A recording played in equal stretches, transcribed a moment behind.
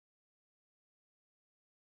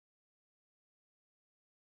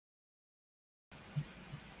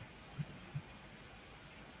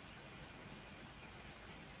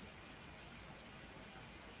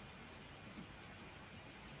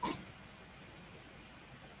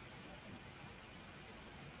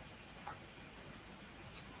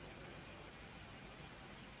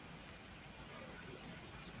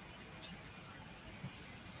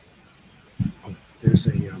there's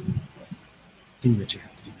a thing that you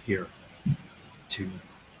have to do here to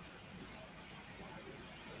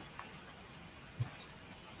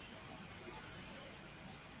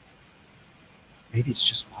maybe it's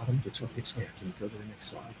just bottom. It's there. Can you go to the next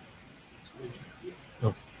slide?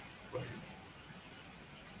 No.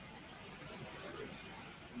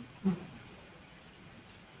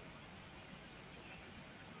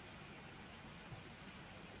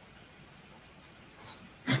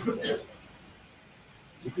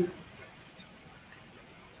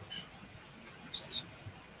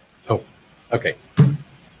 Oh, okay.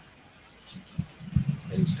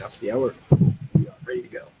 And stop the hour. We are ready to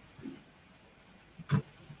go.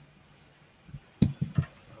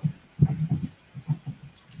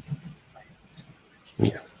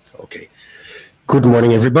 Yeah, okay. Good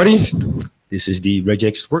morning, everybody. This is the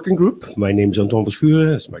REGEXT working group. My name is Anton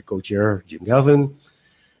Verschuren. It's my co-chair, Jim Galvin.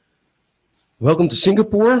 Welcome to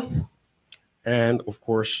Singapore. And of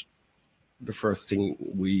course, the first thing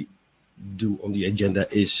we do on the agenda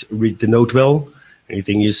is read the note well.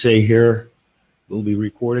 Anything you say here will be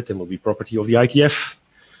recorded and will be property of the IETF,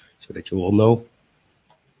 so that you all know.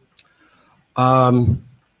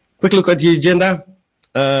 Quick look at the agenda.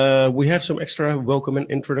 We have some extra welcome and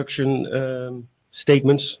introduction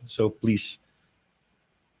statements, so please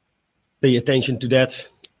pay attention to that.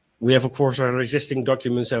 We have, of course, our existing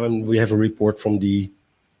documents, and we have a report from the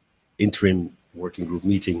interim working group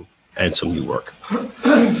meeting and some new work.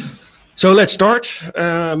 So let's start.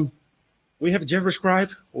 We have a Jeffrey scribe,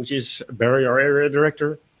 which is Barry, our area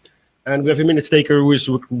director, and we have a minutes taker who is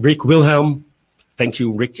Rick Wilhelm. Thank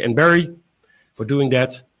you, Rick and Barry, for doing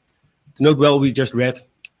that. The note well we just read,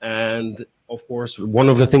 and of course, one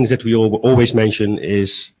of the things that we always mention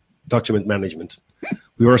is document management.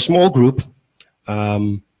 We are a small group.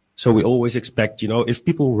 So we always expect, if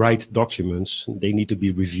people write documents, they need to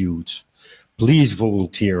be reviewed. Please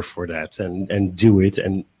volunteer for that and do it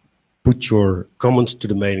and put your comments to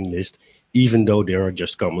the mailing list, even though they are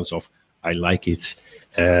just comments of, I like it,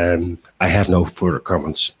 I have no further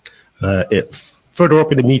comments. Further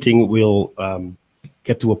up in the meeting, we'll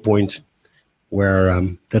get to a point where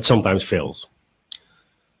that sometimes fails.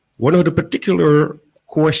 One of the particular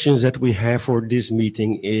questions that we have for this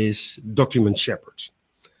meeting is document shepherds.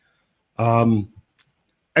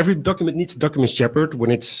 Every document needs a document shepherd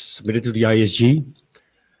when it's submitted to the ISG.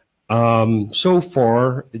 So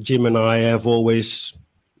far, Jim and I have always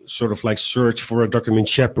sort of like searched for a document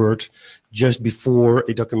shepherd just before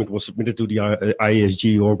a document was submitted to the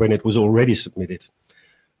ISG or when it was already submitted.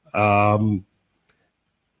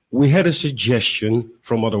 We had a suggestion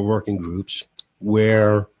from other working groups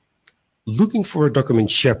where looking for a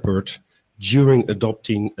document shepherd during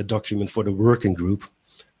adopting a document for the working group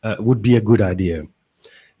would be a good idea,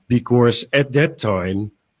 because at that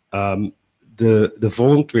time, the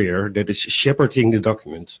volunteer that is shepherding the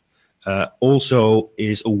document also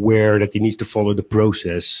is aware that he needs to follow the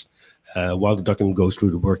process while the document goes through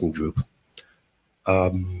the working group.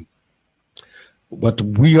 But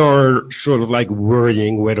we are sort of like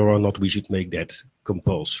worrying whether or not we should make that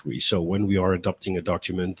compulsory. So when we are adopting a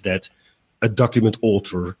document, that a document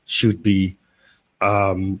author should be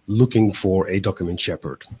looking for a document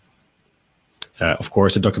shepherd. Of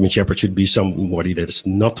course, the document shepherd should be somebody that is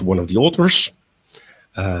not one of the authors,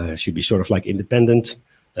 should be sort of like independent,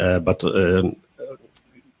 but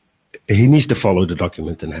he needs to follow the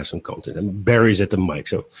document and have some content. And Barry's at the mic,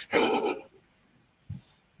 so.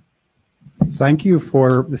 Thank you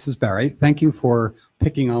for, this is Barry, thank you for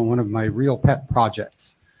picking on one of my real pet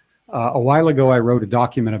projects. A while ago, I wrote a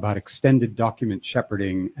document about extended document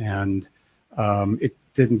shepherding, and it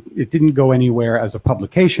didn't go anywhere as a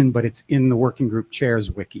publication, but it's in the working group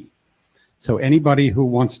chairs wiki. So anybody who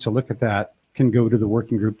wants to look at that can go to the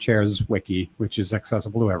working group chairs wiki, which is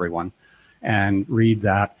accessible to everyone, and read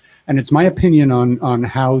that. And it's my opinion on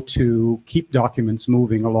how to keep documents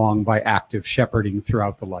moving along by active shepherding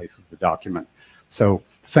throughout the life of the document. So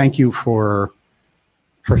thank you for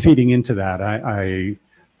feeding into that. I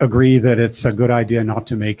agree that it's a good idea not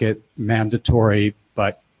to make it mandatory,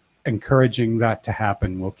 but encouraging that to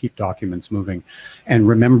happen will keep documents moving. And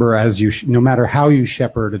remember, no matter how you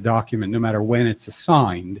shepherd a document, no matter when it's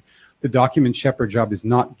assigned, the document shepherd job is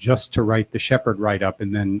not just to write the shepherd write-up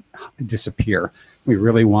and then disappear. We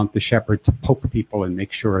really want the shepherd to poke people and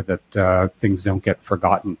make sure that things don't get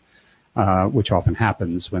forgotten, which often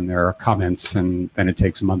happens when there are comments and then it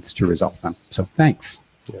takes months to resolve them. So thanks.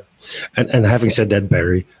 Yeah. And having said that,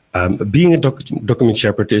 Barry, being a document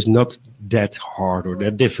shepherd is not that hard or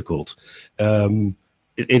that difficult.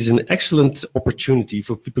 It is an excellent opportunity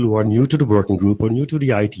for people who are new to the working group or new to the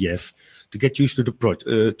IETF to get used to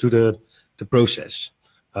the the process.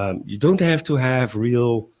 You don't have to have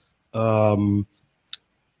real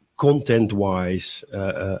content-wise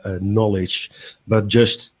knowledge, but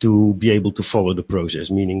just to be able to follow the process,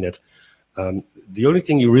 meaning that the only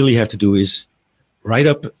thing you really have to do is write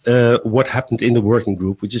up what happened in the working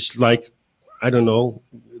group, which is like, I don't know,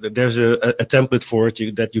 there's a template for it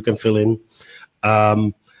that you can fill in.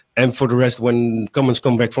 And for the rest, when comments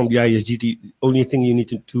come back from the ISG, the only thing you need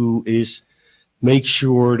to do is make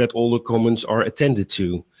sure that all the comments are attended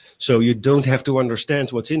to. So you don't have to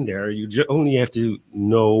understand what's in there. You only have to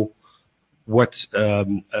know what,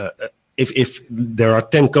 if there are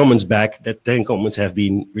 10 comments back, that 10 comments have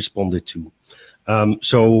been responded to.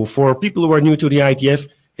 So for people who are new to the IETF,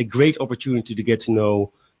 a great opportunity to get to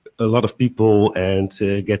know a lot of people and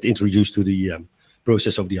get introduced to the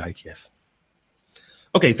process of the IETF.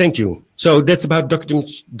 Okay, thank you. So that's about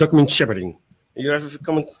document shepherding. You have a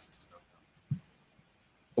comment?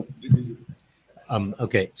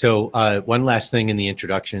 Okay, so one last thing in the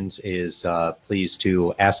introductions is please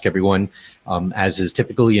to ask everyone, as is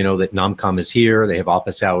typical, you know, that NOMCOM is here, they have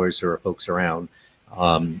office hours, there are folks around.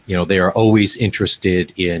 You know, they are always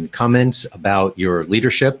interested in comments about your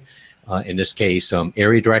leadership. In this case,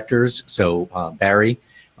 area directors. So Barry,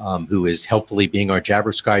 who is helpfully being our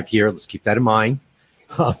Jabber scribe here, let's keep that in mind.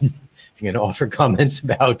 I'm going to offer comments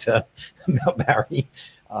about Barry.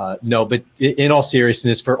 No, but in all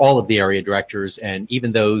seriousness, for all of the area directors and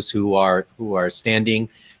even those who are standing,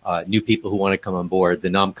 new people who want to come on board, the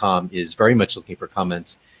NOMCOM is very much looking for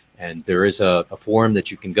comments. And there is a form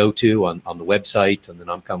that you can go to on the website, on the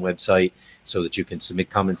NOMCOM website, so that you can submit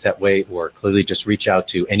comments that way, or clearly just reach out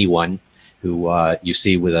to anyone who you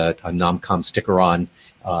see with a NOMCOM sticker on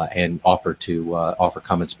and offer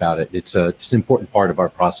comments about it. It's an important part of our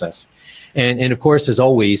process. And of course, as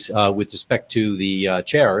always, with respect to the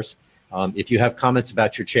chairs, if you have comments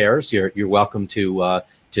about your chairs, you're welcome to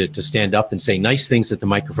stand up and say nice things at the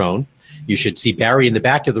microphone. You should see Barry in the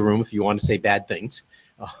back of the room if you want to say bad things.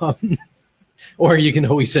 Or you can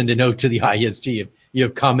always send a note to the ISG if you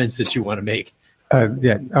have comments that you want to make.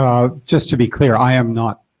 Just to be clear, I am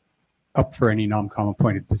not up for any NOMCOM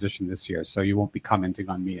appointed position this year, so you won't be commenting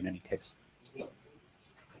on me in any case.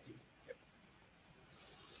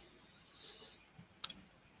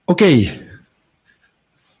 Okay.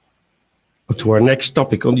 To our next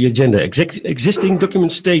topic on the agenda, existing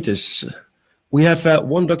document status. We have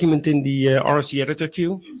one document in the RC editor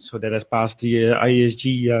queue, so that has passed the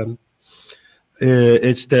ISG.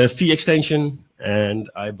 It's the fee extension, and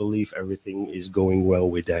I believe everything is going well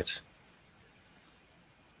with that.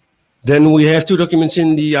 Then we have two documents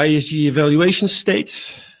in the ISG evaluation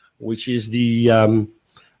state, which is the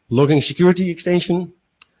logging security extension,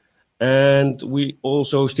 and we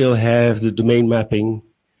also still have the domain mapping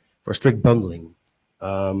for strict bundling.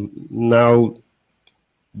 Now,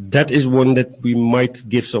 that is one that we might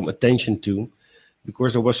give some attention to,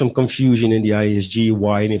 because there was some confusion in the ISG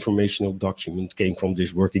why an informational document came from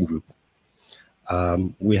this working group.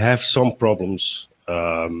 We have some problems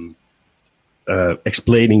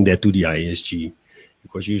explaining that to the ISG,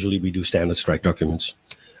 because usually we do standard strike documents.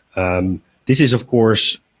 This is, of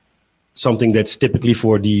course, something that's typically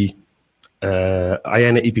for the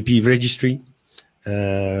IANA EPP registry,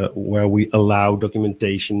 where we allow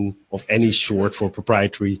documentation of any sort for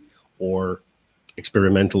proprietary or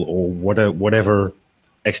experimental or whatever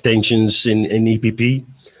extensions in EPP.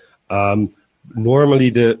 Normally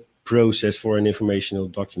the process for an informational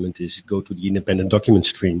document is go to the independent document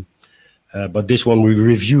stream. But this one we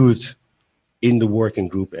reviewed in the working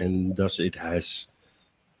group, and thus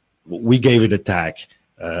we gave it a tag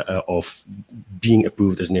of being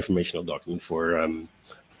approved as an informational document for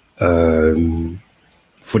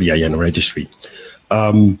the IANA registry.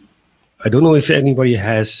 I don't know if anybody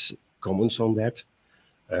has comments on that,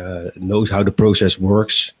 knows how the process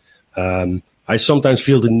works. I sometimes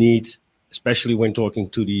feel the need, especially when talking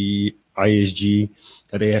to the ISG,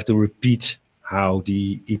 that they have to repeat how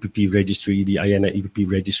the EPP registry, the IANA EPP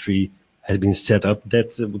registry, has been set up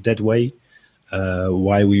that way.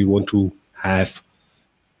 Why we want to have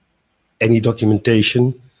any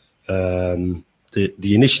documentation. The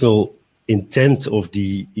initial intent of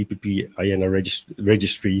the EPP IANA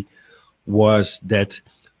registry was that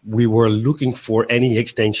we were looking for any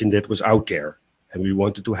extension that was out there, and we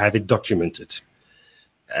wanted to have it documented.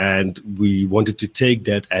 And we wanted to take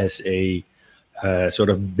that as a sort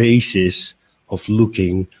of basis of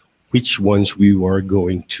looking which ones we were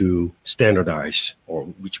going to standardize, or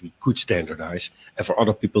which we could standardize, and for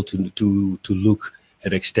other people to look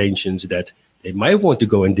at extensions that they might want to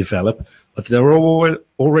go and develop, but there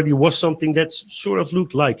already was something that sort of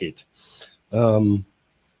looked like it.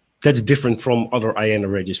 that's different from other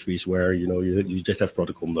IANA registries where you just have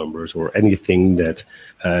protocol numbers or anything that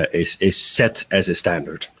is set as a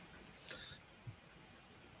standard.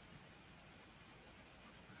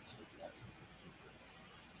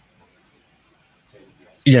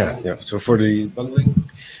 Yeah. So for the bundling,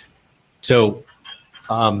 so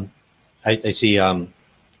I see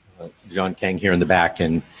John Kang here in the back,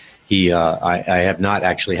 and I have not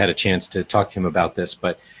actually had a chance to talk to him about this,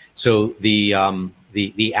 but so the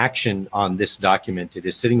action on this document, it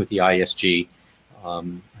is sitting with the ISG,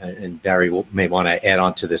 and Barry may want to add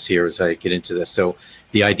on to this here as I get into this. So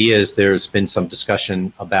the idea is there's been some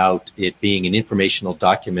discussion about it being an informational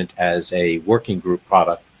document as a working group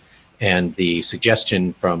product. And the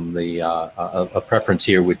suggestion from a preference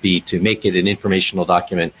here would be to make it an informational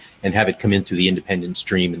document and have it come in through the independent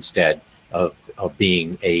stream instead of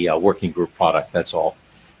being a working group product. That's all.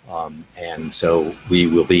 And so we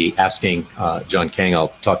will be asking John Kang.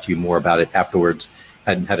 I'll talk to you more about it afterwards.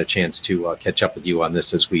 Hadn't had a chance to catch up with you on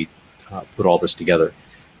this as we put all this together.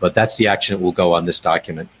 But that's the action that will go on this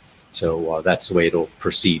document. So that's the way it'll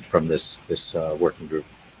proceed from this working group.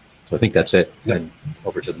 So I think that's it. Yeah. And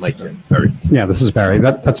over to the mic here, Barry. Yeah, this is Barry.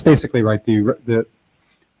 That's basically right. The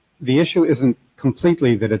issue isn't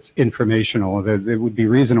completely that it's informational. It would be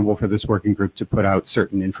reasonable for this working group to put out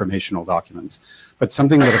certain informational documents, but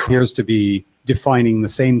something that appears to be defining the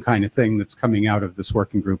same kind of thing that's coming out of this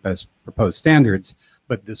working group as proposed standards,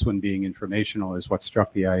 but this one being informational is what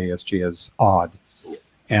struck the IASG as odd.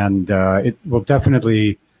 And it will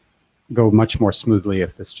definitely go much more smoothly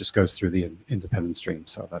if this just goes through the independent stream.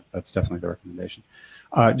 So that's definitely the recommendation.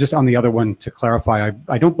 Just on the other one, to clarify,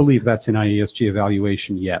 I don't believe that's in IESG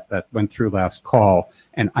evaluation yet. That went through last call,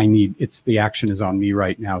 and the action is on me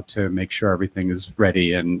right now to make sure everything is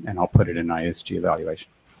ready, and I'll put it in IESG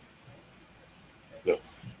evaluation. No,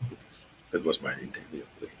 that was my interview.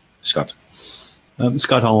 Scott.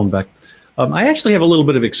 Scott Hollenbeck. I actually have a little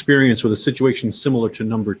bit of experience with a situation similar to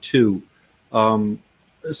number 2.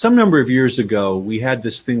 Some number of years ago, we had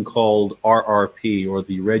this thing called RRP, or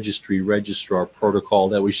the Registry Registrar Protocol,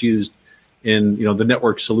 that was used in the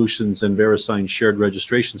Network Solutions and VeriSign shared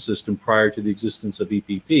registration system prior to the existence of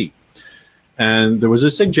EPP. And there was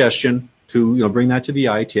a suggestion to bring that to the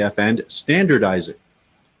IETF and standardize it.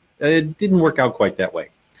 It didn't work out quite that way.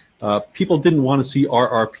 People didn't want to see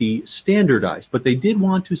RRP standardized, but they did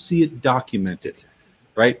want to see it documented,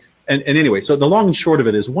 right? And anyway, so the long and short of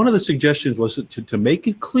it is, one of the suggestions was to make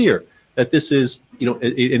it clear that this is,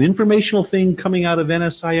 an informational thing coming out of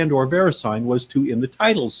NSI and or VeriSign, was to, in the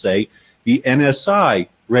title, say the NSI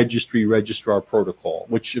Registry Registrar Protocol,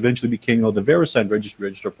 which eventually became the VeriSign Registry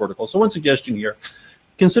Registrar Protocol. So one suggestion here,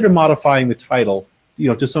 consider modifying the title,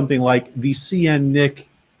 to something like the CNNIC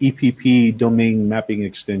EPP Domain Mapping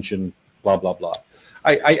Extension, blah, blah, blah.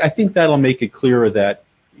 I think that'll make it clearer that,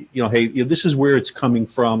 hey, this is where it's coming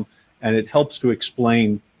from, and it helps to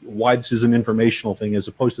explain why this is an informational thing as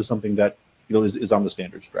opposed to something that is on the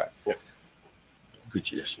standards track. Yeah. Good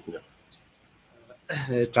suggestion. Yeah.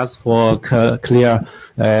 Just for clear,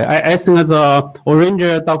 I think the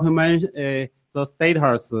orange document, the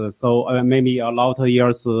status, so maybe a lot of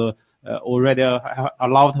years already a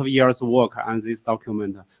lot of years work on this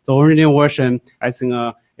document. The original version, I think,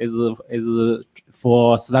 is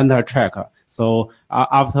for standard track. So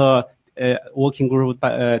after working group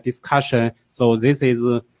discussion, so this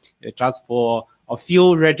is just for a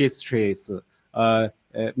few registries,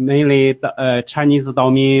 mainly the Chinese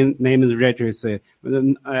domain name registry.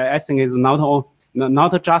 I think it's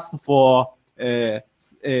not just for CNIC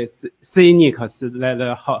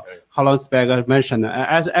that Hollenbeck mentioned.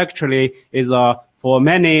 Actually, is for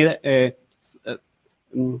many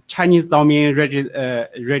Chinese domain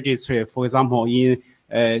registry. For example, in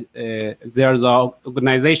there's an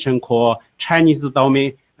organization called Chinese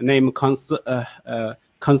Domain Name Consortium.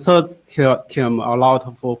 A lot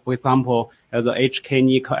of, for example, the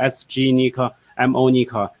HKNIC, SGNIC,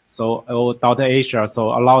 MONIC, so .Asia. So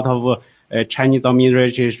a lot of Chinese domain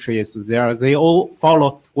registries there. They all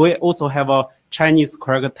follow. We also have a Chinese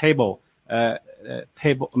correct table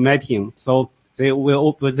mapping. So they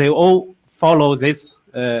all follow this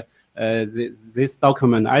this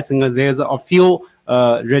document. I think there's a few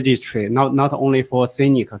registry, not only for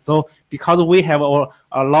CNIC. So because we have a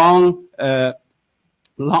long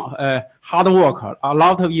hard work, a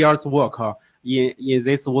lot of years work in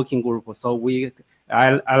this working group. So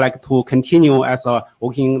I like to continue as a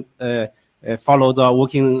working follow the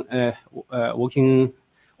working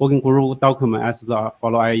group document as the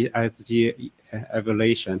follow ISG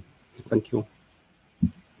evaluation. Thank you.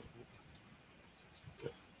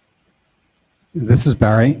 This is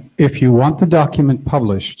Barry. If you want the document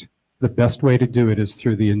published, The best way to do it is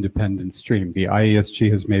through the independent stream. The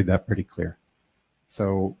IESG has made that pretty clear.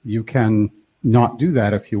 So you can not do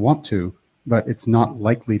that if you want to, but it's not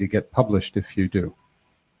likely to get published if you do.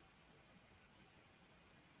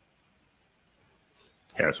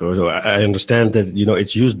 Yeah, so I understand that, you know,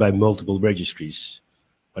 it's used by multiple registries,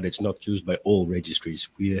 but it's not used by all registries.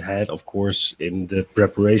 We had, of course, in the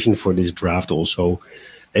preparation for this draft also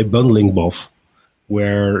a bundling BOF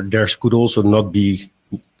where there could also not be,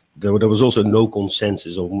 there was also no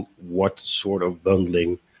consensus on what sort of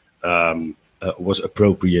bundling was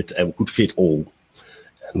appropriate and could fit all.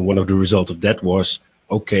 And one of the results of that was,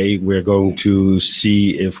 okay, we're going to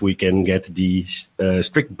see if we can get the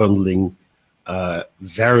strict bundling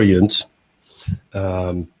variant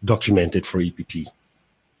documented for EPP.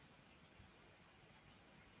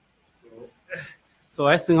 So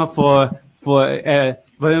I think for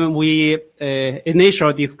when we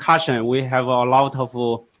initial discussion, we have a lot of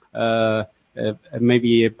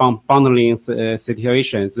maybe bundling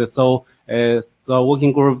situations. So the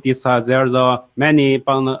working group decides there's many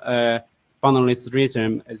bundling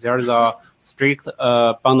restriction. There's a strict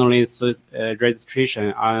bundling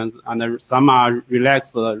registration, and some are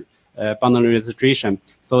relaxed bundling registration.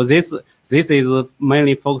 So this is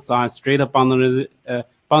mainly focused on strict bundling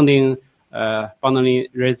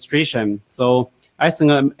registration. So I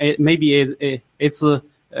think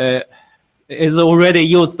it's already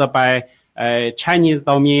used by Chinese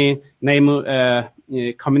domain name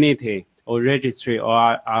community or registry or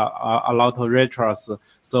a lot of registrars.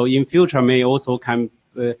 So in future may also can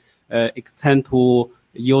extend to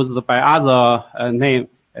used by other name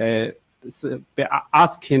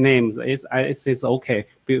ASCII names. It's okay.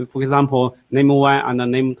 For example, name 1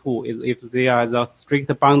 and name 2 is if they are the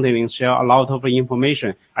strict bundling share a lot of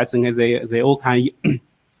information. I think they all can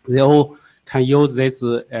use this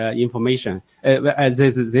information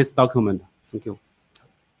this document. Thank you.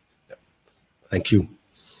 Thank you.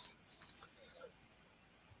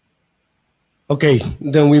 Okay,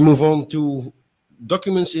 then we move on to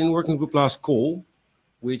documents in working group last call,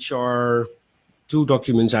 which are two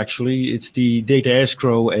documents actually. It's the data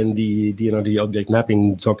escrow and the DNRD object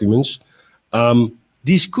mapping documents.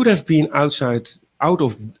 These could have been out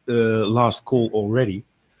of last call already,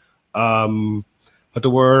 but there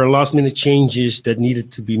were last minute changes that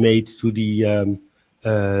needed to be made to the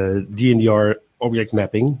DNDR object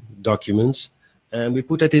mapping documents, and we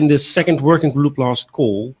put that in the second working group last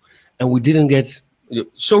call. And we didn't get,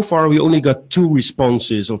 so far we only got 2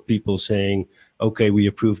 responses of people saying, okay, we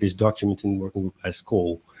approve this document in working group last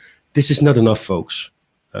call. This is not enough, folks.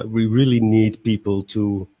 We really need people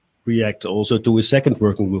to react also to a second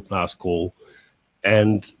working group last call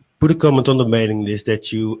and put a comment on the mailing list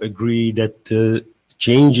that you agree that the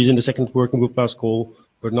changes in the second working group last call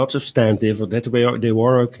were not substantive or that they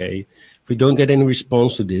were okay. If we don't get any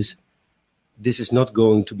response to this, this is not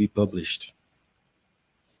going to be published.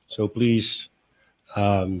 So please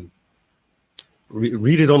read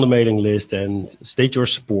it on the mailing list and state your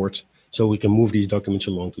support so we can move these documents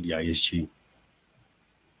along to the ISG.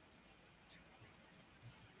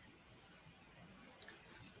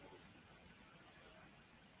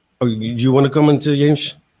 Oh, do you want to comment,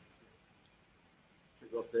 James?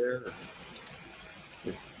 Go up there.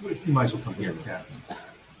 You might as well come here.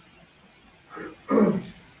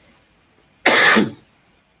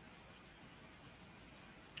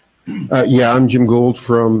 Yeah, I'm Jim Gould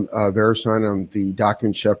from VeriSign. I'm the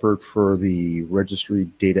document shepherd for the registry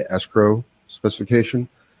data escrow specification.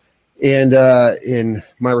 And in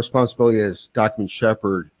my responsibility as document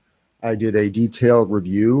shepherd, I did a detailed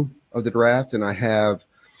review of the draft, and I have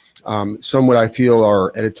some what I feel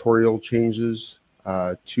are editorial changes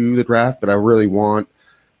to the draft, but I really want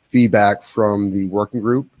feedback from the working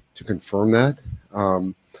group to confirm that.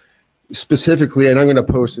 Specifically, and I'm going to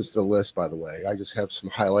post this to the list, by the way. I just have some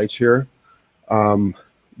highlights here.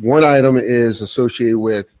 One item is associated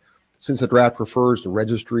with, since the draft refers to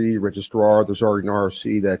registry, registrar, there's already an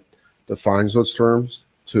RFC that defines those terms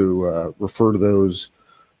to refer to those,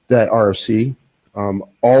 that RFC.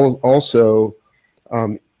 Also,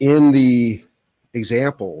 in the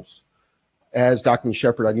examples, as document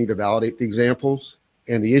shepherd, I need to validate the examples.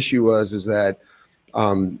 And the issue is that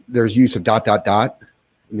there's use of ...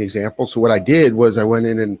 in the example. So what I did was I went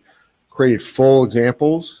in and created full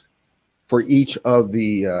examples for each of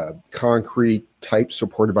the concrete types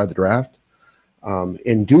supported by the draft.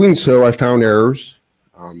 In doing so, I found errors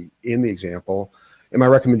in the example, and my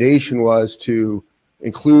recommendation was to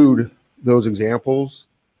include those examples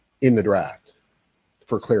in the draft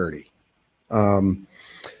for clarity.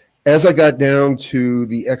 As I got down to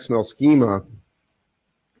the XML schema,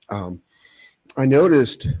 I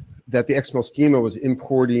noticed that the XML schema was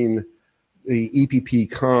importing the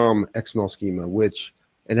EPP-COM XML schema, which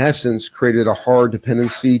in essence created a hard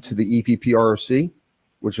dependency to the EPP RFC,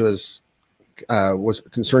 which was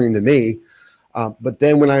concerning to me. But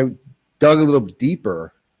then when I dug a little bit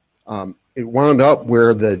deeper, it wound up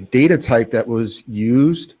where the data type that was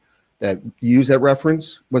used, that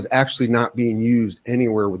reference, was actually not being used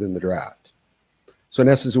anywhere within the draft. So in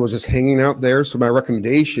essence, it was just hanging out there. So my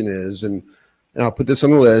recommendation is, and I'll put this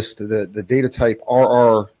on the list, the data type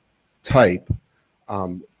RR type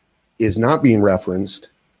is not being referenced.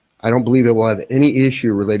 I don't believe it will have any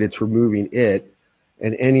issue related to removing it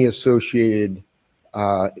and any associated,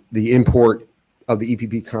 the import of the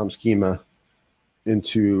EPP-COM schema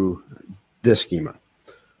into this schema.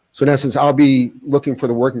 So in essence, I'll be looking for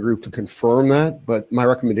the working group to confirm that, but my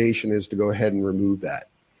recommendation is to go ahead and remove that.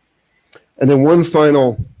 And then one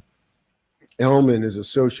final element is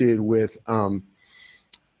associated with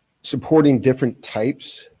supporting different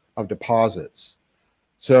types of deposits.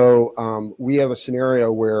 So we have a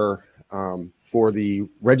scenario where for the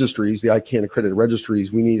registries, the ICANN accredited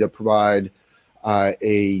registries, we need to provide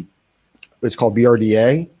it's called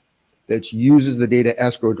BRDA, that uses the data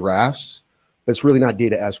escrow drafts, but it's really not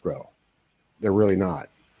data escrow. They're really not.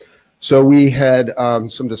 So we had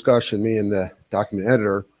some discussion, me and the document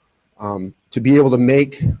editor, to be able to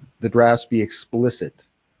make the drafts be explicit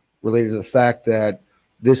related to the fact that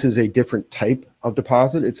this is a different type of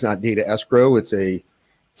deposit. It's not data escrow. It's a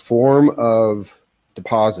form of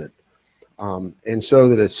deposit. And so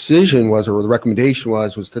the decision was, or the recommendation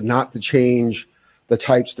was to not to change the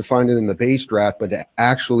types defined in the base draft, but to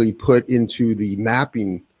actually put into the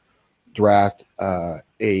mapping draft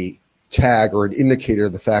a tag or an indicator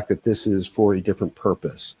of the fact that this is for a different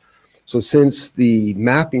purpose. So since the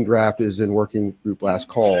mapping draft is in working group last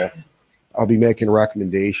call, I'll be making a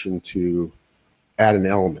recommendation to add an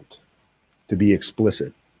element to be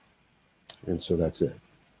explicit. And so that's it.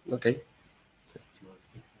 Okay.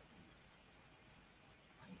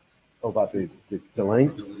 Oh, about the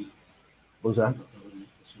length? What was that?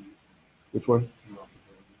 Which one?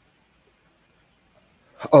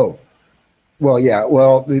 Oh, well, yeah.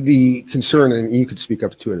 Well, the concern, and you could speak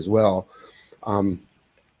up to it as well,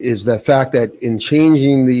 is the fact that in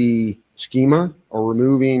changing the schema or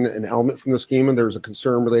removing an element from the schema, there's a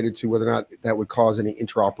concern related to whether or not that would cause any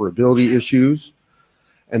interoperability issues.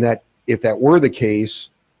 And that if that were the case,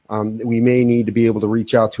 we may need to be able to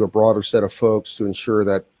reach out to a broader set of folks to ensure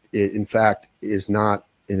that it, in fact, is not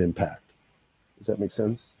an impact. Does that make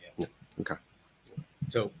sense? Yeah. Okay.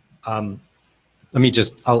 So let me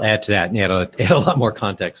I'll add to that and add a lot more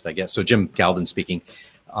context, I guess. So Jim Galvin speaking,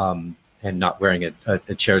 and not wearing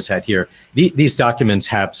a chair's hat here. These documents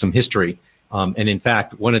have some history. And in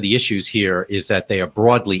fact, one of the issues here is that they are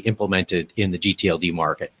broadly implemented in the GTLD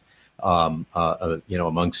market,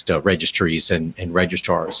 amongst registries and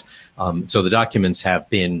registrars. So the documents have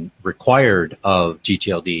been required of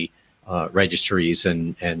GTLD registries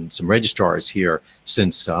and some registrars here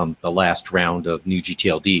since the last round of new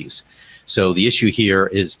GTLDs. So the issue here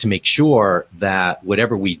is to make sure that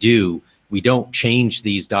whatever we do, we don't change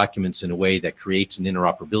these documents in a way that creates an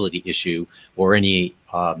interoperability issue or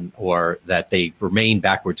or that they remain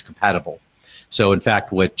backwards compatible. So in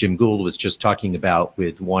fact, what Jim Gould was just talking about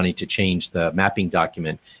with wanting to change the mapping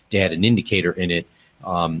document to add an indicator in it,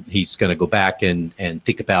 he's going to go back and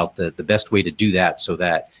think about the best way to do that so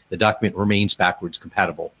that the document remains backwards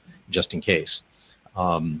compatible, just in case.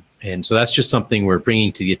 And so that's just something we're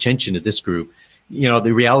bringing to the attention of this group. You know,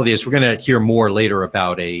 the reality is we're going to hear more later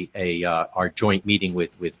about our joint meeting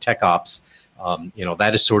with Tech Ops.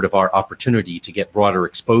 That is sort of our opportunity to get broader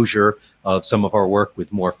exposure of some of our work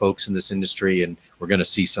with more folks in this industry. And we're going to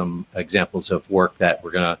see some examples of work that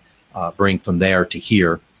we're going to bring from there to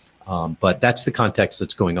here. But that's the context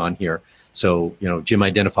that's going on here. So, Jim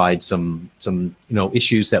identified some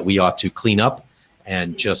issues that we ought to clean up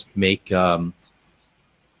and just make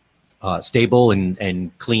stable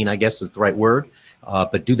and clean, I guess is the right word,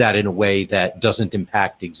 but do that in a way that doesn't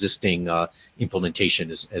impact existing implementation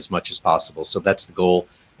as much as possible. So that's the goal.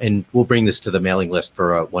 And we'll bring this to the mailing list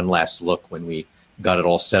for one last look when we got it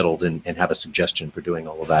all settled and have a suggestion for doing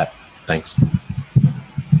all of that. Thanks.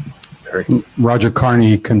 Roger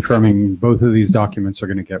Carney confirming both of these documents are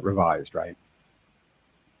going to get revised, right?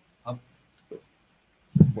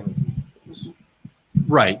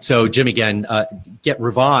 Right. So Jim, again, get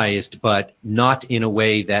revised, but not in a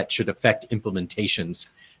way that should affect implementations.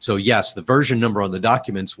 So yes, the version number on the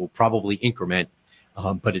documents will probably increment,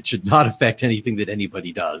 but it should not affect anything that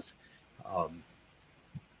anybody does.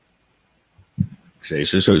 Okay,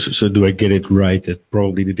 so do I get it right that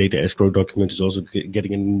probably the data escrow document is also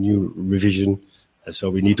getting a new revision?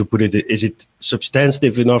 So we need to put it, is it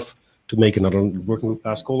substantive enough to make another working group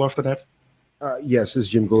last call after that? Yes, this is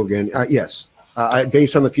Jim Gould again. Yes,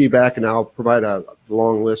 based on the feedback, and I'll provide a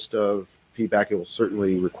long list of feedback, it will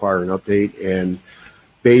certainly require an update. And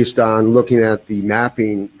based on looking at the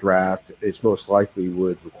mapping draft, it's most likely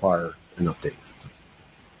would require an update.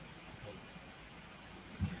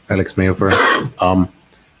 Alex Mayofer.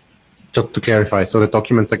 Just to clarify, so the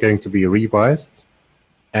documents are going to be revised,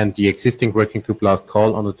 and the existing working group last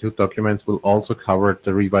call on the 2 documents will also cover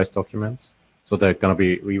the revised documents. So they're going to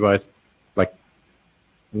be revised like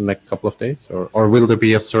in the next couple of days, or will there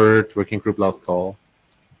be a third working group last call?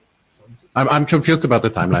 I'm confused about the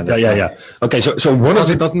timeline. Yeah. Okay, so one of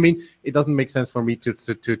it doesn't make sense for me to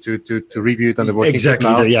review it on the working group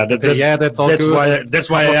now. Yeah, that's all good. That's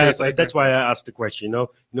why I asked the question. You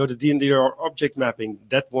know the DNDR object mapping,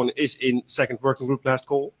 that one is in second working group last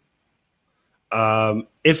call.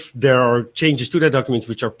 If there are changes to that document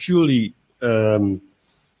which are purely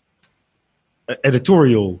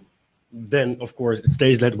editorial, then of course it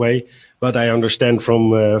stays that way. But I understand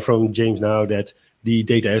from James now that the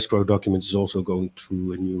data escrow document is also going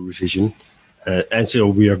through a new revision, and so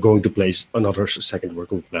we are going to place another second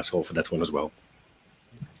working group last call for that one as well.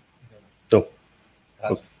 So,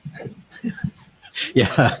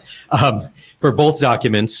 yeah, for both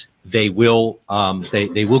documents, they will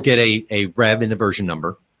get a rev and a version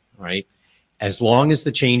number, right? As long as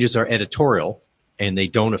the changes are editorial and they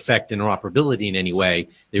don't affect interoperability in any way,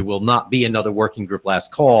 there will not be another working group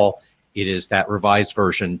last call. It is that revised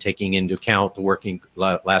version taking into account the working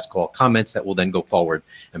last call comments that will then go forward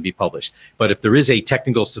and be published. But if there is a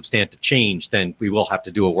technical substantive change, then we will have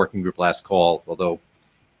to do a working group last call, although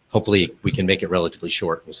hopefully we can make it relatively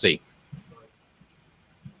short. We'll see.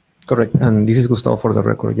 Correct. And this is Gustavo for the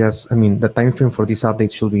record. Yes, I mean, the time frame for this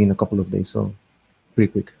update should be in a couple of days, so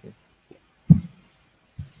pretty quick.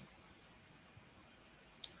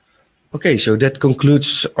 Okay, so that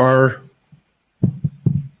concludes our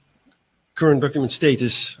current document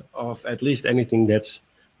status of at least anything that's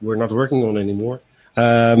we're not working on anymore.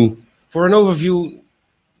 For an overview,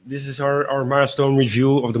 this is our milestone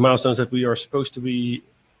review of the milestones that we are supposed to be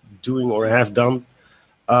doing or have done.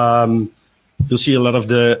 You'll see a lot of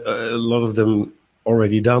them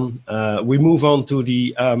already done. We move on to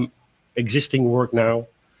the existing work now,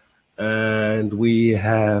 and we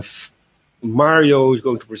have Mario is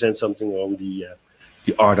going to present something on the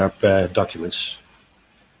RDAP documents.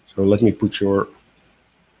 So let me put your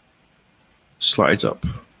slides up.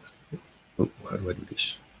 Oh, how do I do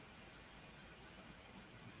this?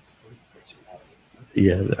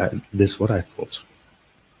 Yeah, this is what I thought.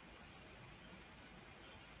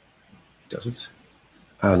 Does it?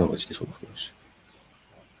 Oh, no, it's this one, of course.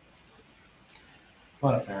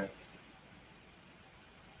 What a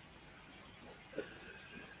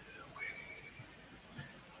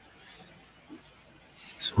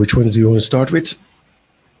So which one do you want to start with?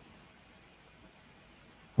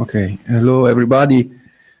 Okay, hello everybody.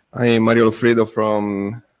 I am Mario Alfredo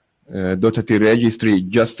from .t registry.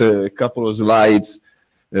 Just a couple of slides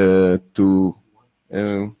to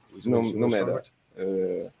no matter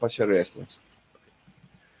partial response.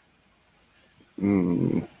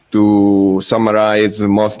 To summarize the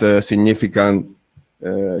most significant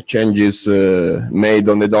changes made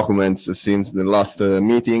on the documents since the last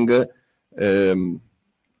meeting. A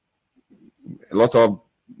lot of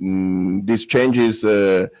these changes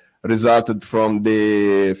resulted from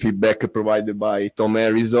the feedback provided by Tom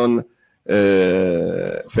Harrison.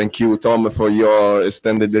 Thank you, Tom, for your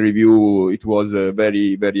extended review. It was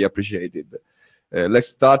very, very appreciated. Let's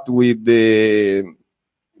start with the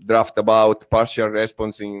draft about partial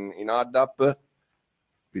response in RDAP.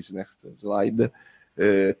 Please, next slide.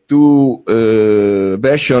 Two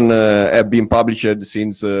versions have been published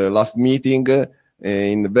since last meeting.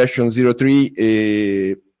 In version 03,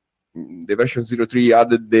 the version 03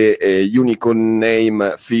 added the unicorn name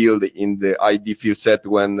field in the ID field set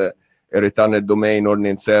when a returned domain or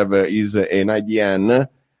name server is an IDN.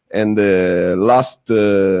 And the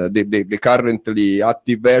currently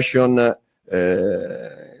active version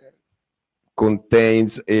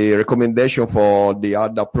contains a recommendation for the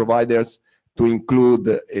RDAP providers to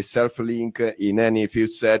include a self-link in any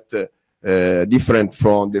field set different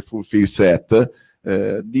from the full field set.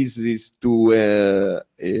 This is to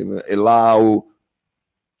allow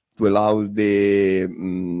the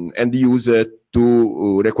end user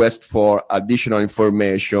to request for additional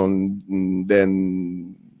information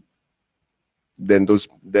than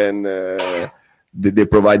the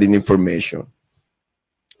provided information.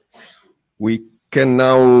 We can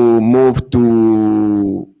now move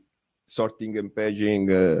to sorting and paging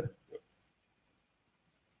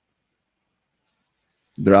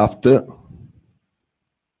draft.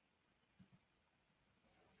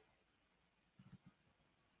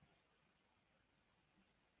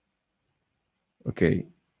 Okay,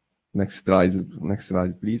 next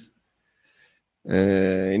slide, please.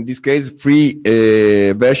 In this case, three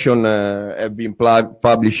versions have been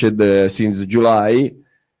published since July.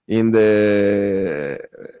 In the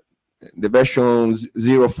version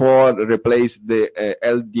 04 replaced the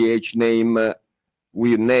LDH name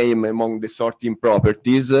with name among the sorting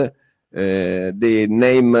properties. The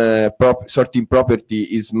name sorting property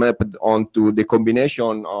is mapped onto the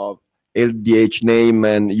combination of LDH name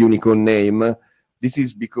and Unicode name. This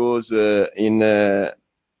is because in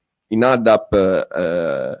ADAP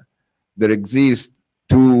there exist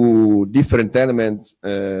two different elements,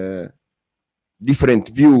 different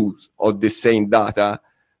views of the same data,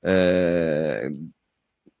 and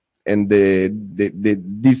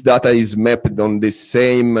this data is mapped on the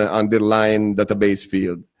same underlying database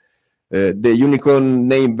field. The Unicode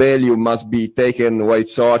name value must be taken while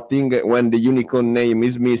sorting. When the Unicode name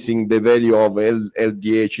is missing, the value of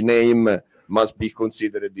LDH name must be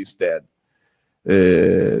considered instead.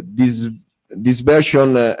 This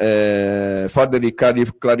version further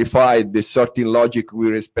clarified the sorting logic with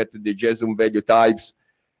respect to the JSON value types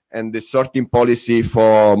and the sorting policy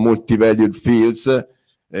for multi-valued fields.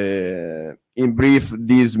 In brief,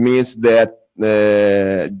 this means that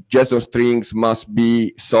JSON strings must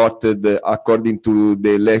be sorted according to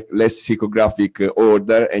the lexicographic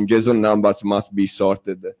order, and JSON numbers must be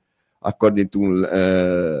sorted according to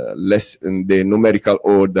the numerical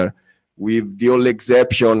order, with the only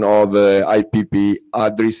exception of IPP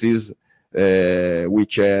addresses,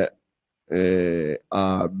 which are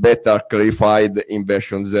better clarified in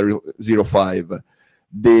version 05.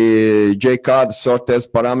 The JCard sort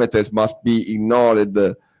test parameters must be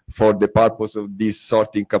ignored for the purpose of this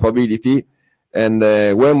sorting capability, and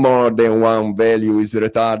when more than one value is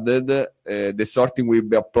retarded, the sorting will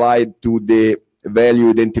be applied to the value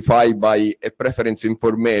identified by a preference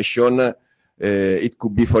information. It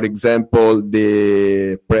could be, for example,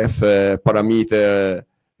 the pref parameter,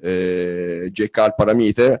 JCard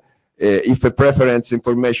parameter. If a preference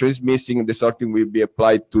information is missing, the sorting will be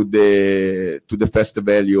applied to the first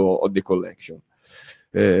value of the collection.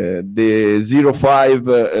 The 05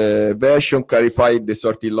 version clarified the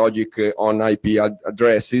sorting logic on IP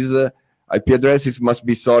addresses. IP addresses must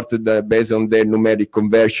be sorted based on their numeric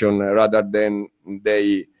conversion rather than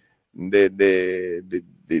the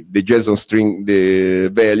JSON string, the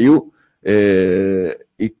value.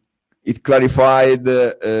 It clarified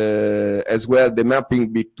as well the mapping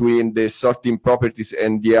between the sorting properties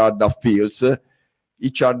and the ADAP fields.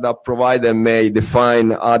 Each ADAP provider may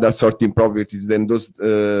define other sorting properties than those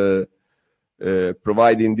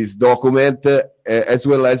provided in this document, as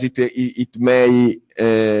well as it may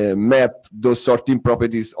map those sorting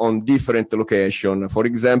properties on different locations. For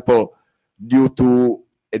example, due to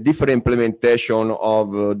a different implementation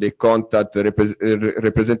of the contact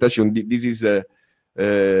representation. This is the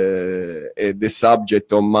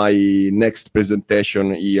subject of my next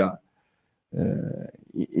presentation here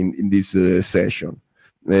in this session.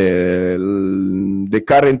 The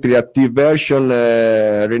currently active version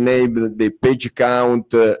renamed the page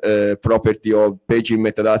count property of paging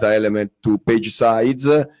metadata element to page size,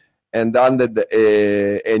 and added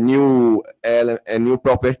a new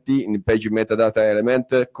property in page metadata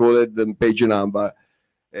element called page number.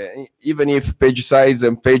 Even if page size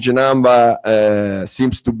and page number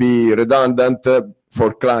seems to be redundant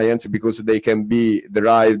for clients because they can be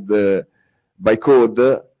derived by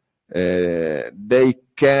code, they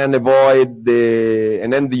can avoid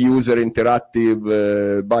an end user interactive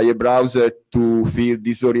by a browser to feel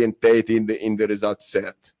disorientated in the result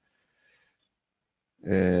set.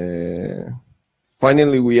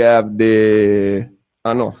 Finally, we have the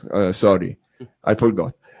sorry, I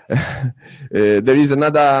forgot. There is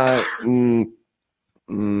another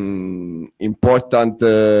important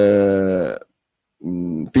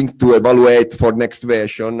thing to evaluate for next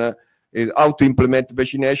version, is how to implement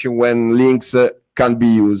pagination when links can be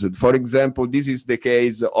used. For example, this is the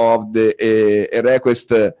case of a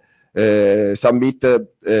request submitted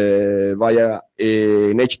via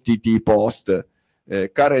an HTTP post.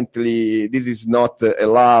 Currently, this is not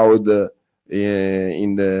allowed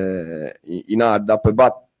in ADAP,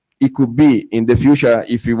 but it could be in the future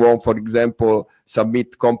if you want, for example,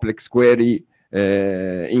 submit complex query,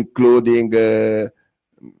 including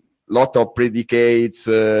lot of predicates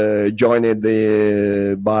joined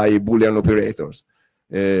by Boolean operators.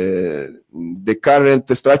 The current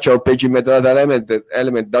structure of paging metadata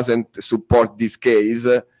element doesn't support this case.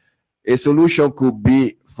 A solution could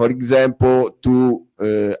be, for example, to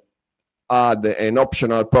add an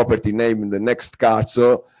optional property named the next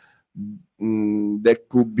carso that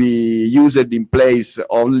could be used in place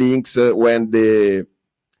of links when the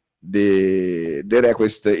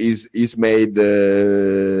request is made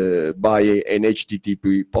by an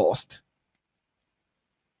HTTP post.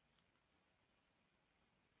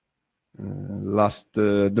 Last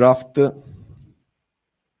draft.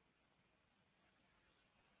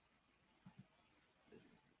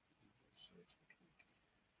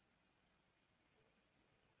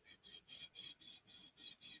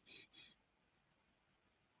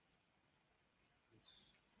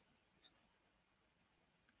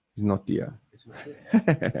 It's not here. It's not here.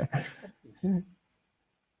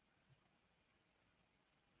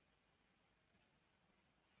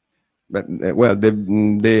 But well,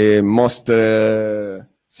 the most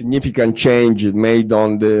significant change made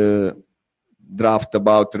on the draft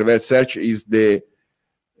about reverse search is the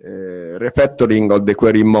refactoring of the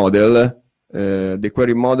query model. The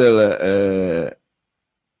query model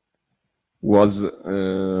was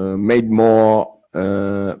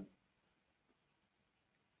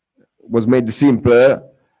made simpler.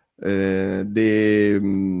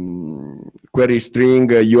 The query string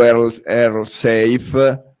URL safe,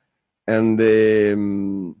 and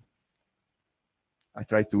I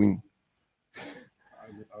try to.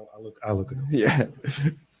 I'll look it up. Yeah.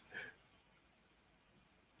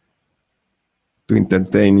 To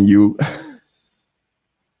entertain you.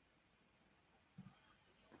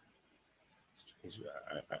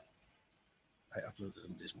 I uploaded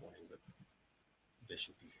them this morning, but they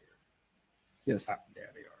should be here. Yes. Ah,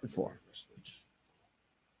 there they are. Before.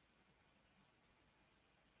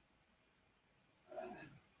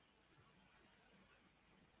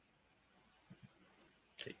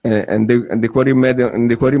 And the query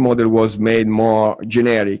model was made more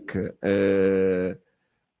generic.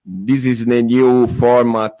 This is the new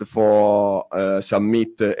format for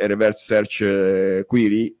submit a reverse search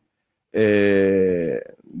query. The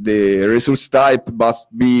resource type must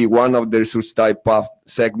be one of the resource type path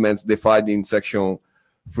segments defined in section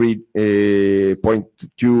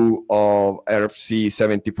 3.2 of RFC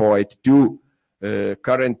 7482.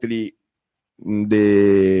 Currently,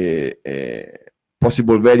 the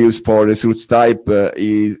possible values for resource type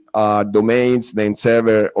are domains, name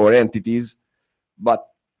server, or entities, but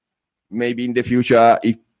maybe in the future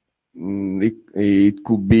it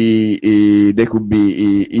could be they could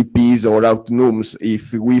be EPs or outnums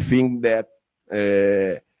if we think that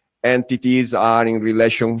entities are in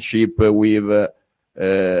relationship with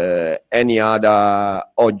any other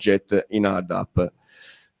object in RDAP.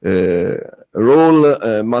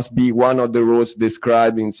 Role must be one of the roles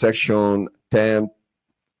described in section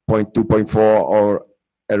 10.2.4 or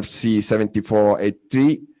RFC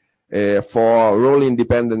 7483. For role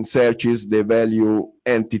independent searches, the value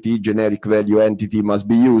entity, generic value entity, must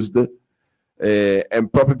be used,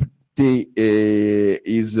 and property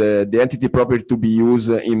is the entity property to be used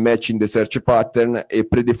in matching the search pattern. A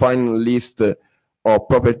predefined list of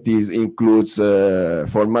properties includes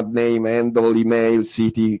format name, handle, email,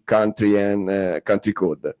 city, country, and country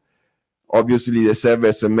code. Obviously, the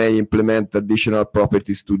servers may implement additional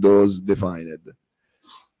properties to those defined.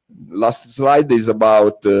 Last slide is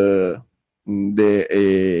about a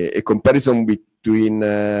comparison between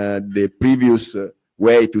the previous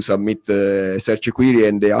way to submit a search query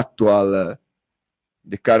and the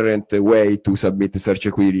current way to submit a search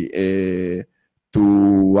query,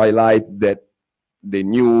 to highlight that the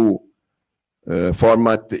new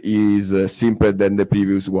format is simpler than the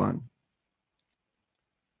previous one.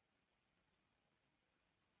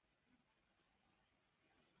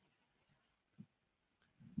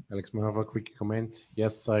 Alex, may I have a quick comment?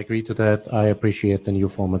 Yes, I agree to that. I appreciate the new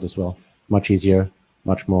format as well. Much easier,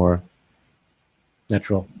 much more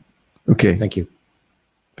natural. Okay. Thank you.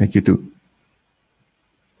 Thank you too.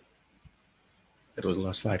 That was the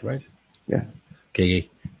last slide, right? Yeah. Okay.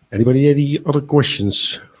 Anybody any other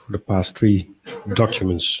questions for the past 3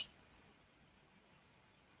 documents?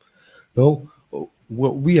 No?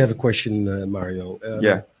 Well, we have a question, Mario.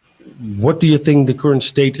 Yeah. What do you think the current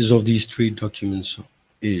status of these 3 documents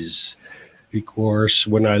is? Because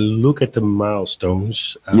when I look at the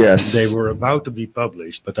milestones, yes, they were about to be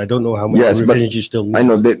published, but I don't know how many revisions you still need. I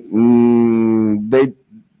know that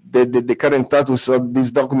the current status of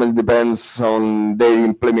this document depends on their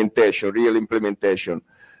implementation, real implementation.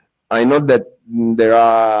 I know that there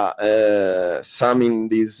are some in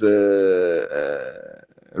this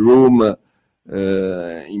room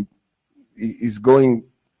is going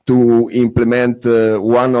to implement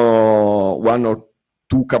one or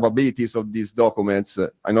two capabilities of these documents.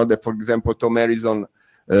 I know that, for example, Tom Harrison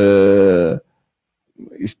is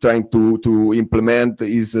trying to implement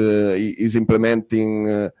is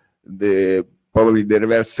implementing probably the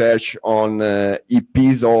reverse search on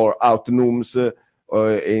EPs or outnums.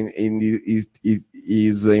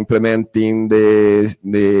 Is implementing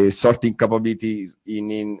the sorting capabilities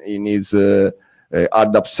in his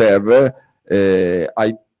ADAP server.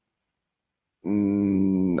 I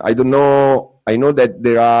don't know. I know that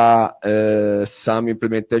there are some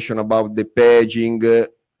implementation about the paging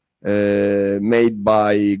made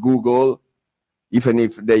by Google, even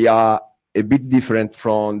if they are a bit different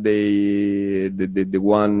from the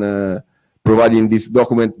one providing this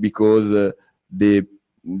document, because the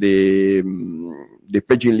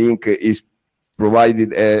paging link is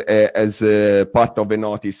provided as a part of a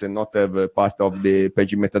notice and not as a part of the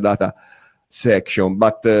paging metadata section.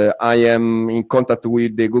 But I am in contact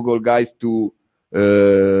with the Google guys to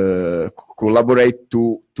collaborate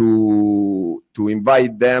to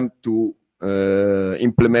invite them to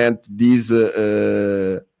implement this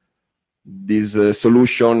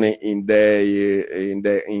solution in their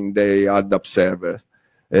ADAP servers.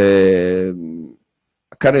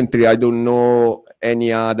 Currently, I don't know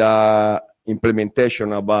any other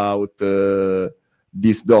implementation about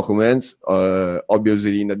these documents.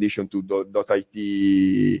 Obviously, in addition to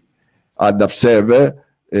 .it ADAP server,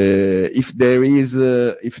 if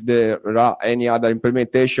there are any other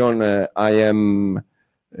implementation, I am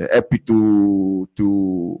happy to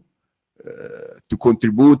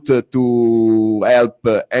contribute to help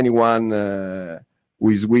anyone who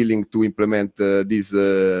is willing to implement these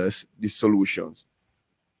solutions.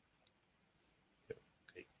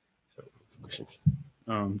 Okay. So, questions.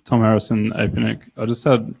 Tom Harrison, APNIC. I just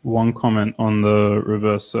had one comment on the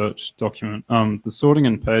reverse search document. The sorting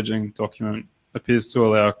and paging document appears to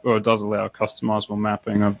allow, or does allow, customizable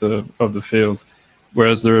mapping of the fields,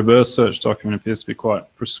 whereas the reverse search document appears to be quite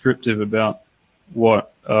prescriptive about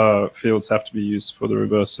what fields have to be used for the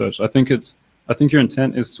reverse search. I think your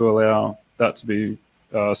intent is to allow that to be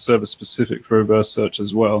service specific for reverse search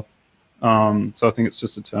as well. So I think it's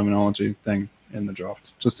just a terminology thing in the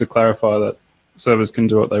draft, just to clarify that servers can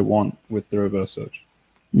do what they want with the reverse search.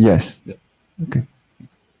 Yes. Yeah. Okay.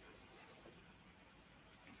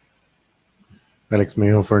 Alex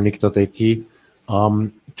Mayo for Nick.at.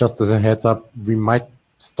 Just as a heads up, we might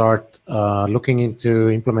start looking into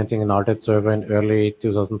implementing an RDET server in early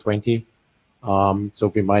 2020. So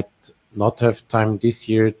we might not have time this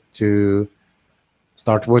year to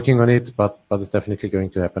start working on it, but it's definitely going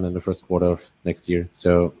to happen in the first quarter of next year.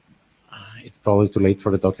 So it's probably too late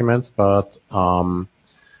for the documents, but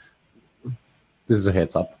this is a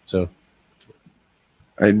heads up. So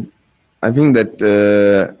I think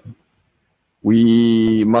that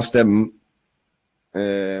we must have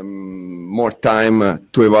more time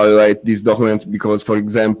to evaluate these documents, because, for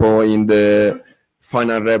example, in the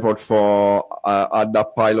final report for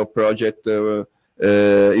ADAP pilot project,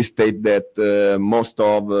 it states that most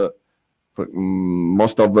of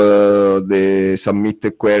the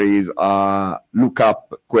submitted queries are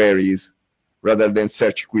lookup queries rather than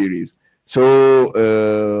search queries.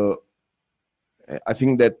 So I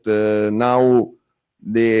think that now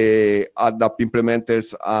the ADAP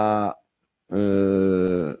implementers are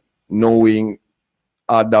knowing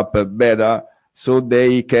ADAP better, so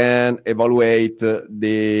they can evaluate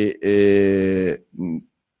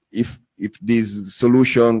if this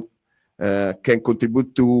solution can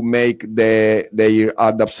contribute to make their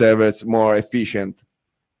ADAP servers more efficient.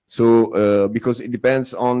 So because it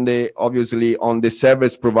depends on obviously on the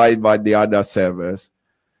service provided by the ADAP servers.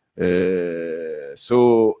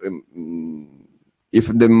 So if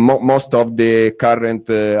the most of the current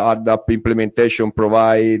ADAP implementation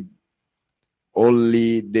provide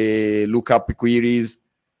only the lookup queries,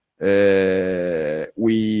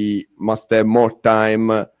 we must have more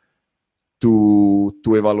time to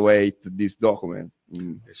evaluate this document.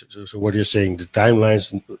 So what you're saying, the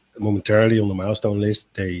timelines momentarily on the milestone list,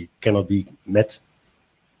 they cannot be met.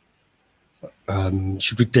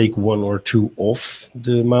 Should we take one or two off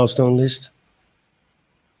the milestone list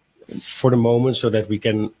for the moment, so that we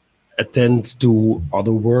can attend to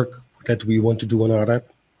other work that we want to do on RDAP?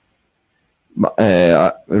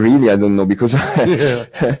 Really, I don't know, because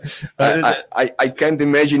I can't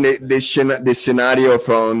imagine the scenario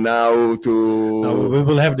from now to no, we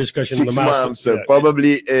will have discussion 6 on the months. yeah,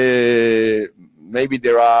 Probably maybe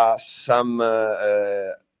there are some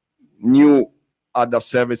new ADAP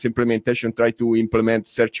service implementation try to implement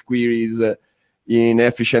search queries in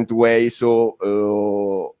efficient way.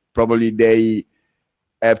 So probably they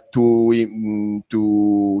have to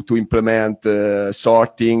implement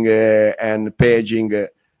sorting and paging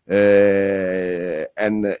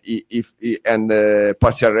and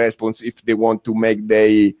partial response if they want to make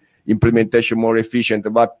their implementation more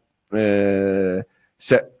efficient. But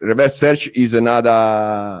reverse search is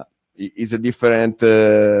a different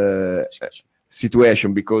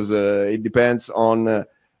situation, because it depends on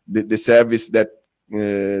the service that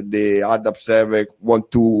the ADAP server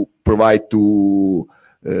want to provide to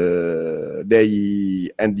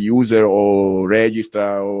the end user or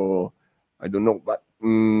registrar, or I don't know. But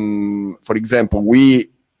for example, we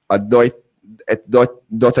at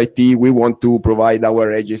 .it we want to provide our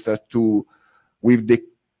registers with the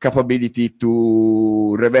capability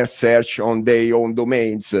to reverse search on their own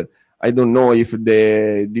domains. I don't know if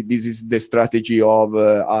this is the strategy of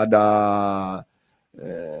other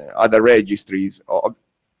registries.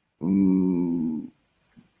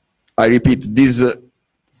 I repeat, this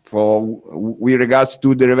with regards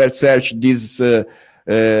to the reverse search, this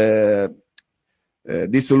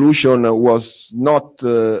solution was not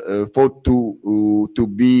thought to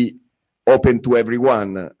be open to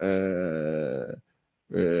everyone.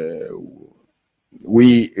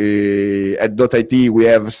 We at .it we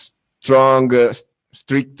have strong,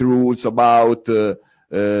 strict rules about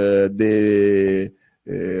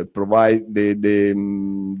provide the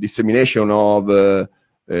dissemination of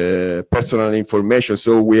personal information.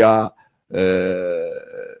 So we are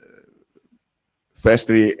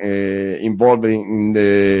firstly involving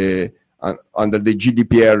in under the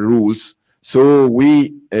GDPR rules. So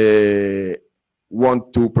we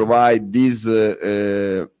want to provide these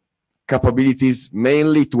capabilities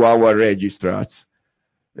mainly to our registrars,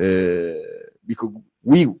 because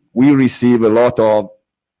we receive a lot of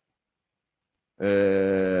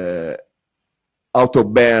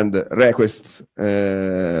out-of-band requests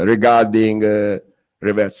regarding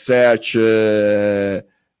reverse search,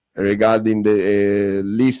 regarding the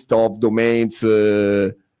list of domains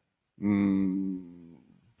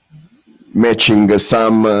matching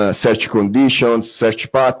some search conditions,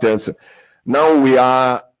 search patterns. Now we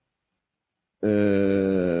are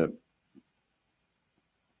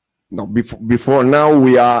before now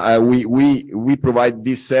we are we provide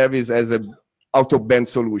this service as a out-of-band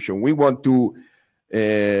solution. We want to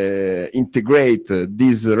integrate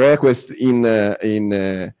this request in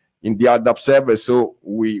the ADAP server, so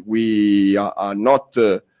we are not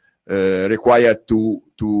required to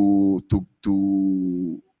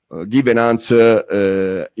give an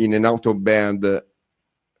answer in an out-of-band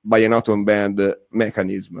by an out-of-band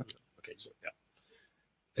mechanism. Okay, so yeah,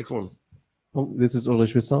 excellent. Oh, this is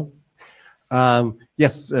Ulrich Wisser.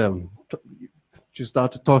 Yes, you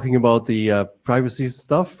started talking about the privacy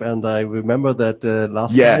stuff, and I remember that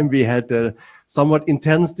last time we had somewhat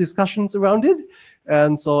intense discussions around it.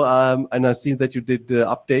 And so, and I see that you did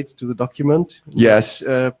updates to the document. Yes.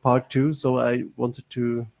 Part 2. So I wanted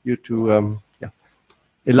you to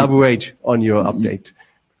elaborate on your update.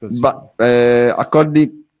 But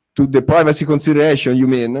according to the privacy consideration, you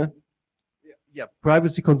mean? Yeah,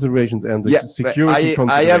 privacy considerations and the security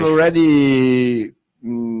considerations. I have already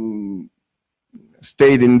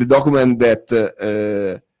stated in the document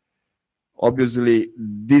that obviously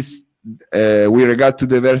this, with regard to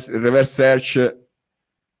the reverse search,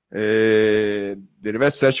 the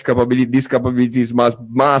reverse search capability, these capabilities must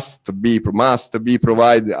be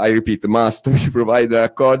provided. I repeat, must be provided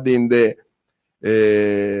according the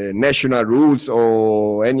national rules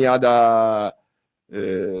or any other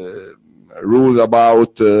rule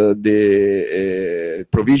about the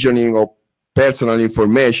provisioning of personal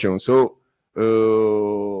information. So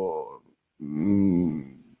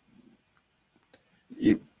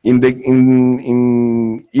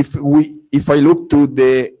if I look to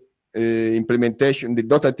the implementation, the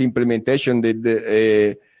 .NET implementation,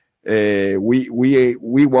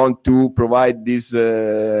 we want to provide this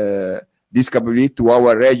capability to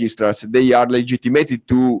our registrars. They are legitimated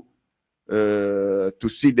to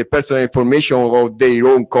see the personal information of their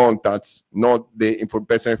own contacts, not the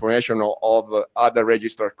personal information of other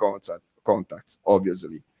registered contacts,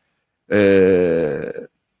 obviously.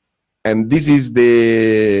 And this is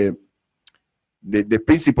the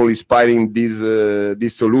principle inspiring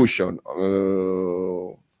this solution.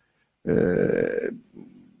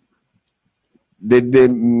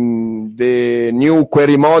 The new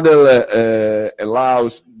query model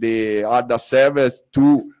allows the ADA servers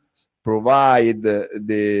to provide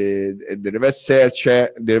the reverse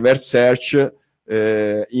search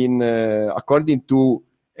in according to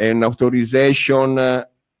an authorization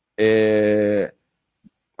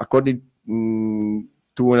according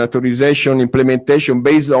to an authorization implementation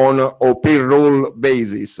based on OP rule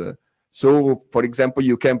basis. So, for example,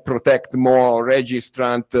 you can protect more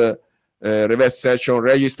registrant reverse search on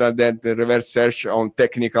registrant than the reverse search on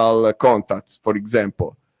technical contacts, for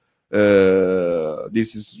example.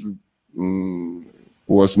 This is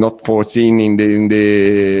was not foreseen in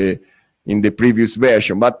the previous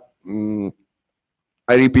version, but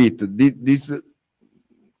I repeat, this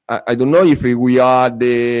I don't know if we are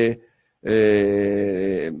the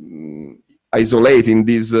isolating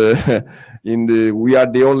this we are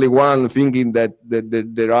the only one thinking that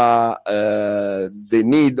there are the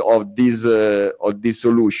need of this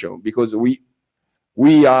solution, because we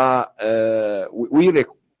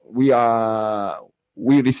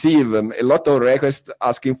receive a lot of requests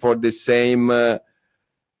asking for the same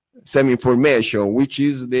information, which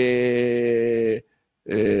is the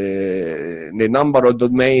number of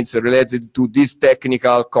domains related to this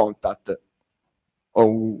technical contact,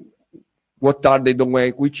 or what are the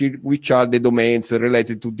domains, which are the domains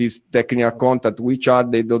related to this technical contact, which are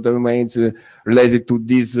the domains related to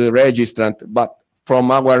this registrant, but from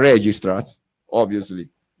our registrars, obviously.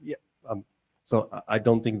 Yeah. So I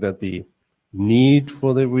don't think that the need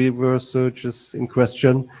for the reverse search is in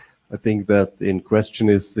question. I think that in question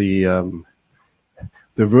is the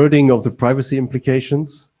wording of the privacy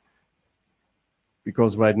implications,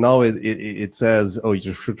 because right now it says, oh,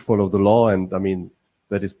 you should follow the law, and I mean,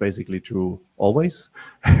 that is basically true always.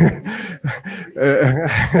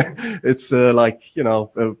 It's like, you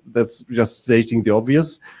know, that's just stating the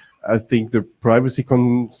obvious. I think the privacy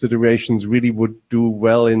considerations really would do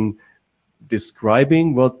well in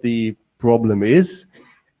describing what the problem is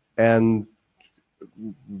and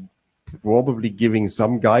probably giving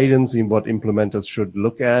some guidance in what implementers should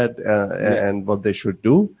look at and what they should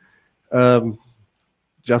do.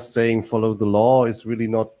 Just saying follow the law is really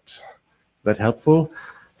not that helpful.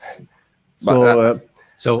 So,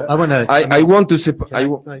 so I want to. I want to.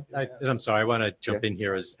 I'm sorry. I want to jump in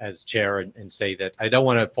here as chair and say that I don't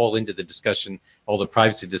want to fall into the discussion, all the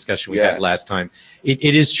privacy discussion we had last time. It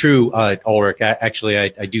is true, Ulrich. Actually,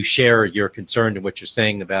 I do share your concern and what you're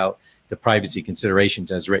saying about the privacy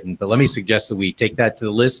considerations as written. But let me suggest that we take that to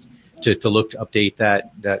the list to look to update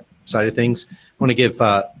that side of things. I want to give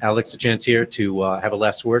Alex a chance here to have a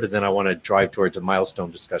last word, and then I want to drive towards a milestone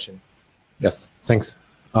discussion. Yes, thanks.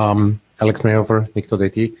 Alex Mayover,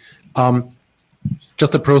 Nick.it.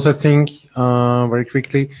 Just the processing very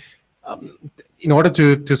quickly. In order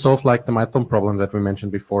to solve like the milestone problem that we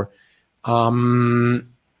mentioned before, do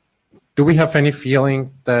we have any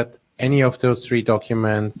feeling that any of those three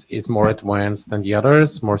documents is more advanced than the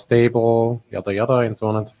others, more stable, yada yada, and so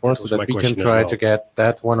on and so forth, so that we can try to get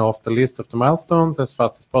that one off the list of the milestones as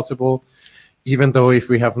fast as possible, even though if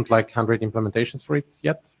we haven't like 100 implementations for it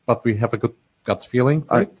yet, but we have a good gut feeling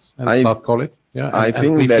for it, and last call it. Yeah, and, I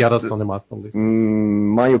think leave that the others on the milestone list.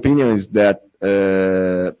 My opinion is that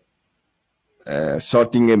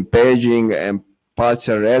sorting and paging and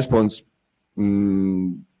partial response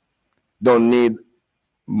don't need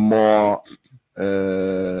more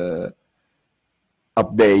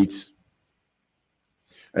updates.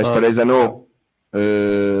 As far as I know,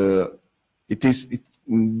 they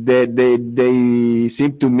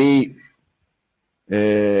seem to me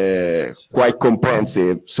quite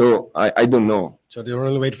comprehensive. So I don't know. So they're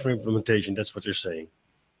only waiting for implementation. That's what you're saying.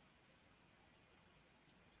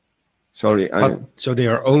 Sorry. So they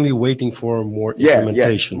are only waiting for more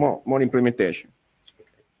implementation. Yeah, more implementation.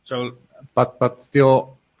 Okay. So, but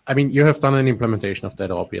still, I mean, you have done an implementation of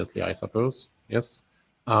that, obviously, I suppose. Yes.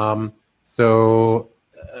 So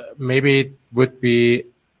maybe it would be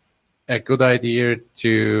a good idea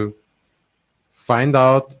to find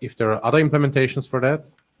out if there are other implementations for that.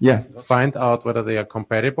 Yeah. Find out whether they are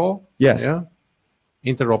compatible. Yes. Yeah.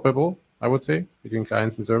 Interoperable, I would say, between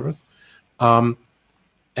clients and servers.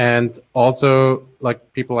 And also,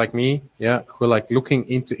 like people like me, yeah, who are like looking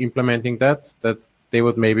into implementing that they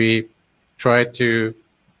would maybe try to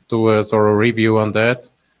do a sort of review on that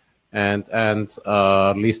and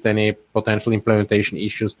list any potential implementation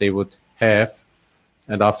issues they would have.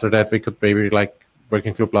 And after that, we could maybe like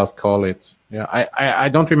working group last call it. Yeah, I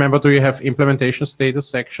don't remember. Do you have implementation status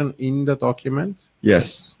section in the document?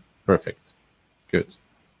 Yes. Perfect. Good.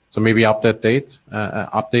 So maybe update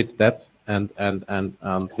that and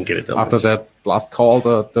get it done after that last call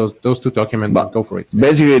those two documents and go for it.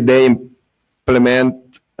 Basically, they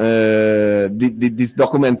implement this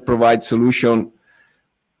document provides solution,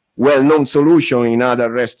 well-known solution in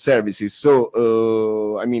other REST services.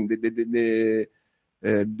 So I mean the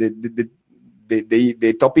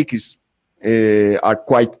topic is are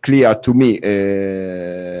quite clear to me.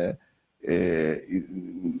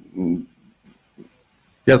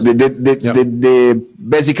 Yes. The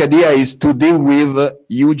basic idea is to deal with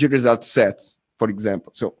huge result sets, for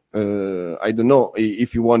example. So I don't know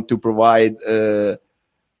if you want to provide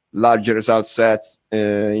larger result sets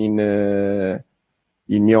in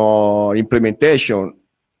your implementation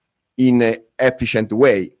in an efficient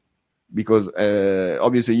way, because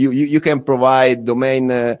obviously you can provide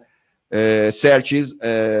domain searches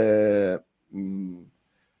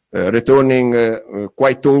returning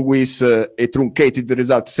quite always a truncated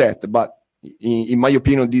result set, but in my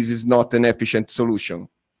opinion, this is not an efficient solution.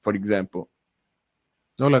 For example.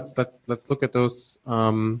 No, let's look at those.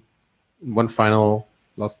 One final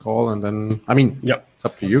last call, and then it's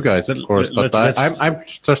up to you guys, of course. But I'm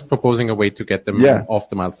just proposing a way to get them off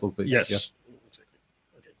the milestones list. Yes.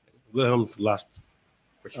 Okay. Wilhelm, last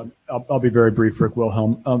question. I'll be very brief, Rick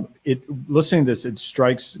Wilhelm. Listening to this, it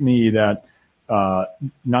strikes me that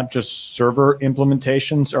not just server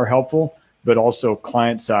implementations are helpful, but also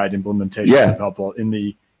client-side implementations are helpful.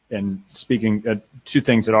 In speaking, two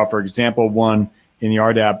things that offer example. One, in the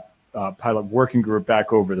RDAP pilot working group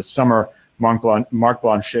back over the summer, Marc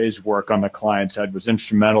Blanchet's work on the client side was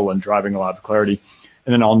instrumental in driving a lot of clarity.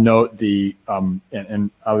 And then I'll note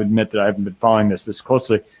and I'll admit that I haven't been following this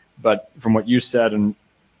closely, but from what you said, and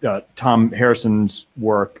Tom Harrison's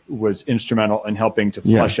work was instrumental in helping to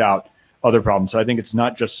flesh out other problems. So I think it's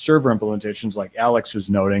not just server implementations like Alex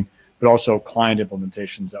was noting, but also client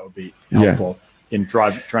implementations that would be helpful in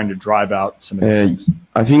trying to drive out some of these things.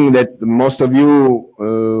 I think that most of you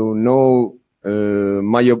know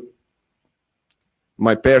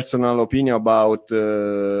my personal opinion about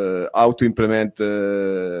how to implement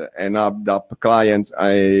an ABDAP client.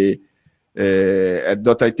 At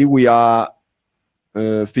 .it we are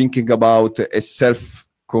thinking about a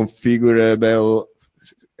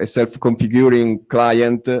self-configuring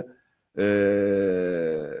client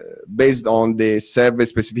based on the server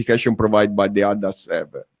specification provided by the ADAS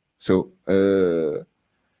server. So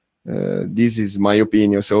this is my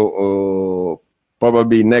opinion. So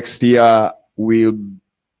probably next year we'll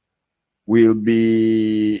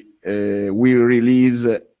release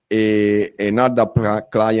another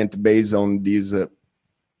client based on this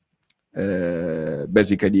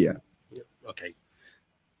basic idea. Okay.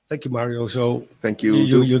 Thank you, Mario. So thank you.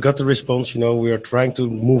 You got the response. We are trying to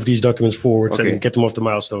move these documents forward and get them off the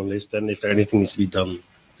milestone list. And if there anything needs to be done,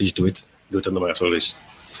 please do it. Do it on the milestone list,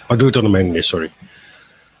 or do it on the mailing list. Sorry.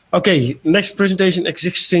 Okay. Next presentation: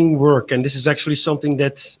 existing work, and this is actually something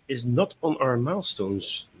that is not on our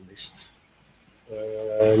milestones list,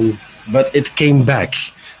 but it came back.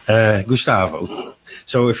 Gustavo.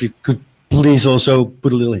 So if you could please also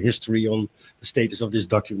put a little history on the status of this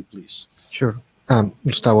document, please. Sure.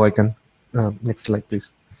 Gustavo, I can. Next slide,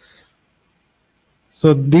 please.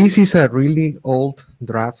 So this is a really old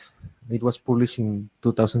draft. It was published in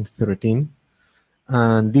 2013.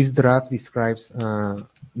 And this draft describes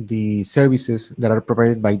the services that are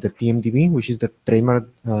provided by the TMDB, which is the trademark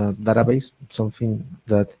database, something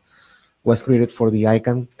that was created for the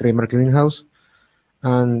ICANN trademark clearinghouse.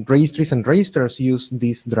 And registries and registrars use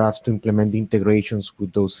this draft to implement the integrations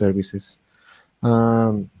with those services.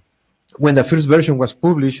 When the first version was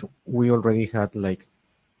published, we already had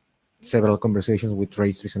several conversations with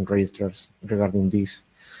registries and registrars regarding this.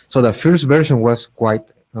 So the first version was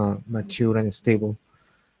quite mature and stable.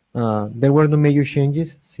 There were no major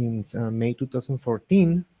changes since May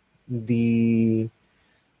 2014. The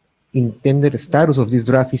intended status of this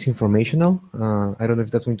draft is informational. I don't know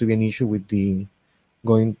if that's going to be an issue with this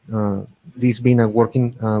being a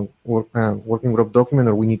working group document,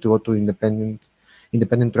 or we need to go to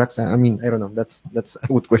independent tracks. I don't know. That's a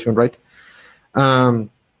good question, right?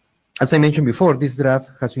 As I mentioned before, this draft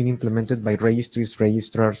has been implemented by registries,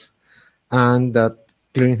 registrars, and the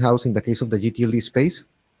clearinghouse in the case of the GTLD space.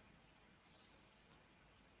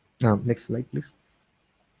 Next slide, please.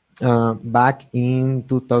 Back in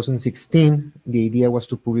 2016, the idea was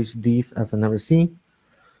to publish this as an RC.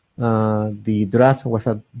 The draft was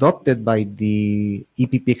adopted by the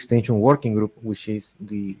EPP Extension Working Group, which is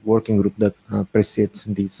the working group that precedes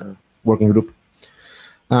this working group.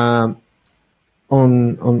 On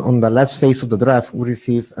the last phase of the draft, we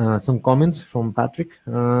received some comments from Patrick.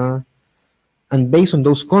 And based on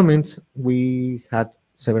those comments, we had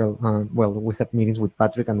we had meetings with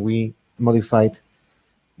Patrick, and we modified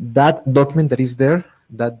that document that is there.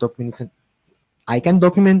 That document is an ICANN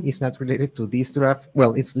document. It's not related to this draft.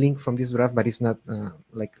 Well, it's linked from this draft, but it's not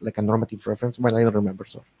like a normative reference. Well, I don't remember,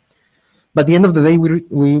 so. But at the end of the day,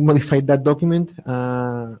 we modified that document.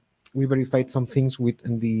 We verified some things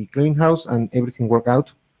within the clearinghouse, and everything worked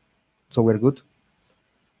out. So we're good.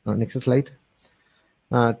 Next slide.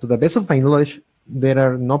 To the best of my knowledge, there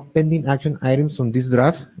are no pending action items on this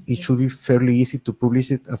draft. It should be fairly easy to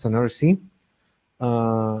publish it as an RFC.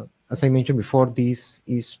 As I mentioned before, this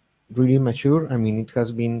is really mature. I mean, it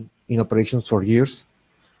has been in operations for years.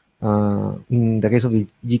 In the case of the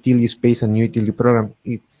utility space and new utility program,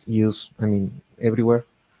 it's used, I mean, everywhere.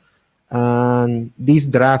 And this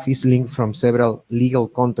draft is linked from several legal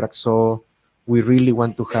contracts, so we really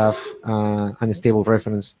want to have an stable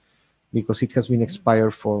reference because it has been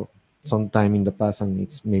expired for some time in the past, and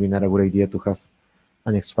it's maybe not a good idea to have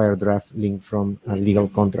an expired draft linked from a legal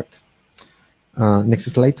contract. Next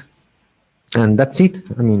slide. And that's it.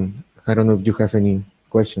 I mean, I don't know if you have any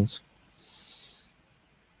questions.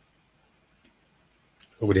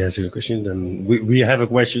 Nobody has a question, then we have a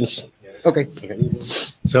questions. Okay.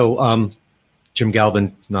 So Jim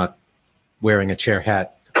Galvin, not wearing a chair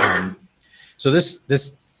hat. So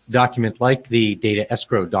this document, like the data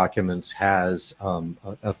escrow documents, has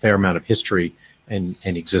a fair amount of history and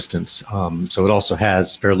existence. So it also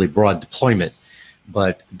has fairly broad deployment,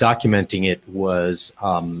 but documenting it was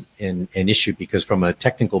an issue because from a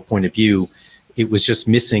technical point of view, it was just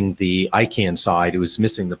missing the ICANN side. It was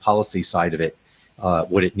missing the policy side of it.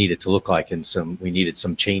 What it needed to look like, and we needed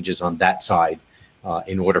some changes on that side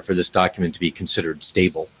in order for this document to be considered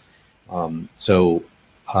stable. So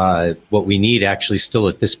what we need actually still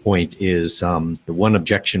at this point is the one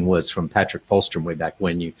objection was from Patrick Fulstrom way back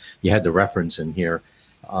when you had the reference in here.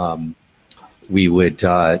 We're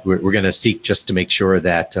going to seek just to make sure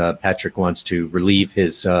that Patrick wants to relieve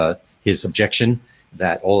his objection,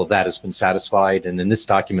 that all of that has been satisfied. And in this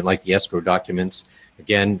document, like the escrow documents,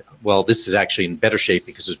 again, well, this is actually in better shape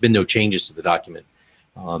because there's been no changes to the document.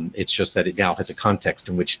 It's just that it now has a context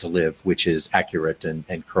in which to live, which is accurate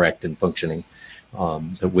and correct and functioning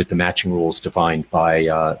with the matching rules defined by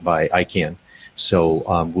ICANN. So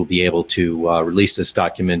we'll be able to release this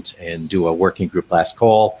document and do a working group last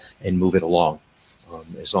call and move it along,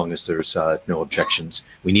 as long as there's no objections.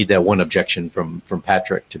 We need that one objection from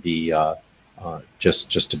Patrick to be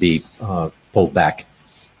just to be pulled back,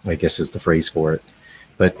 I guess is the phrase for it.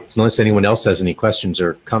 But unless anyone else has any questions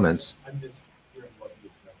or comments.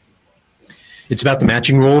 It's about the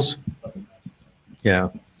matching rules. Yeah,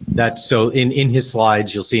 so in his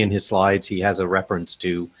slides, you'll see in his slides, he has a reference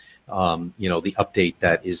to, the update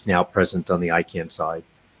that is now present on the ICANN side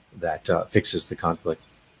that fixes the conflict.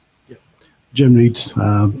 Yeah. Jim Reeds,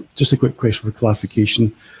 just a quick question for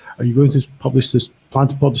clarification. Are you going to plan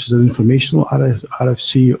to publish as an informational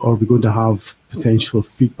RFC, or are we going to have potential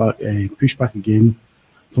feedback, pushback again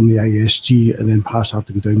from the ISG, and then perhaps have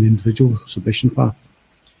to go down the individual submission path?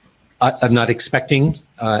 I'm not expecting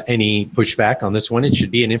any pushback on this one. It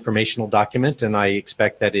should be an informational document, and I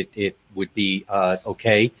expect that it would be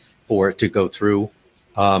okay for it to go through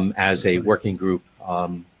as a working group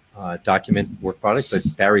document work product.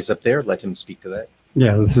 But Barry's up there. Let him speak to that.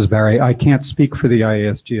 Yeah, this is Barry. I can't speak for the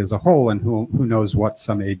ISG as a whole, and who knows what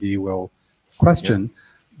some AD will question. Yeah.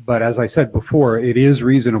 But as I said before, it is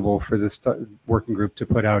reasonable for this working group to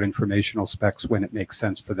put out informational specs when it makes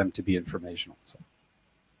sense for them to be informational. So.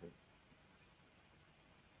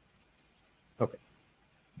 Okay.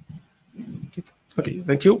 Okay,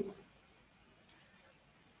 thank you.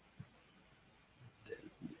 Then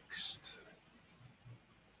next.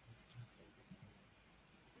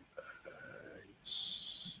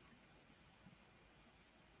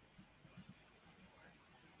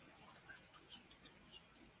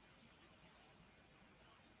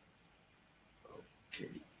 Okay.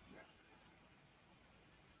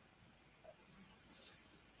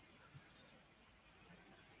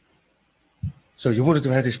 So you wanted to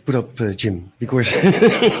have this put up, Jim, because.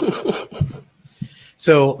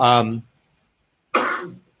 So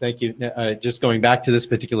thank you. Just going back to this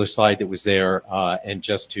particular slide that was there, and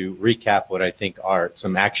just to recap what I think are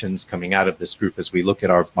some actions coming out of this group as we look at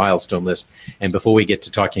our milestone list, and before we get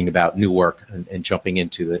to talking about new work and jumping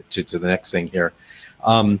into the next thing here.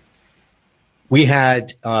 We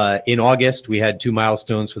had, in August, we had 2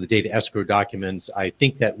 milestones for the data escrow documents. I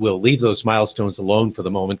think that we'll leave those milestones alone for the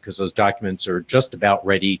moment because those documents are just about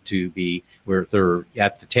ready to be, they're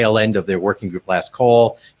at the tail end of their working group last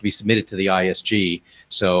call to be submitted to the ISG.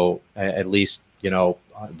 So at least,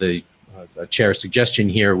 the chair's suggestion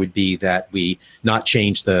here would be that we not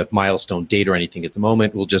change the milestone date or anything at the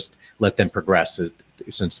moment. We'll just let them progress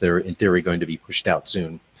since they're in theory going to be pushed out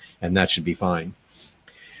soon, and that should be fine.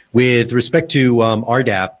 With respect to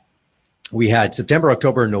RDAP, we had September,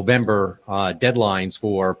 October, and November deadlines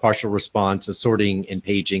for partial response, sorting, and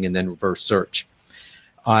paging, and then reverse search.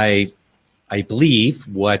 I believe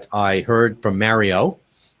what I heard from Mario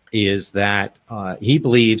is that he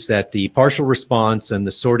believes that the partial response and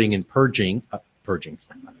the sorting and purging, purging.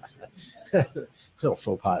 Little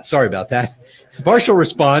faux pas. Sorry about that. Partial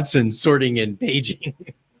response and sorting and paging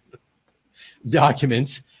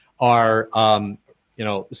documents are,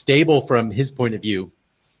 stable from his point of view,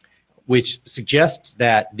 which suggests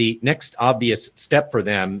that the next obvious step for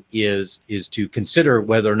them is to consider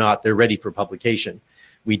whether or not they're ready for publication.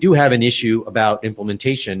 We do have an issue about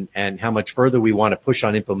implementation and how much further we want to push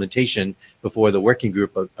on implementation before the working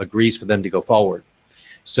group agrees for them to go forward.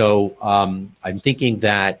 So I'm thinking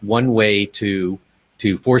that one way to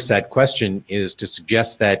force that question is to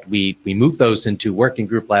suggest that we move those into working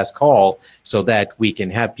group last call so that we can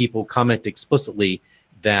have people comment explicitly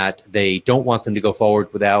that they don't want them to go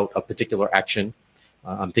forward without a particular action.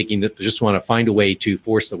 I'm thinking that they just want to find a way to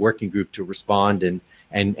force the working group to respond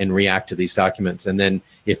and react to these documents. And then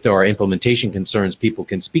if there are implementation concerns, people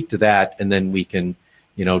can speak to that, and then we can,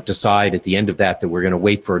 decide at the end of that we're going to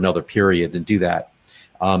wait for another period and do that.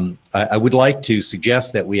 I would like to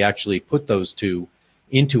suggest that we actually put those two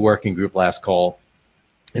into working group last call,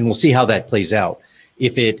 and we'll see how that plays out.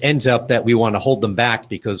 If it ends up that we want to hold them back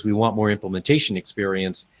because we want more implementation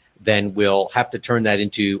experience, then we'll have to turn that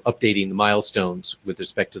into updating the milestones with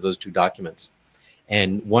respect to those two documents.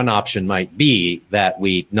 And one option might be that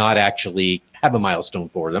we not actually have a milestone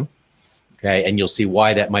for them, okay? And you'll see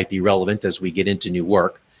why that might be relevant as we get into new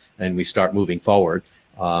work and we start moving forward.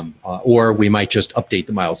 Or we might just update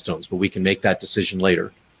the milestones, but we can make that decision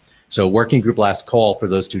later. So working group last call for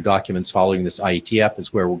those two documents following this IETF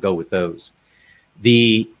is where we'll go with those.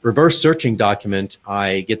 The reverse searching document,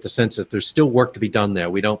 I get the sense that there's still work to be done there.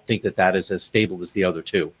 We don't think that that is as stable as the other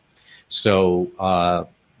two. So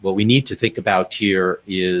what we need to think about here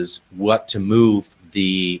is what to move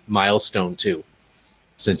the milestone to,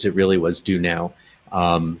 since it really was due now.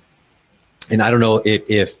 And I don't know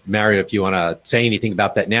if Mario, if you want to say anything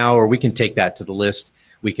about that now, or we can take that to the list.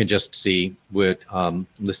 We can just see what,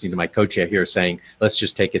 listening to my co-chair here saying, let's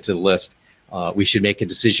just take it to the list. We should make a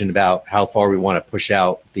decision about how far we want to push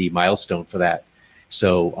out the milestone for that.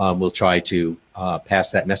 So we'll try to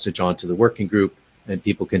pass that message on to the working group, and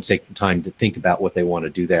people can take the time to think about what they want to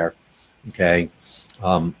do there. Okay.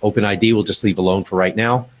 OpenID we'll just leave alone for right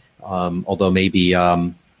now. Although maybe,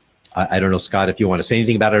 I don't know, Scott, if you want to say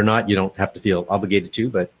anything about it or not. You don't have to feel obligated to,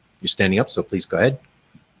 but you're standing up, so please go ahead.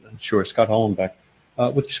 Sure, Scott Hollenbeck.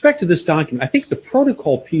 With respect to this document, I think the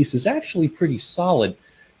protocol piece is actually pretty solid.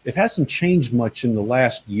 It hasn't changed much in the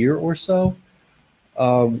last year or so.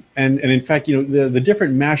 And in fact, the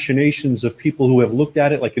different machinations of people who have looked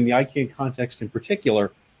at it, like in the ICANN context in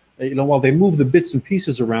particular, while they move the bits and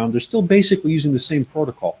pieces around, they're still basically using the same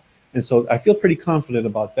protocol. And so I feel pretty confident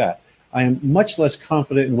about that. I am much less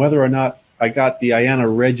confident in whether or not I got the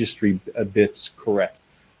IANA registry bits correct.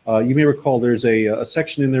 You may recall there's a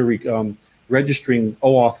section in there registering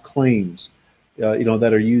OAuth claims,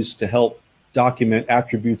 that are used to help document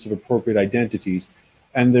attributes of appropriate identities.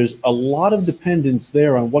 And there's a lot of dependence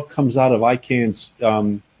there on what comes out of ICANN's,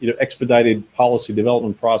 expedited policy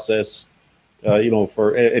development process,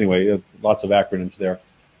 anyway, lots of acronyms there.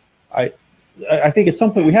 I think at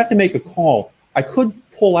some point we have to make a call. I could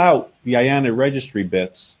pull out the IANA registry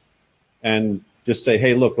bits and just say,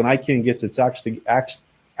 hey, look, when ICANN gets its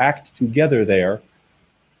act together there,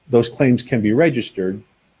 those claims can be registered,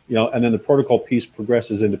 and then the protocol piece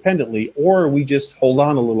progresses independently, or we just hold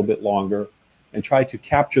on a little bit longer and try to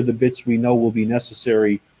capture the bits we know will be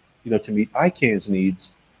necessary, to meet ICANN's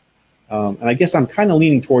needs. And I guess I'm kind of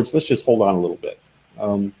leaning towards, let's just hold on a little bit.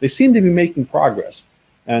 They seem to be making progress.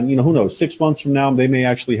 And, who knows, 6 months from now, they may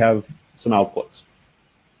actually have some outputs.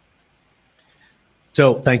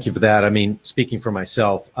 So thank you for that. I mean, speaking for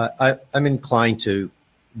myself, I'm inclined to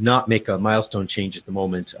not make a milestone change at the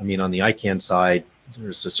moment. I mean, on the ICANN side,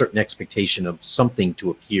 there's a certain expectation of something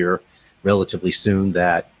to appear relatively soon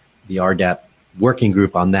that the RDAP working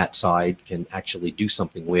group on that side can actually do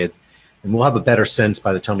something with. And we'll have a better sense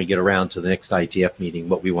by the time we get around to the next IETF meeting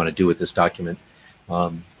what we want to do with this document.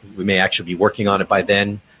 We may actually be working on it by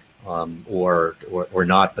then, or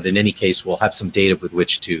not, but in any case, we'll have some data with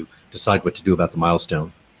which to decide what to do about the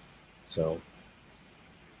milestone. So,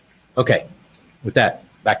 okay, with that,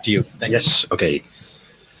 back to you. Thank you. Okay.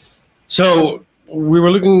 So we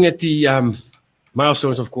were looking at the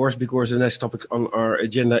milestones, of course, because the next topic on our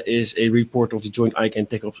agenda is a report of the joint ICANN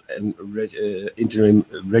TechOps and interim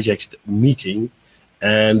regext meeting.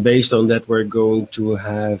 And based on that, we're going to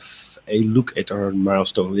have a look at our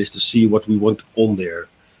milestone list to see what we want on there.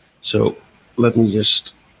 So let me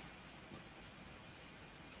just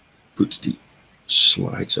put the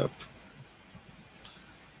slides up.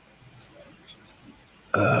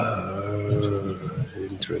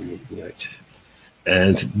 Interim, right.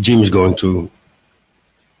 And Jim is going to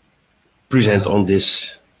present on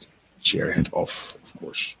this chair head off, of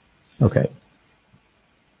course. Okay.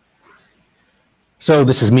 So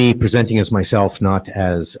this is me presenting as myself, not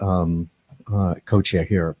as co-chair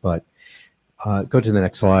here, but go to the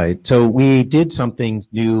next slide. So we did something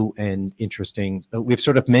new and interesting. We've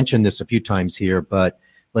sort of mentioned this a few times here, but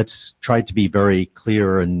let's try to be very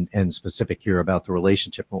clear and specific here about the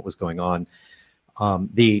relationship and what was going on.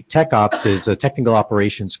 The Tech Ops is a technical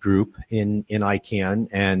operations group in ICANN,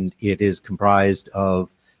 and it is comprised of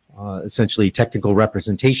essentially technical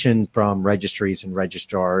representation from registries and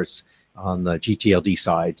registrars on the GTLD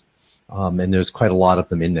side. And there's quite a lot of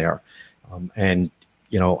them in there. And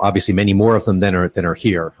you know, obviously many more of them than are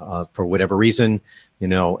here. For whatever reason, you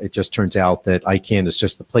know, it just turns out that ICANN is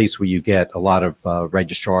just the place where you get a lot of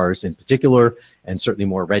registrars in particular, and certainly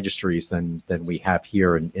more registries than we have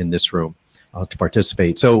here in this room to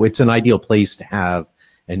participate. So it's an ideal place to have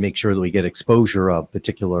and make sure that we get exposure of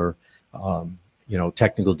particular, you know,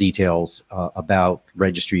 technical details about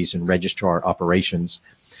registries and registrar operations.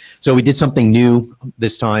 So we did something new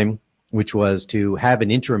this time, which was to have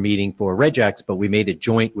an interim meeting for regex, but we made it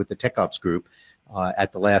joint with the Tech Ops group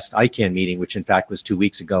at the last ICANN meeting, which in fact was 2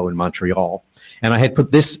 weeks ago in Montreal. And I had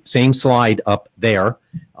put this same slide up there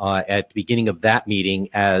at the beginning of that meeting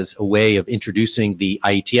as a way of introducing the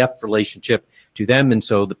IETF relationship to them. And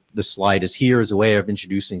so the slide is here as a way of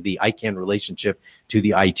introducing the ICANN relationship to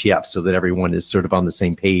the IETF so that everyone is sort of on the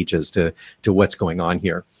same page as to what's going on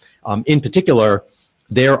here. In particular,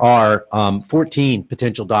 there are 14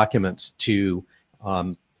 potential documents to,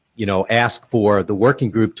 you know, ask for the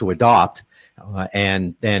working group to adopt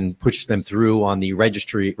and then push them through on the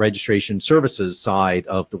registration services side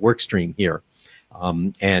of the work stream here.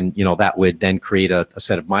 And, you know, that would then create a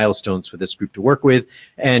set of milestones for this group to work with.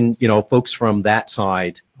 And, you know, folks from that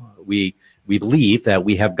side, we believe that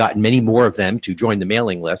we have gotten many more of them to join the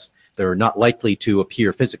mailing list. They're not likely to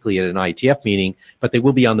appear physically at an IETF meeting, but they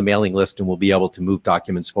will be on the mailing list and will be able to move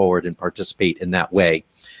documents forward and participate in that way.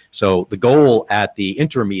 So the goal at the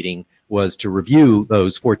interim meeting was to review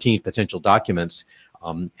those 14 potential documents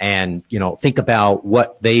and, you know, think about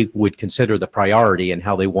what they would consider the priority and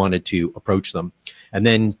how they wanted to approach them. And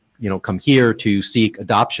then, you know, come here to seek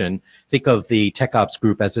adoption. Think of the Tech Ops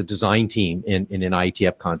group as a design team in an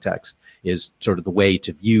IETF context is sort of the way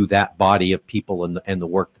to view that body of people and the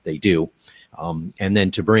work that they do. And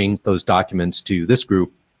then to bring those documents to this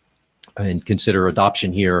group and consider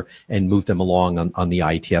adoption here and move them along on the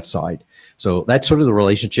IETF side. So that's sort of the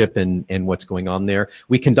relationship and what's going on there.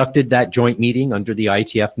 We conducted that joint meeting under the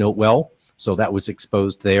IETF note well, so that was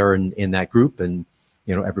exposed there in that group, and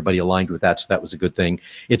you know, everybody aligned with that, so that was a good thing.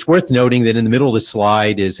 It's worth noting that in the middle of the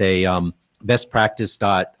slide is a best practice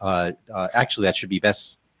actually that should be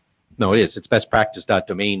best, no, it's best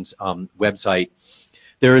practice.domains website.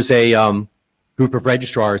 There is a group of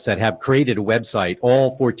registrars that have created a website.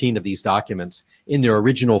 All 14 of these documents in their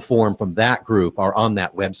original form from that group are on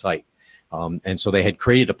that website. And so they had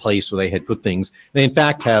created a place where they had put things. They in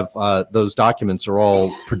fact have those documents are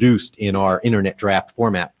all produced in our internet draft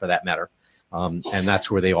format for that matter. And that's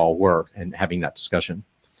where they all were and having that discussion.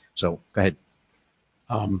 So go ahead.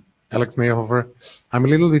 Alex Mayhofer, I'm a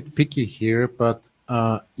little bit picky here, but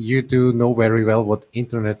you do know very well what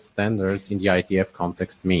internet standards in the IETF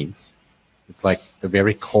context means. It's like the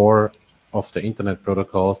very core of the internet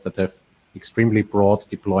protocols that have extremely broad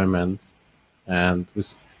deployments and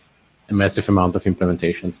with a massive amount of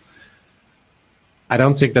implementations. I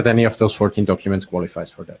don't think that any of those 14 documents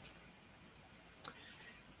qualifies for that.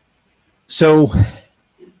 So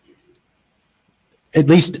at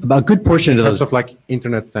least a good portion of those of like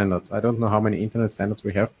internet standards. I don't know how many internet standards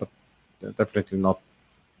we have, but definitely not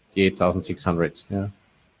the 8,600. Yeah.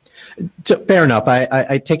 So, fair enough.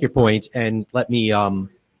 I take your point, and let me.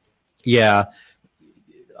 Yeah,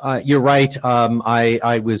 you're right.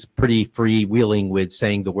 I was pretty freewheeling with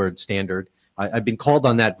saying the word standard. I've been called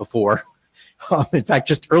on that before. In fact,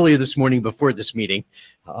 just earlier this morning before this meeting.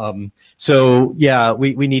 So yeah,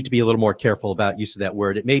 we need to be a little more careful about use of that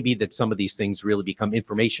word. It may be that some of these things really become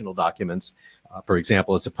informational documents, for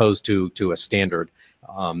example, as opposed to a standard.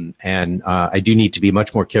 And I do need to be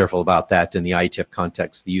much more careful about that in the IETF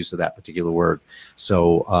context, the use of that particular word.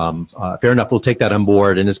 So fair enough, we'll take that on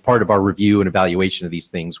board. And as part of our review and evaluation of these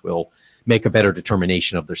things, we'll make a better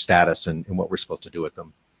determination of their status and what we're supposed to do with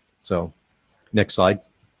them. So next slide.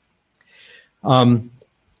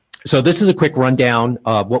 So this is a quick rundown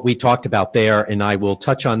of what we talked about there, and I will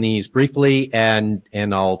touch on these briefly, and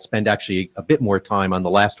I'll spend actually a bit more time on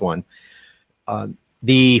the last one.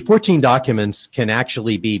 The 14 documents can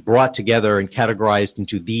actually be brought together and categorized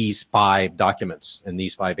into these 5 documents in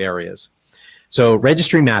these 5 areas. So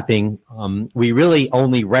registry mapping, we really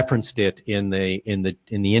only referenced it in the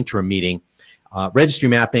interim meeting. Registry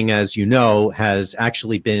mapping, as you know, has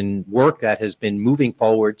actually been work that has been moving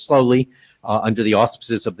forward slowly under the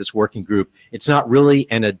auspices of this working group. It's not really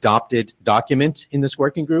an adopted document in this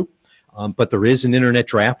working group, but there is an internet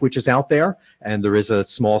draft which is out there, and there is a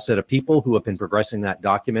small set of people who have been progressing that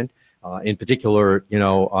document. In particular, you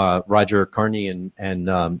know, Roger Carney and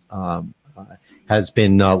has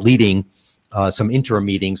been leading some interim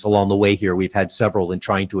meetings along the way here. We've had several in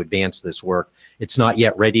trying to advance this work. It's not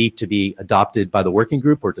yet ready to be adopted by the working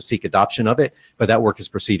group or to seek adoption of it, but that work is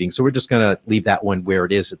proceeding. So we're just going to leave that one where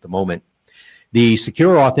it is at the moment. The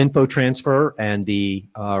secure auth info transfer and the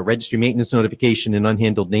registry maintenance notification and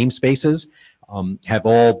unhandled namespaces have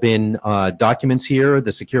all been documents here.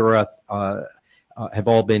 The secure auth have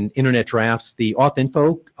all been internet drafts. The auth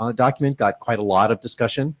info document got quite a lot of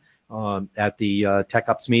discussion at the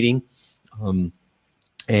TechOps meeting.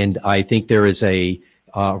 And I think there is a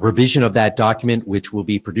revision of that document which will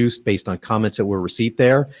be produced based on comments that were received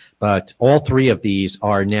there. But all three of these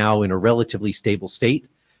are now in a relatively stable state.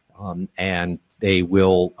 And they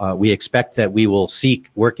will, we expect that we will seek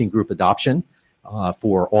working group adoption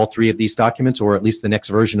for all three of these documents, or at least the next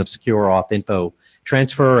version of secure auth info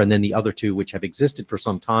transfer, and then the other two which have existed for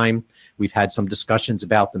some time. We've had some discussions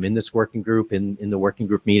about them in this working group, in the working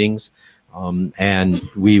group meetings. And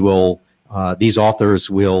we will, these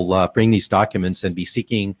authors will bring these documents and be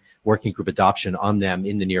seeking working group adoption on them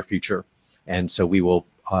in the near future. And so we will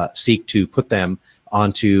seek to put them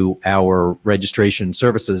onto our registration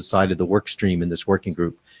services side of the work stream in this working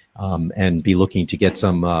group, and be looking to get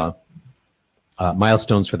some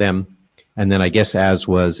milestones for them. And then I guess, as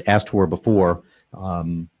was asked for before,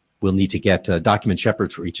 we'll need to get document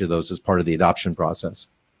shepherds for each of those as part of the adoption process.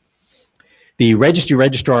 The registry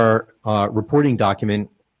registrar reporting document,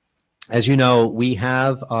 as you know, we've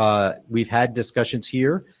had discussions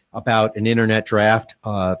here about an internet draft.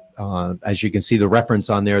 As you can see the reference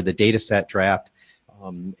on there, the dataset draft,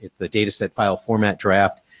 the dataset file format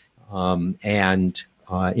draft, and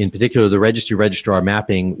in particular, the registry registrar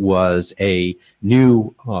mapping was a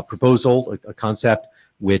new proposal, a concept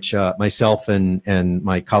which myself and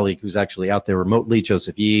my colleague who's actually out there remotely,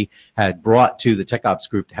 Joseph Yee, had brought to the TechOps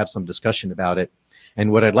group to have some discussion about it.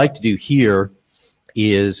 And what I'd like to do here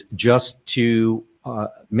is just to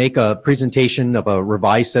make a presentation of a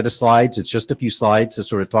revised set of slides. It's just a few slides to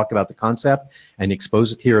sort of talk about the concept and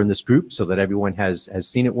expose it here in this group so that everyone has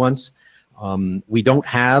seen it once. We don't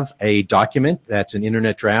have a document that's an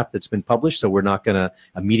internet draft that's been published, so we're not going to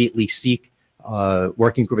immediately seek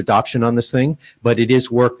working group adoption on this thing, but it is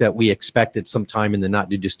work that we expected sometime in the not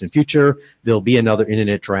too distant future. There'll be another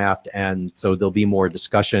internet draft, and so there'll be more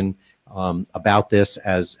discussion about this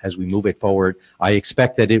as we move it forward. I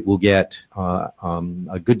expect that it will get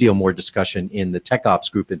a good deal more discussion in the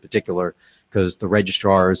TechOps group in particular, because the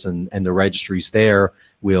registrars and the registries there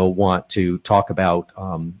will want to talk about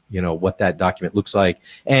you know, what that document looks like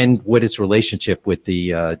and what its relationship with the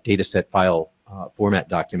dataset file format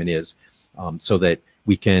document is, so that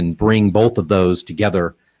we can bring both of those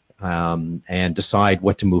together and decide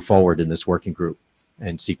what to move forward in this working group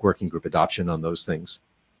and seek working group adoption on those things.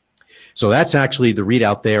 So that's actually the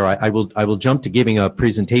readout there. I will jump to giving a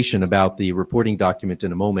presentation about the reporting document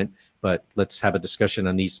in a moment, but let's have a discussion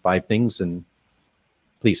on these 5 things. And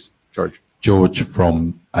please, George. George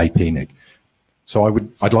from APNIC. So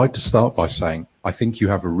I'd like to start by saying I think you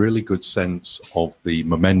have a really good sense of the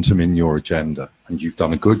momentum in your agenda, and you've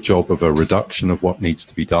done a good job of a reduction of what needs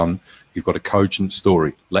to be done. You've got a cogent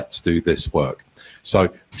story. Let's do this work. So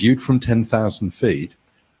viewed from 10,000 feet,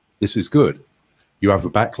 this is good. You have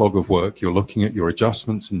a backlog of work. You're looking at your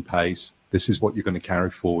adjustments and pace. This is what you're going to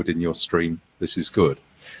carry forward in your stream. This is good.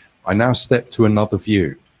 I now step to another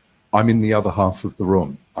view. I'm in the other half of the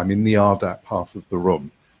room. I'm in the RDAP half of the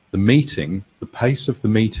room. The meeting, the pace of the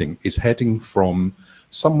meeting is heading from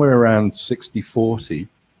somewhere around 60-40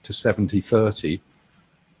 to 70-30,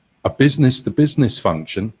 a business-to-business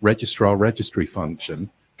function, registrar-registry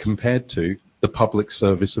function, compared to the public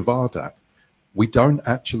service of RDAP. We don't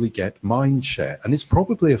actually get mind share, and it's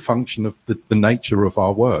probably a function of the nature of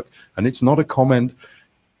our work. And it's not a comment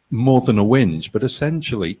more than a whinge, but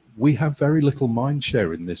essentially we have very little mind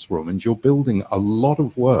share in this room, and you're building a lot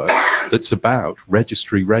of work that's about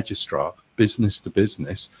registry registrar, business to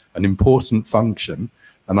business, an important function.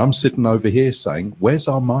 And I'm sitting over here saying, where's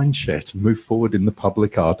our mind share to move forward in the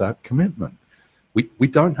public RDAP commitment? We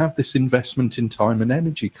don't have this investment in time and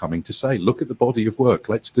energy coming to say, look at the body of work,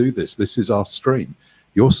 let's do this. This is our stream.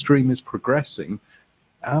 Your stream is progressing.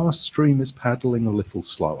 Our stream is paddling a little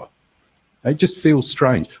slower. It just feels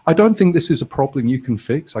strange. I don't think this is a problem you can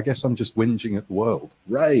fix. I guess I'm just whinging at the world.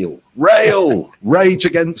 Rail, rage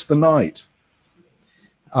against the night.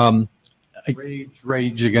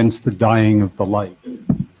 Rage against the dying of the light.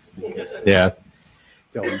 Yeah.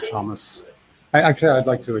 Dylan Thomas. I'd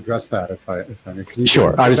like to address that if I may.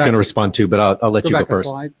 Sure. I was going to respond too, but I'll let you go first.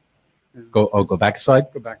 Slide. Go back a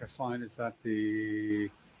slide. Go back a slide. Is that the?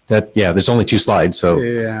 Yeah. There's only 2 slides, so.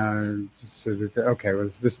 Yeah. Okay. Well,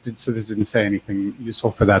 this didn't say anything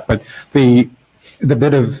useful for that, but the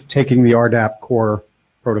bit of taking the RDAP core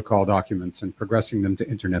protocol documents and progressing them to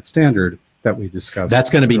internet standard that we discussed. That's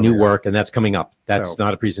going to be new work, and that's coming up. That's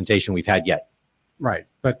not a presentation we've had yet. Right,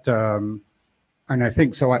 but and I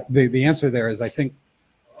think so. The answer there is I think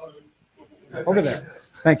over there.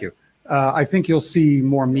 Thank you. I think you'll see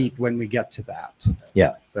more meat when we get to that.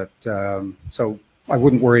 Yeah. So I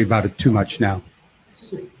wouldn't worry about it too much now.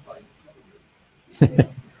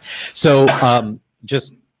 So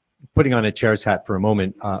just putting on a chair's hat for a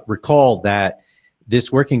moment, recall that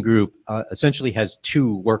this working group essentially has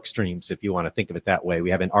 2 work streams, if you want to think of it that way.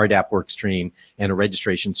 We have an RDAP work stream and a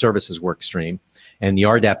registration services work stream. And the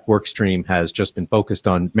RDAP work stream has just been focused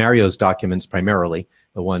on Mario's documents primarily,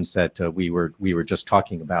 the ones that we were just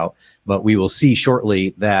talking about. But we will see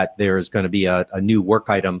shortly that there is going to be a new work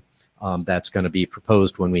item that's going to be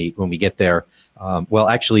proposed when we get there. Well,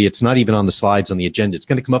 actually, it's not even on the slides on the agenda. It's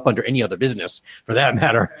going to come up under any other business, for that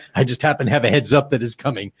matter. I just happen to have a heads up that is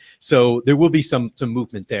coming, so there will be some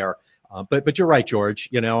movement there. But you're right, George.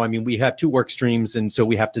 You know, I mean, we have 2 work streams, and so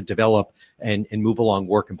we have to develop and move along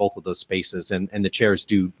work in both of those spaces. And the chairs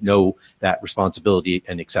do know that responsibility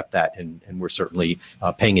and accept that, and we're certainly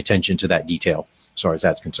paying attention to that detail as far as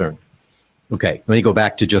that's concerned. Okay, let me go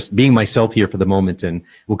back to just being myself here for the moment, and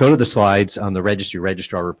we'll go to the slides on the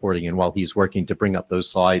registrar reporting, and while he's working to bring up those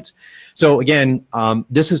slides. So again,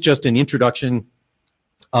 this is just an introduction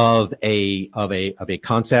of a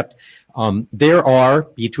concept. There are,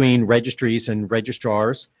 between registries and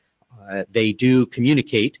registrars, they do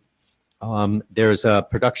communicate. There's a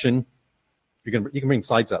production. You can bring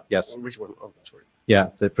slides up. Yes. Which one? Oh, sorry. Yeah,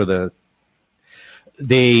 for the.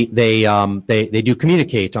 They do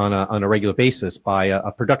communicate on a regular basis by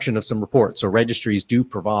a production of some reports. So registries do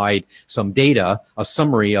provide some data, a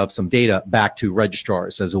summary of some data back to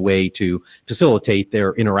registrars as a way to facilitate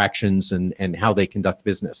their interactions and how they conduct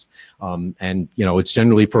business. And you know, it's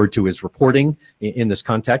generally referred to as reporting in this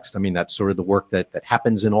context. I mean, that's sort of the work that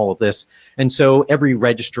happens in all of this. And so every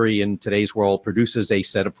registry in today's world produces a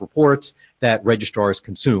set of reports that registrars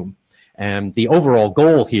consume. And the overall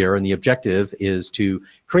goal here and the objective is to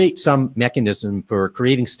create some mechanism for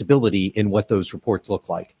creating stability in what those reports look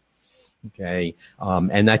like. Okay,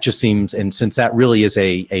 and that just seems, and since that really is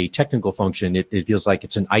a technical function, it feels like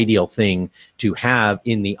it's an ideal thing to have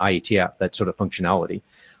in the IETF, that sort of functionality.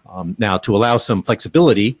 Now, to allow some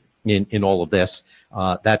flexibility in all of this,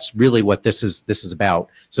 that's really what this is about.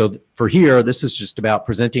 So for here, this is just about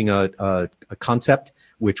presenting a concept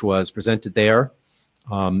which was presented there.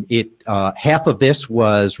 Half of this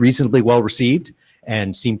was reasonably well received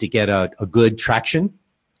and seemed to get a good traction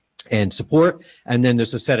and support. And then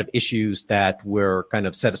there's a set of issues that were kind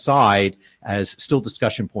of set aside as still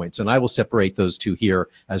discussion points. And I will separate those 2 here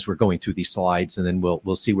as we're going through these slides, and then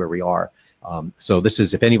we'll see where we are. So this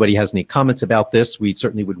is, if anybody has any comments about this, we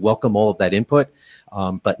certainly would welcome all of that input.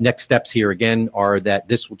 But next steps here again are that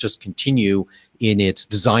this will just continue in its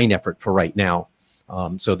design effort for right now.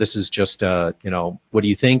 So this is just, you know, what do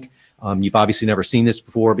you think? You've obviously never seen this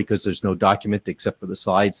before because there's no document except for the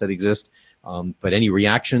slides that exist. But any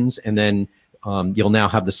reactions? And then you'll now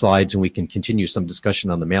have the slides, and we can continue some discussion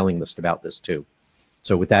on the mailing list about this too.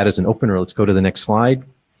 So with that as an opener, let's go to the next slide.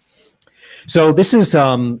 So this is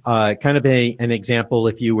kind of an example.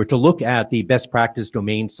 If you were to look at the best practice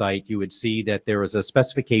domain site, you would see that there is a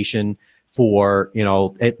specification for, you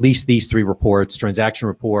know, at least these 3 reports: transaction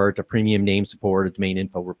report, a premium name support, a domain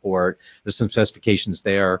info report. There's some specifications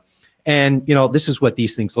there. And, you know, this is what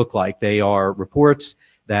these things look like. They are reports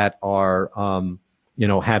that are, you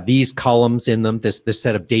know, have these columns in them, this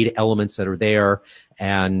set of data elements that are there.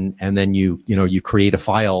 And then you create a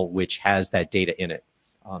file which has that data in it.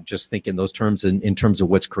 Just think in those terms, in terms of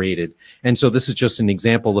what's created. And so this is just an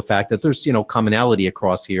example of the fact that there's, you know, commonality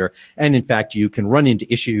across here. And in fact, you can run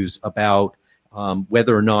into issues about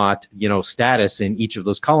whether or not, you know, status in each of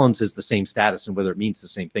those columns is the same status and whether it means the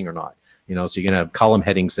same thing or not. You know, so you're going to have column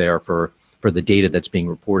headings there for the data that's being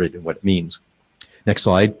reported and what it means. Next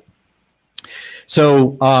slide.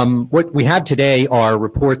 So what we have today are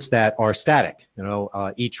reports that are static. You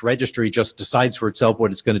know, each registry just decides for itself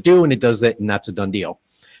what it's going to do, and it does that, and that's a done deal.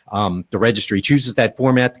 The registry chooses that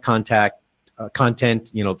format, the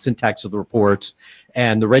content, syntax of the reports,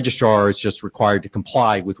 and the registrar is just required to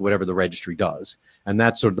comply with whatever the registry does. And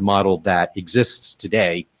that's sort of the model that exists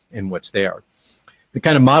today and what's there. The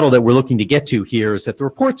kind of model that we're looking to get to here is that the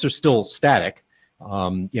reports are still static.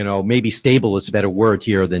 Maybe stable is a better word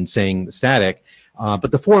here than saying static,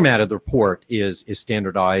 but the format of the report is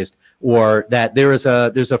standardized, or that there's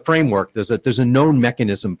a framework, there's a known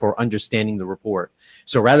mechanism for understanding the report.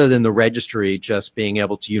 So rather than the registry just being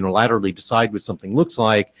able to unilaterally decide what something looks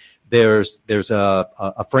like, there's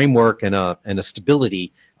a framework and a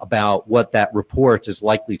stability about what that report is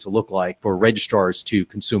likely to look like for registrars to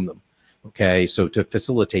consume them. Okay, so to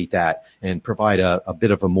facilitate that and provide a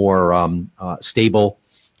bit of a more stable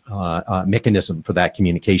mechanism for that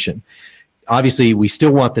communication. Obviously, we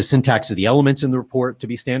still want the syntax of the elements in the report to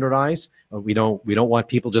be standardized. We don't want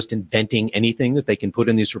people just inventing anything that they can put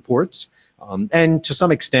in these reports. And to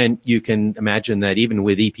some extent, you can imagine that even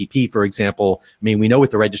with EPP, for example, I mean, we know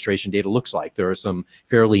what the registration data looks like. There are some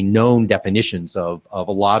fairly known definitions of a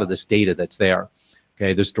lot of this data that's there.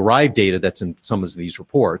 Okay, there's derived data that's in some of these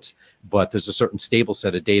reports, but there's a certain stable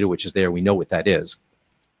set of data which is there. We know what that is.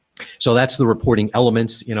 So that's the reporting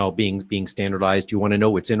elements, being standardized. You want to know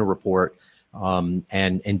what's in a report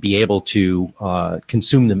and be able to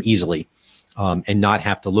consume them easily and not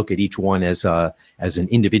have to look at each one as an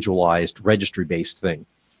individualized registry-based thing.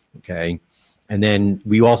 Okay. And then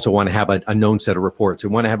we also want to have a known set of reports. We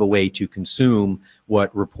want to have a way to consume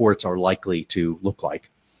what reports are likely to look like.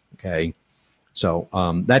 Okay. So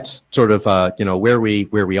that's sort of where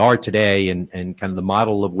we are today and kind of the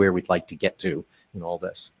model of where we'd like to get to in all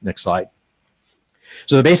this. Next slide.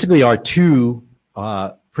 So there basically are two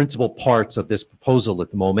principal parts of this proposal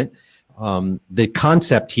at the moment. The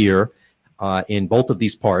concept here in both of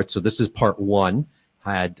these parts, so this is part one,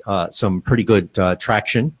 had some pretty good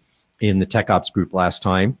traction in the TechOps group last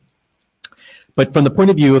time. But from the point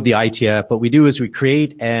of view of the IETF, what we do is we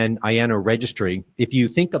create an IANA registry. If you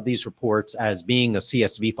think of these reports as being a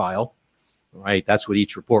CSV file, right, that's what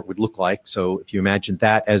each report would look like. So if you imagine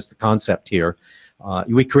that as the concept here,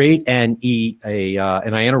 we create an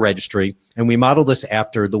IANA registry, and we model this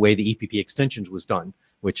after the way the EPP extensions was done,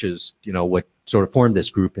 which is what sort of formed this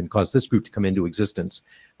group and caused this group to come into existence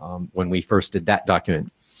when we first did that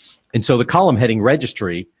document. And so the column heading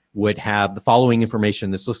registry would have the following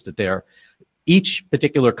information that's listed there. Each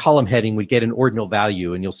particular column heading would get an ordinal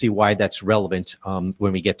value, and you'll see why that's relevant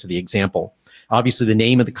when we get to the example. Obviously, the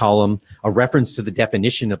name of the column, a reference to the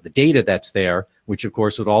definition of the data that's there, which of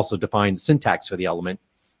course would also define the syntax for the element.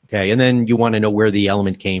 Okay, and then you want to know where the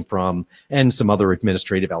element came from and some other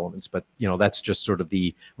administrative elements, but that's just sort of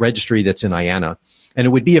the registry that's in IANA. And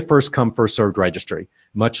it would be a first come, first served registry,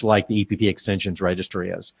 much like the EPP extensions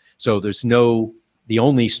registry is. So there's the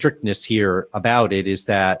only strictness here about it is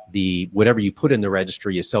that whatever you put in the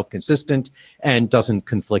registry is self-consistent and doesn't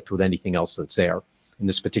conflict with anything else that's there. In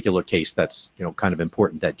this particular case, that's kind of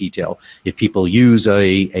important, that detail. If people use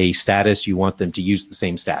a status, you want them to use the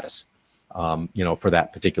same status, for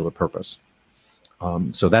that particular purpose.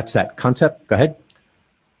 So that's that concept. Go ahead.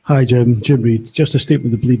 Hi, Jim. Jim Reed. Just a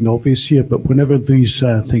statement of the bleeding obvious here, but whenever these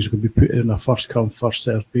things are going to be put in a first come, first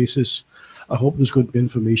served basis, I hope there's going to be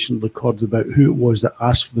information recorded about who it was that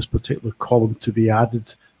asked for this particular column to be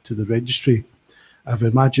added to the registry. I've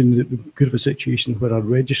imagined that we could have a situation where a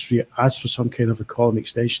registry asks for some kind of a column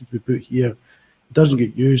extension to be put here, it doesn't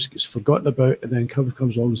get used, gets forgotten about, and then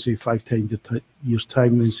comes along and say 5 years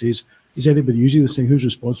time and then says, is anybody using this thing? Who's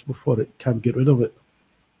responsible for it? Can't get rid of it.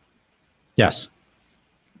 Yes.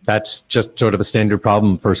 That's just sort of a standard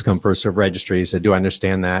problem, first come, first serve registries. I do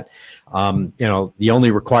understand that. The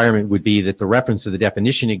only requirement would be that the reference to the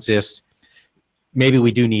definition exists. Maybe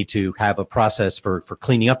we do need to have a process for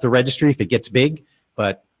cleaning up the registry if it gets big,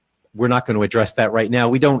 but we're not going to address that right now.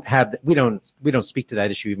 We don't speak to that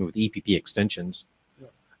issue even with EPP extensions.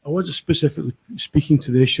 I wasn't specifically speaking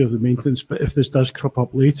to the issue of the maintenance, but if this does crop up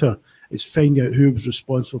later, it's finding out who was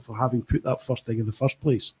responsible for having put that first thing in the first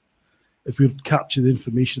place. If we capture the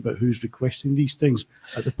information about who's requesting these things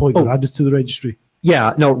at the point they're added to the registry.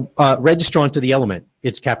 Yeah, no, registrant to the element.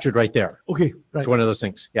 It's captured right there. Okay, right. It's one of those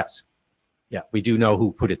things, yes. Yeah, we do know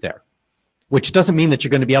who put it there, which doesn't mean that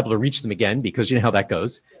you're going to be able to reach them again because you know how that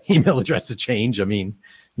goes. Email addresses change. I mean,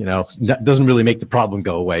 that doesn't really make the problem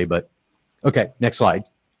go away, but okay, next slide.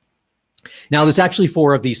 Now, there's actually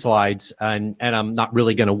 4 of these slides, and I'm not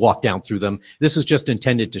really going to walk down through them. This is just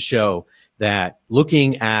intended to show that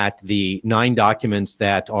looking at the 9 documents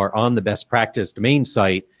that are on the best practice domain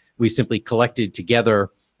site, we simply collected together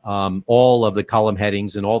all of the column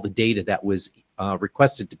headings and all the data that was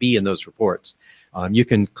requested to be in those reports. You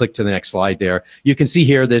can click to the next slide there. You can see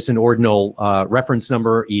here there's an ordinal reference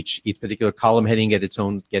number. Each particular column heading gets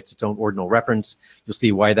its own ordinal reference. You'll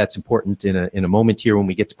see why that's important in a moment here when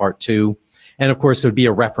we get to part 2. And of course, there'd be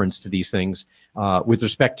a reference to these things with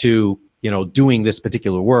respect to doing this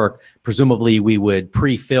particular work. Presumably, we would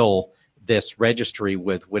pre-fill this registry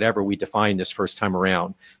with whatever we define this first time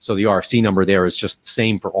around. So the RFC number there is just the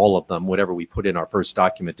same for all of them, whatever we put in our first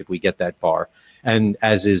document if we get that far. And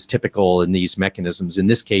as is typical in these mechanisms, in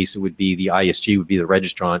this case, it would be the ISG would be the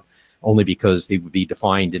registrant, only because they would be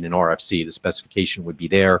defined in an RFC. The specification would be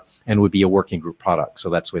there and would be a working group product.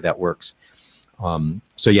 So that's the way that works.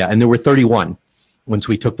 So yeah, and there were 31. Once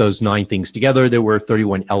we took those 9 things together, there were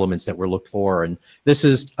 31 elements that were looked for. And this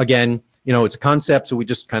is, again, it's a concept, so we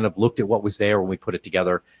just kind of looked at what was there when we put it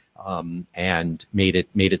together and made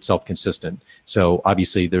it self-consistent. So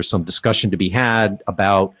obviously there's some discussion to be had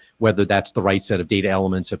about whether that's the right set of data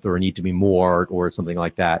elements, if there need to be more or something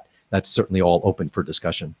like that. That's certainly all open for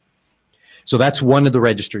discussion. So that's one of the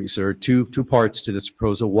registries. There are two parts to this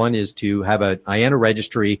proposal. One is to have an IANA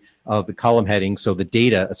registry of the column heading, so the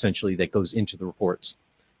data essentially that goes into the reports.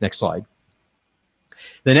 Next slide.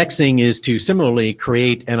 The next thing is to similarly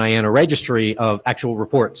create an IANA registry of actual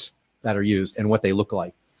reports that are used and what they look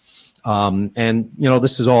like. And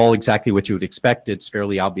this is all exactly what you would expect. It's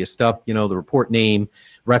fairly obvious stuff. The report name,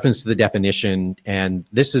 reference to the definition, and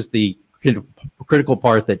this is the critical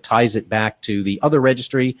part that ties it back to the other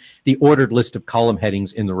registry, the ordered list of column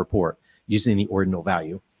headings in the report using the ordinal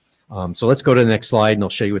value. So let's go to the next slide and I'll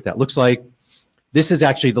show you what that looks like. This is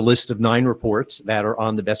actually the list of 9 reports that are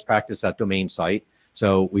on the best practice.domain site.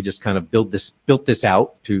 So we just kind of built this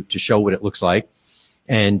out to show what it looks like.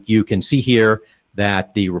 And you can see here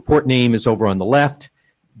that the report name is over on the left,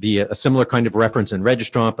 be a similar kind of reference and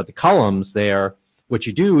registrant, but the columns there, what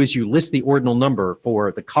you do is you list the ordinal number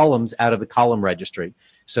for the columns out of the column registry.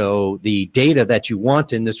 So the data that you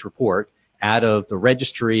want in this report out of the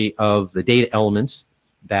registry of the data elements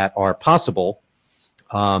that are possible,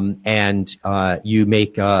 and you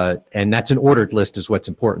make, and that's an ordered list is what's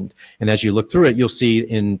important. And as you look through it, you'll see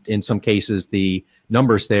in some cases the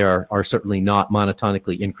numbers there are certainly not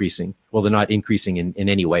monotonically increasing. Well, they're not increasing in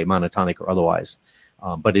any way, monotonic or otherwise.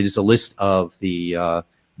 But it is a list of the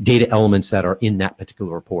data elements that are in that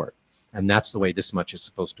particular report. And that's the way this much is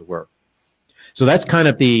supposed to work. So that's kind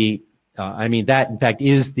of the, that in fact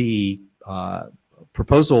is the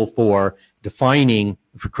proposal for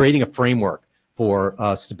creating a framework for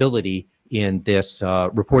stability in this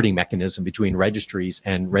reporting mechanism between registries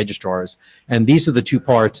and registrars. And these are the 2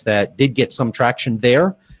 parts that did get some traction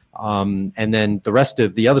there. And then the rest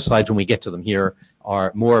of the other slides, when we get to them here,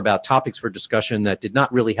 are more about topics for discussion that did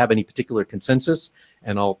not really have any particular consensus.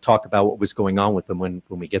 And I'll talk about what was going on with them when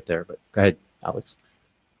we get there. But go ahead, Alex.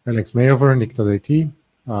 Alex Mayover, Nick.IT.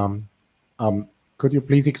 Could you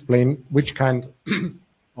please explain which kind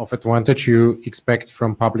of advantage you expect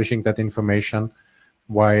from publishing that information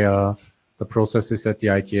via the processes at the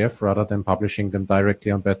IETF rather than publishing them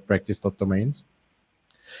directly on bestpractice.domains?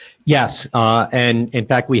 Yes, and in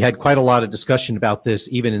fact, we had quite a lot of discussion about this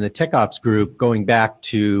even in the TechOps group going back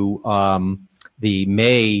to the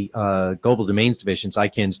May Global Domains Division's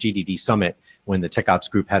ICANN's GDD Summit. When the TechOps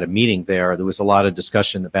group had a meeting there, there was a lot of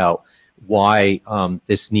discussion about why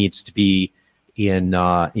this needs to be in the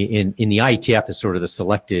IETF as sort of the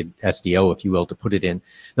selected SDO, if you will, to put it in.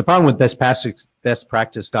 The problem with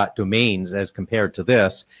bestpractice.domains as compared to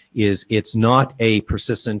this is it's not a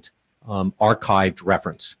persistent archived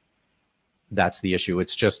reference. That's the issue.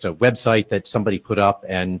 It's just a website that somebody put up,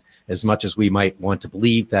 and as much as we might want to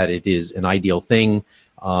believe that it is an ideal thing,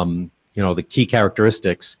 the key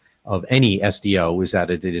characteristics of any SDO is that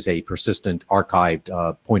it is a persistent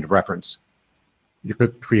archived point of reference. You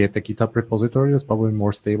could create a GitHub repository that's probably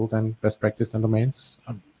more stable than best practice and domains.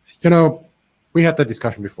 We had that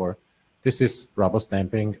discussion before. This is rubber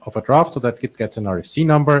stamping of a draft so that it gets an RFC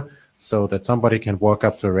number, so that somebody can walk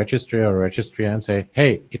up to a registry or a registry and say,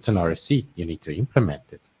 hey, it's an RFC, you need to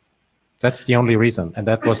implement it. That's the only reason. And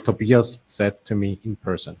that was Tobias said to me in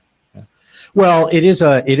person. Yeah. Well, it is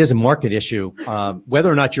a market issue.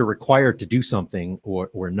 Whether or not you're required to do something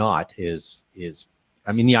or not is the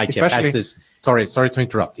IETF has this. Sorry to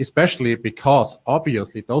interrupt. Especially because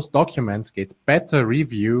obviously those documents get better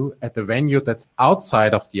review at the venue that's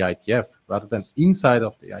outside of the IETF rather than inside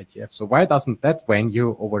of the IETF. So why doesn't that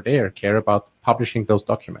venue over there care about publishing those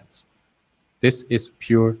documents? This is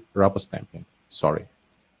pure rubber stamping. Sorry.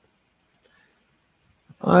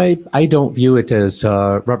 I don't view it as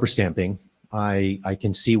rubber stamping. I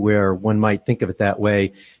can see where one might think of it that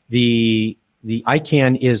way.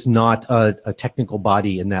 ICANN is not a technical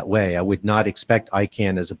body in that way. I would not expect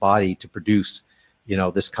ICANN as a body to produce,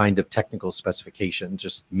 this kind of technical specification,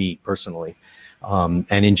 just me personally. And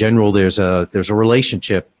in general, there's a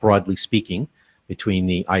relationship, broadly speaking, between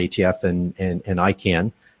the IETF and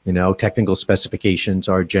ICANN. Technical specifications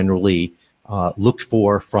are generally looked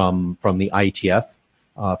for from the IETF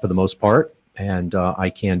for the most part, and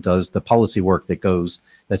ICANN does the policy work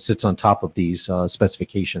that sits on top of these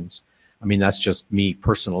specifications. I mean, that's just me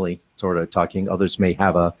personally sort of talking. Others may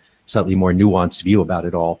have a slightly more nuanced view about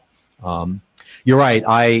it all. You're right.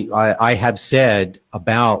 I have said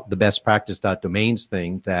about the best practice.domains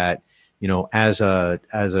thing that, as a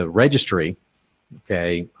registry,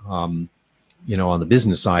 okay, on the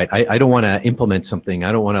business side, I don't want to implement something.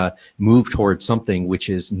 I don't want to move towards something which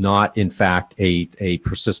is not, in fact, a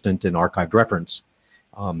persistent and archived reference.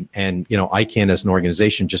 And ICANN as an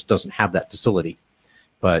organization just doesn't have that facility.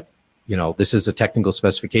 But this is a technical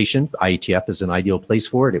specification. IETF is an ideal place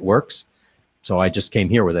for it. It works. So I just came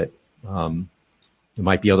here with it. There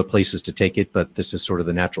might be other places to take it, but this is sort of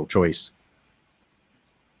the natural choice.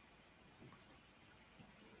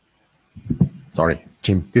 Sorry,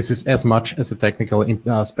 Jim, this is as much as a technical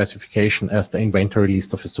specification as the inventory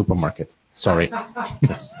list of a supermarket. Sorry.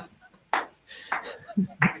 Yes.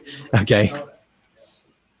 Okay.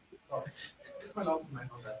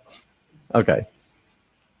 Okay.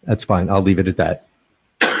 That's fine. I'll leave it at that.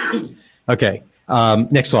 Okay.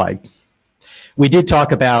 Next slide. We did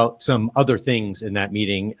talk about some other things in that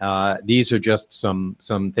meeting. These are just some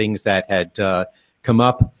things that had come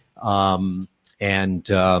up, and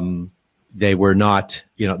they were not,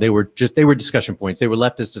 they were discussion points. They were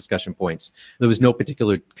left as discussion points. There was no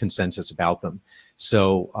particular consensus about them.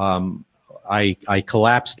 So I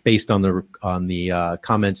collapsed based on the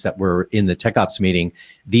comments that were in the TechOps meeting.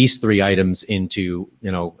 These three items into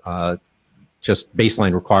just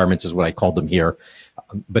baseline requirements is what I called them here.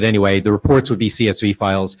 But anyway, the reports would be CSV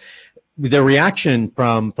files. The reaction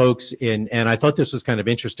from folks and I thought this was kind of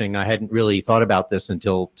interesting. I hadn't really thought about this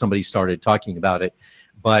until somebody started talking about it.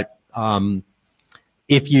 But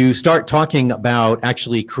if you start talking about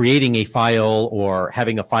actually creating a file or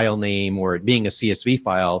having a file name or it being a CSV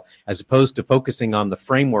file, as opposed to focusing on the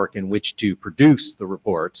framework in which to produce the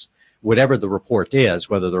reports, whatever the report is,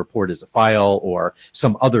 whether the report is a file or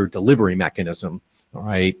some other delivery mechanism, all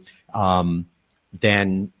right,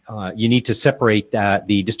 then you need to separate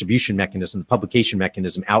the distribution mechanism, the publication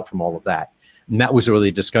mechanism out from all of that. And that was really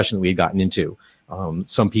a discussion that we had gotten into.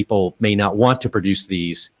 Some people may not want to produce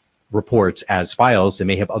these reports as files. They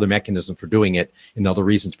may have other mechanisms for doing it and other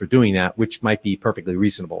reasons for doing that, which might be perfectly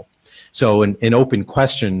reasonable. So an open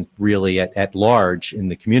question really at large in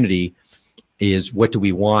the community is, what do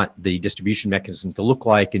we want the distribution mechanism to look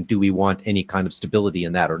like, and do we want any kind of stability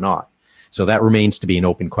in that or not? So that remains to be an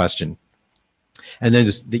open question. And then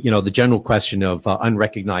just the general question of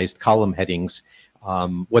unrecognized column headings,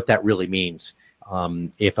 what that really means.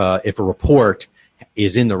 If a report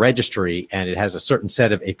is in the registry and it has a certain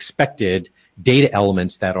set of expected data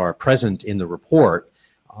elements that are present in the report,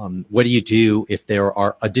 what do you do if there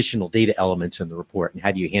are additional data elements in the report, and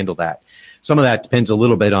how do you handle that? Some of that depends a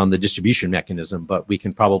little bit on the distribution mechanism, but we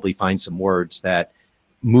can probably find some words that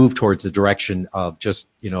move towards the direction of just,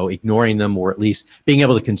 ignoring them, or at least being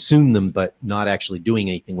able to consume them, but not actually doing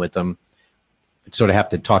anything with them. Sort of have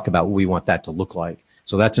to talk about what we want that to look like.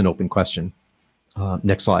 So that's an open question.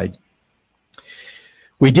 Next slide.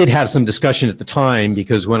 We did have some discussion at the time,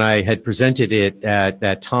 because when I had presented it at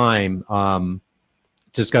that time,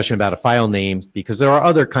 discussion about a file name, because there are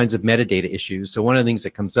other kinds of metadata issues. So one of the things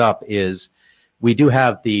that comes up is we do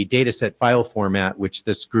have the dataset file format, which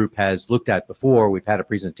this group has looked at before. We've had a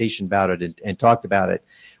presentation about it and talked about it.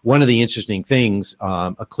 One of the interesting things,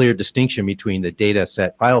 a clear distinction between the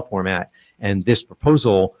dataset file format and this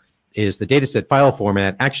proposal, is the dataset file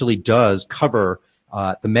format actually does cover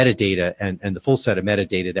the metadata and the full set of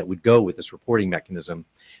metadata that would go with this reporting mechanism.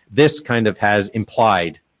 This kind of has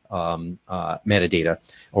implied metadata,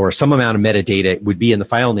 or some amount of metadata would be in the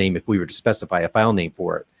file name if we were to specify a file name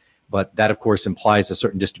for it. But that, of course, implies a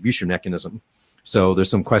certain distribution mechanism. So there's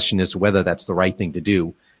some question as to whether that's the right thing to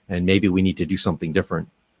do, and maybe we need to do something different.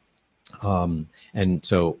 And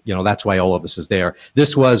so, that's why all of this is there.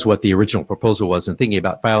 This was what the original proposal was. And thinking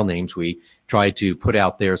about file names, we tried to put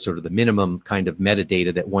out there sort of the minimum kind of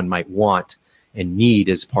metadata that one might want and need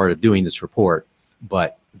as part of doing this report.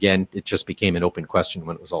 But again, it just became an open question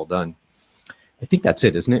when it was all done. I think that's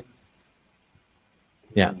it, isn't it?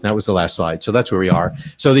 Yeah, that was the last slide. So that's where we are.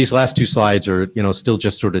 So these last two slides are, still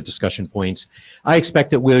just sort of discussion points. I expect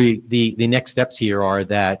that the next steps here are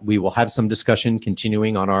that we will have some discussion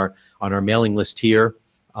continuing on our mailing list here.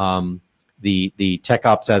 The Tech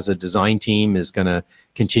Ops as a design team is going to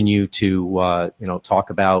continue to talk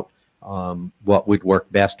about what would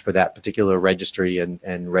work best for that particular registry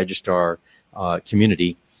and registrar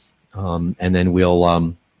community, and then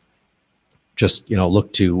we'll just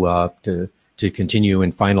look to continue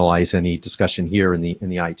and finalize any discussion here in the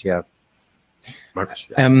IETF. Marcos.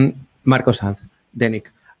 Marcos Sanz, DENIC.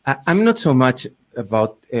 I'm not so much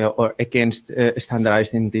about or against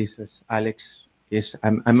standardizing this as Alex is.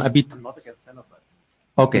 I'm a bit. I'm not against standardizing.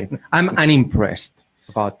 Okay, I'm unimpressed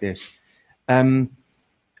about this.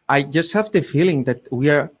 I just have the feeling that we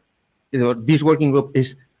are, this working group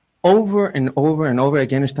is over and over and over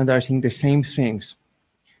again standardizing the same things.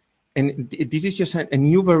 And this is just a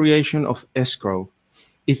new variation of escrow.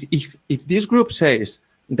 If this group says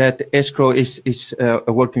that escrow is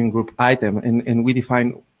a working group item and we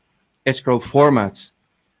define escrow formats,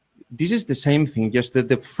 this is the same thing, just that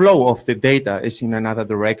the flow of the data is in another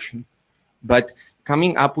direction. But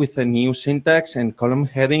coming up with a new syntax and column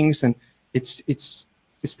headings, and it's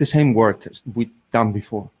the same work as we've done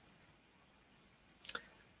before.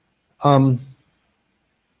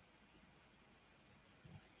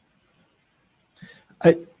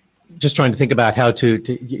 Just trying to think about how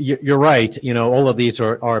you're right, all of these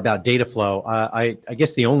are about data flow. I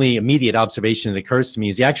guess the only immediate observation that occurs to me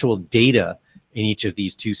is the actual data in each of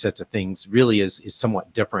these two sets of things really is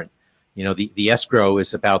somewhat different. The escrow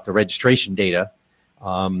is about the registration data.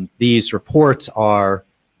 These reports are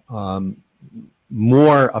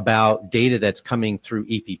more about data that's coming through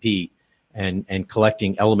EPP and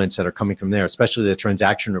collecting elements that are coming from there, especially the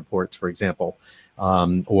transaction reports, for example,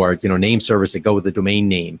 or name servers that go with the domain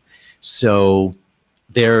name. So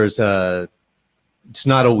it's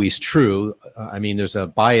not always true. I mean, there's a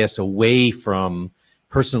bias away from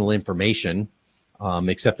personal information,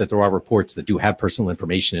 except that there are reports that do have personal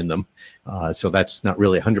information in them. So that's not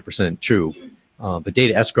really 100% true. But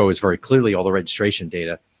data escrow is very clearly all the registration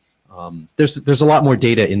data. There's a lot more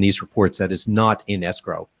data in these reports that is not in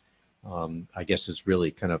escrow, I guess is really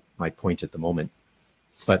kind of my point at the moment.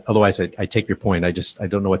 But otherwise, I take your point. I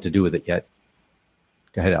don't know what to do with it yet.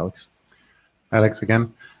 Go ahead, Alex. Alex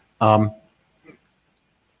again. To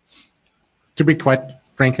be quite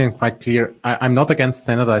frankly and quite clear, I'm not against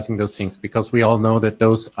standardizing those things because we all know that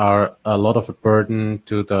those are a lot of a burden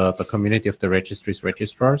to the community of the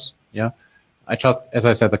registrars. Yeah, as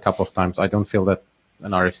I said a couple of times, I don't feel that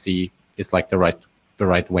an RFC is like the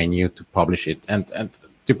right venue to publish it, and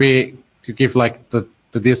to give like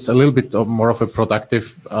this a little bit more of a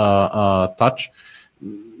productive touch.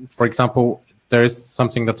 For example, there is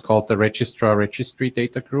something that's called the registrar registry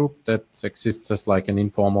data group that exists as like an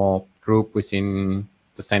informal group within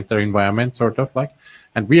the center environment, sort of like,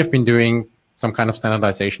 and we have been doing some kind of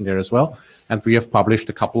standardization there as well, and we have published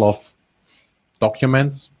a couple of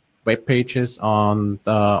documents, web pages on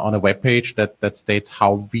a web page that states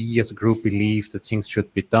how we as a group believe that things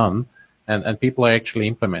should be done, and people are actually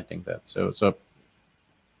implementing that. So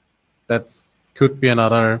that's could be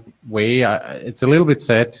another way. It's a little bit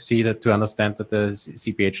sad to see that, to understand that the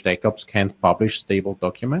CPH TechOps can't publish stable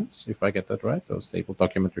documents, if I get that right, or stable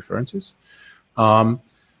document references.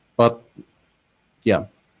 But yeah,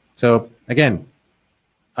 so again,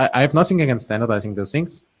 I have nothing against standardizing those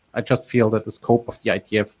things. I just feel that the scope of the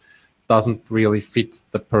IETF doesn't really fit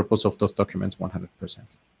the purpose of those documents 100%.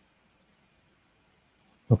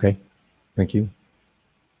 Okay, thank you.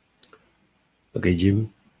 Okay,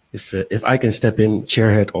 Jim. If I can step in,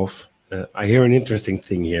 chairhead off, I hear an interesting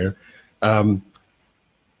thing here.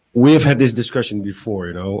 We have had this discussion before,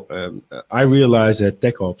 I realize that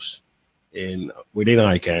TechOps within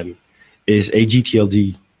ICANN is a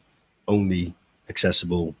GTLD only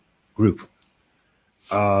accessible group.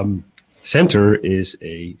 Center is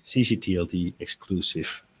a CCTLD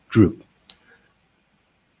exclusive group.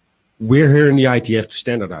 We're here in the IETF to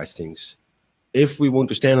standardize things. If we want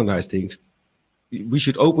to standardize things, we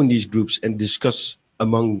should open these groups and discuss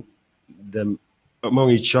among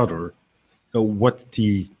each other, what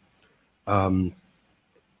the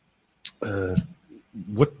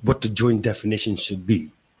joint definition should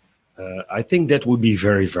be. I think that would be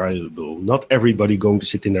very valuable. Not everybody going to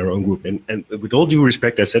sit in their own group. And with all due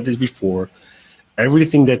respect, I said this before,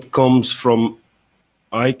 everything that comes from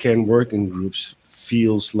ICANN working groups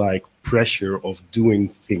feels like pressure of doing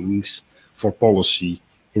things for policy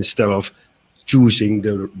instead of choosing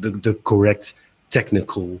the correct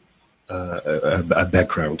technical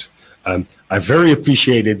background. I very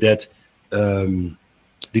appreciated that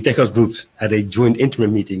the TechOps groups had a joint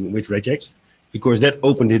interim meeting with Regext, because that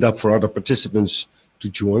opened it up for other participants to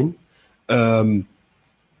join.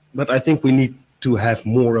 But I think we need to have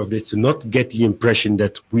more of this to not get the impression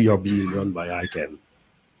that we are being run by ICANN.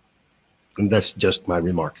 And that's just my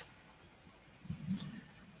remark.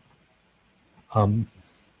 Go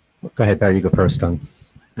ahead, Barry, you go first on.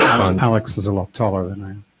 Alex is a lot taller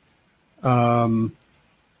than I am.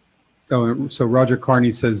 So Roger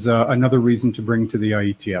Carney says another reason to bring to the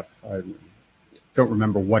IETF. I don't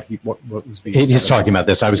remember what was being said. He's talking about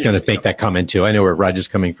this. I was going to make that comment too. I know where Roger's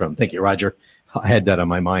coming from. Thank you, Roger. I had that on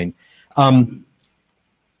my mind.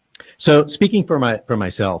 So speaking for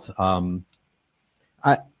myself,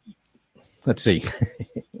 let's see.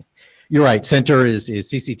 You're right. Center is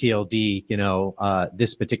CCTLD. You know,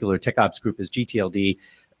 this particular TechOps group is GTLD.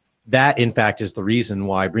 That, in fact, is the reason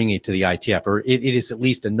why bringing it to the IETF, or it is at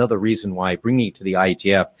least another reason why bringing it to the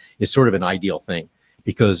IETF is sort of an ideal thing,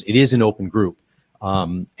 because it is an open group.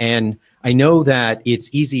 And I know that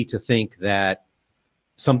it's easy to think that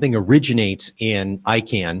something originates in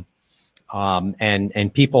ICANN,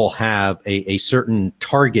 and people have a certain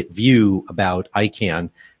target view about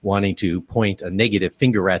ICANN, wanting to point a negative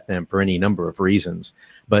finger at them for any number of reasons.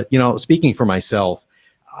 But, you know, speaking for myself,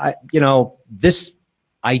 this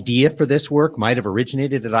idea for this work might have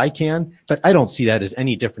originated at ICANN, but I don't see that as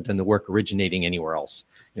any different than the work originating anywhere else.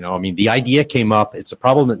 You know, I mean, the idea came up, it's a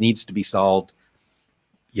problem that needs to be solved.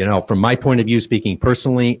 You know, from my point of view, speaking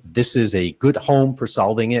personally, this is a good home for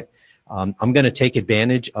solving it. I'm going to take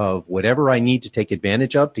advantage of whatever I need to take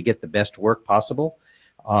advantage of to get the best work possible.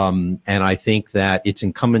 And I think that it's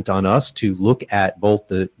incumbent on us to look at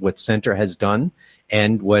both what Center has done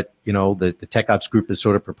and what, you know, the TechOps group is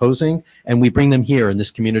sort of proposing, and we bring them here in this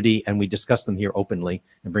community and we discuss them here openly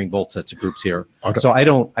and bring both sets of groups here. Okay. So I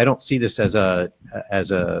don't see this as a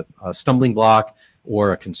stumbling block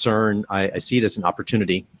or a concern. I see it as an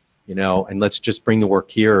opportunity, you know, and let's just bring the work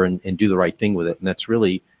here and do the right thing with it. And that's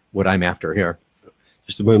really what I'm after here.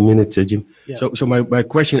 Just 1 minute, Jim. Yeah. So my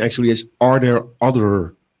question actually is, are there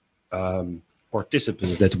other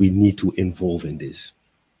participants that we need to involve in this?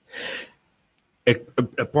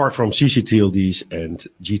 Apart from CCTLDs and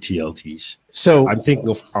GTLDs. So I'm thinking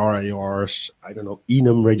of RARs, I don't know,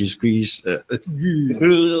 enum registries.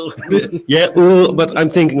 Yeah, but I'm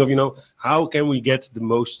thinking of, you know, how can we get the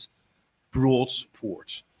most broad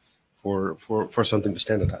support for something to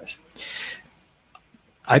standardize?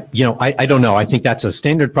 I don't know. I think that's a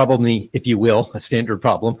standard problem, if you will, a standard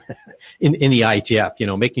problem in the IETF, you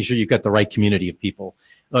know, making sure you've got the right community of people.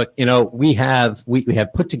 Look, you know, we have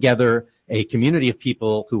put together a community of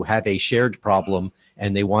people who have a shared problem,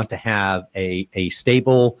 and they want to have a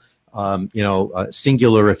stable,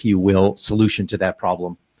 singular, if you will, solution to that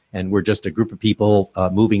problem. And we're just a group of people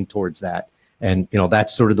moving towards that. And, you know,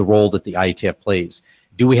 that's sort of the role that the IETF plays.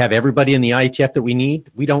 Do we have everybody in the IETF that we need?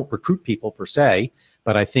 We don't recruit people per se,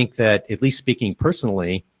 but I think that, at least speaking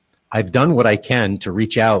personally, I've done what I can to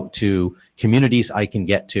reach out to communities I can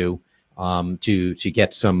get to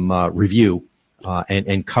get some review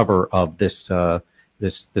and cover of this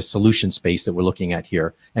solution space that we're looking at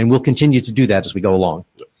here, and we'll continue to do that as we go along.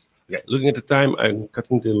 Okay, looking at the time, I'm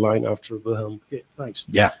cutting the line after Wilhelm. Okay, thanks.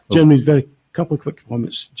 Yeah, Jim, couple of quick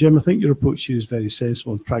comments. Jim, I think your approach here is very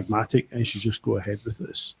sensible and pragmatic, and you should just go ahead with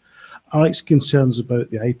this. Alex's concerns about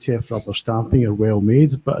the IETF rubber stamping are well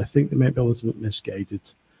made, but I think they might be a little bit misguided.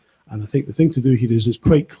 And I think the thing to do here is it's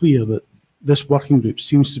quite clear that this working group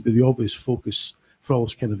seems to be the obvious focus for all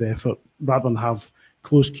this kind of effort, rather than have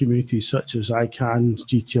closed communities such as ICANN,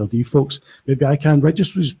 GTLD folks. Maybe ICANN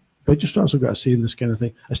registrars have got a say in this kind of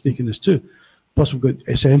thing, a stake in this too. Plus, we've got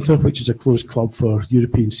a centre, which is a closed club for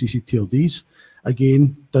European CCTLDs.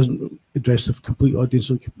 Again, doesn't address the complete audience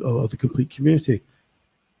or the complete community.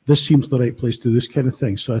 This seems the right place to do this kind of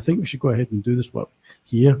thing. So I think we should go ahead and do this work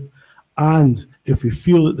here. And if we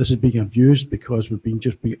feel that this is being abused because we're being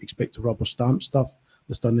expected to rubber stamp stuff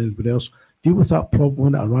that's done to anybody else, deal with that problem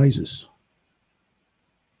when it arises.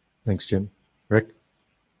 Thanks, Jim. Rick?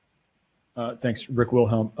 Thanks, Rick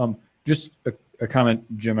Wilhelm. Just a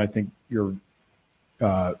comment, Jim. I think your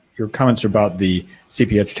comments about the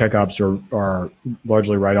CPH TechOps are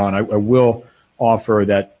largely right on. I will offer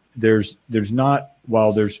that there's not,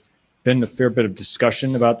 while there's been a fair bit of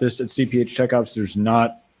discussion about this at CPH TechOps, there's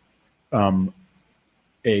not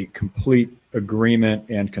a complete agreement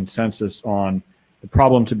and consensus on the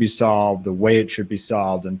problem to be solved, the way it should be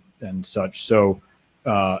solved, and such. So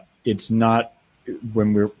it's not,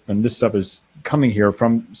 when this stuff is coming here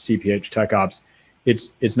from CPH TechOps,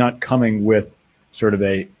 it's not coming with sort of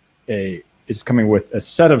it's coming with a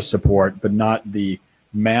set of support, but not the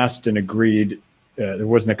massed and agreed there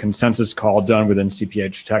wasn't a consensus call done within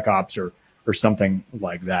CPH Tech Ops or something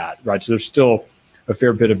like that, right? So there's still a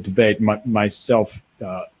fair bit of debate, myself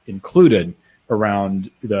included, around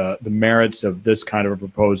the merits of this kind of a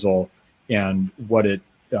proposal and what it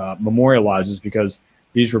memorializes, because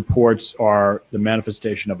these reports are the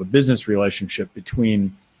manifestation of a business relationship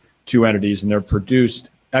between two entities, and they're produced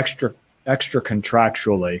extra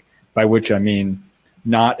contractually, by which I mean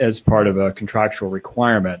not as part of a contractual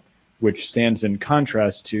requirement, which stands in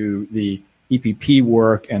contrast to the EPP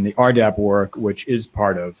work and the RDAP work, which is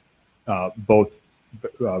part of both.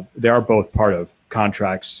 They are both part of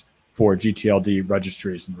contracts for GTLD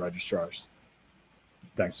registries and registrars.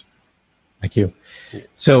 Thanks. Thank you.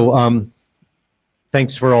 So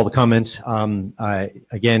thanks for all the comments. I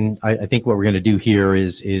think what we're going to do here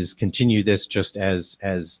is continue this just as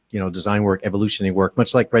design work, evolutionary work,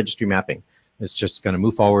 much like registry mapping. It's just going to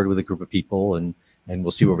move forward with a group of people, and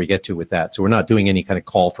we'll see where we get to with that. So we're not doing any kind of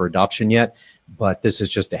call for adoption yet, but this is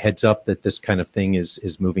just a heads up that this kind of thing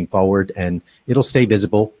is moving forward, and it'll stay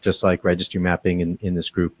visible, just like registry mapping in this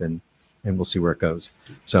group, and we'll see where it goes.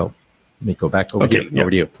 So let me go back over to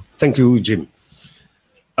you. Thank you, Jim.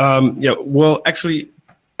 Well, actually,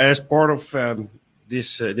 as part of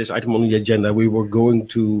this item on the agenda, we were going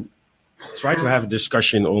to try to have a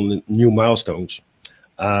discussion on the new milestones.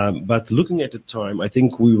 But looking at the time, I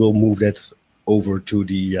think we will move that over to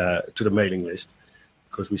the mailing list,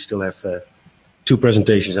 because we still have 2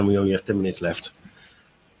 presentations and we only have 10 minutes left.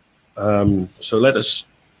 So let us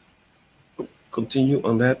continue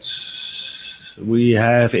on that. We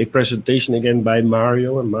have a presentation again by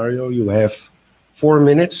Mario, and Mario, you have 4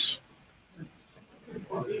 minutes.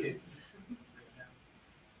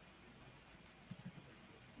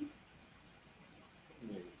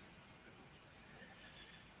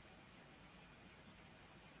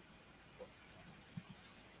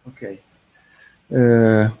 Okay.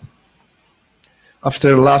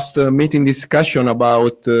 After last meeting discussion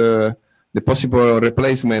about the possible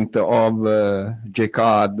replacement of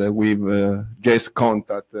JCAD with JS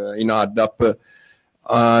Contact in RDAP,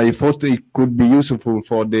 I thought it could be useful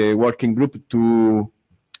for the working group to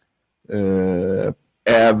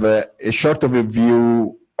have a short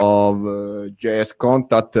overview of JS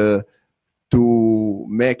Contact to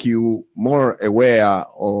make you more aware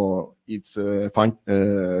of its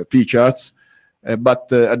features,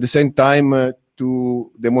 but at the same time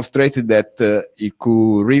to demonstrate that it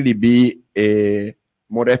could really be a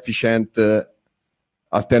more efficient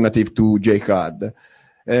alternative to JCAD.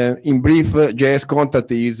 In brief, JS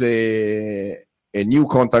Contact is a new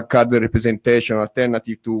contact card representation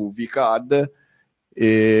alternative to VCAD.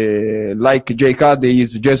 Like JCAD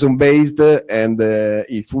is JSON based, and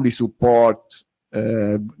it fully supports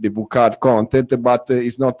the VCAD content, but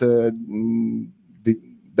it's not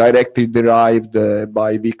directly derived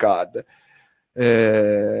by VCAD.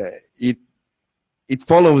 It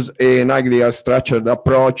follows an aggregate structured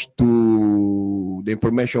approach to the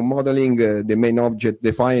information modeling. The main object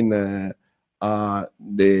defined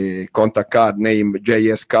the contact card named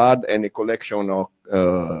JS card and a collection of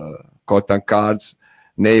contact cards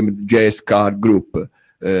named JS card group.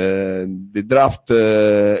 The draft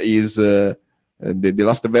is the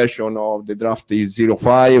last version of the draft is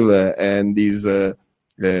 05 and is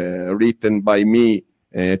written by me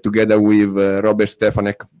together with Robert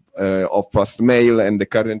Stefanek of Fastmail, and the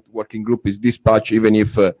current working group is Dispatch, even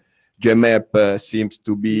if JMAP seems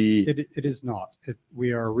to be... It is not.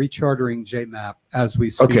 We are rechartering JMAP as we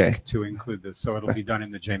speak to include this, so it'll be done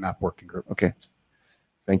in the JMAP working group. Okay,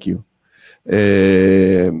 thank you.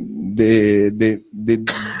 The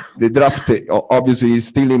draft obviously is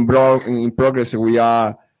still in progress. We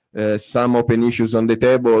are some open issues on the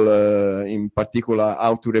table, in particular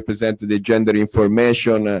how to represent the gender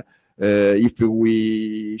information, if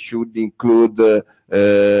we should include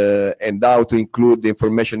and how to include the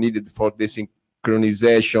information needed for the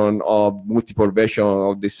synchronization of multiple versions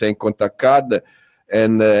of the same contact card,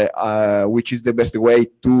 and which is the best way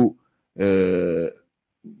to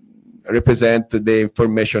represent the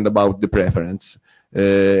information about the preference.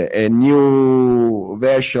 A new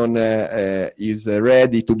version is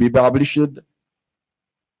ready to be published. 1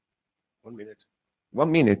 minute.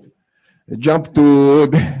 1 minute. Jump to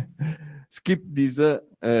skip this.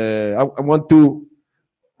 I want to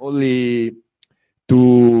only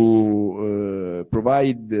to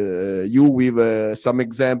provide you with some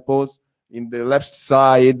examples. In the left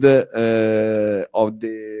side of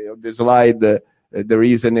the slide, there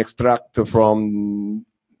is an extract from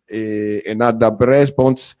another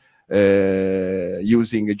response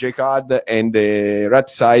using a JCAD, and the right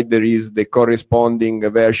side there is the corresponding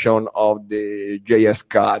version of the JS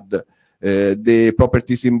card. The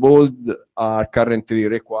properties in bold are currently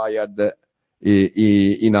required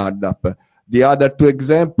in ADAP. The other two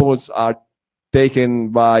examples are taken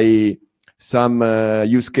by some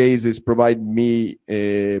use cases provided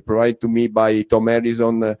to me by Tom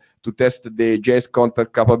Harrison to test the JS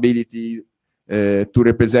content capability to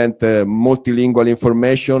represent multilingual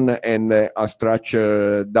information and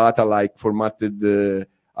unstructured data like formatted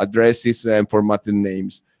addresses and formatted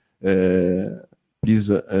names. Please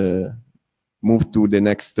move to the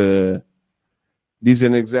next. This is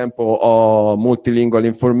an example of multilingual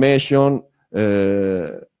information,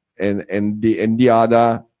 and the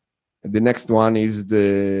other. The next one is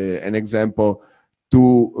an example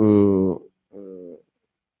to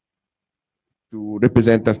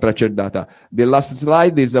represent unstructured data. The last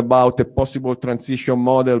slide is about a possible transition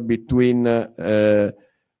model between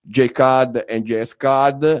JCAD and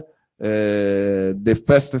JSCAD. The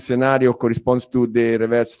first scenario corresponds to the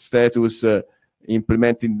reverse status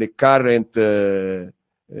implementing the current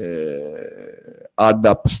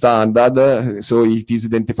ADAP standard. So it is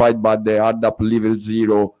identified by the ADAP level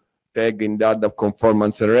 0 tag in the ADAP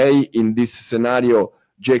conformance array. In this scenario,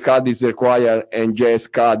 JCAD is required and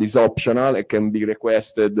JSCAD is optional. It can be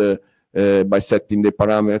requested by setting the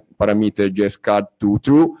parameter JSCAD to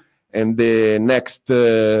true. And the next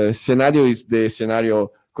scenario is the scenario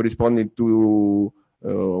corresponding to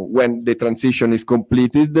when the transition is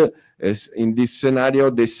completed. As in this scenario,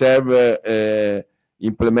 the server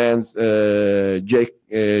implements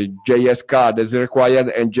JSCAD as required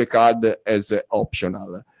and JCAD as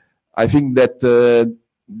optional. I think that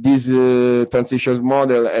this transition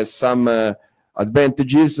model has some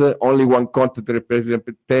advantages. Only one content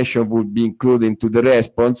representation would be included into the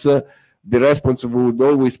response. The response would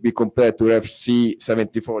always be compared to FC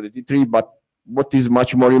 7483, but what is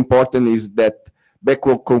much more important is that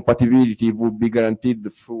backward compatibility would be guaranteed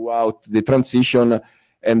throughout the transition,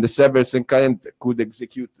 and the servers and client could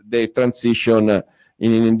execute their transition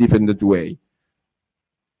in an independent way.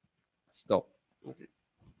 So, okay.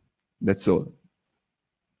 That's all.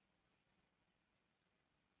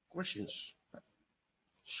 Questions?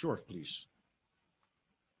 Short, please.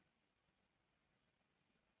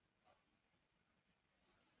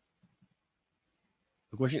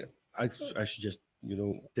 The question, I suggest,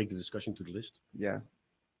 take the discussion to the list. Yeah.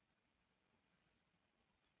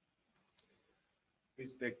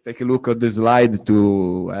 Please take a look at the slide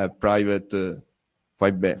to have private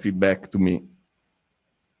feedback to me.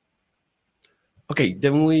 Okay,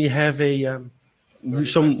 then we have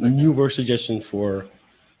some new work suggestion for.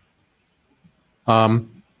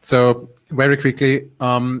 So very quickly,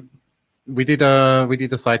 we did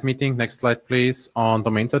a site meeting. Next slide, please. On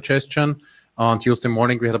domain suggestion. On Tuesday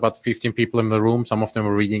morning, we had about 15 people in the room. Some of them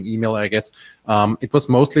were reading email, I guess. It was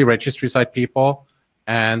mostly registry side people.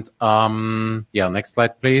 And yeah, next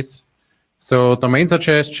slide, please. So domain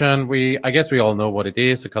suggestion, I guess we all know what it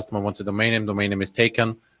is. The customer wants a domain name is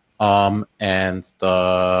taken, and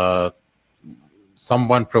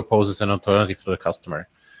someone proposes an alternative to the customer.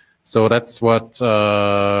 So that's what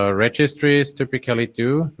registries typically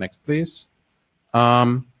do. Next, please.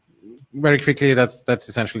 Very quickly, that's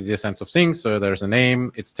essentially the essence of things. So there's a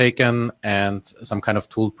name, it's taken, and some kind of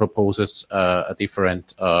tool proposes a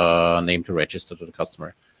different name to register to the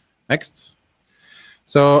customer. Next.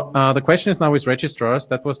 So the question is now with registrars.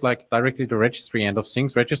 That was like directly the registry end of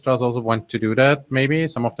things. Registrars also want to do that, maybe.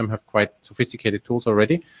 Some of them have quite sophisticated tools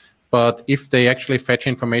already. But if they actually fetch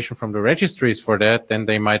information from the registries for that, then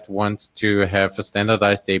they might want to have a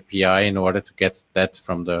standardized API in order to get that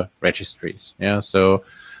from the registries. Yeah, so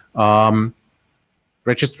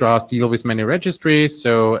registrars deal with many registries,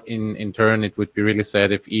 so in turn it would be really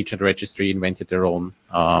sad if each registry invented their own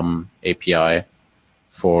API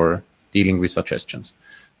for dealing with suggestions.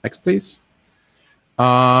 Next, please.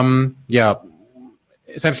 Yeah,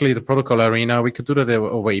 essentially the protocol arena, we could do that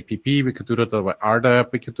over APP, we could do that over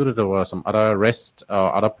RDAP, we could do that over some other REST,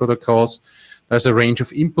 other protocols. There's a range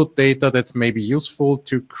of input data that's maybe useful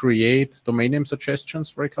to create domain name suggestions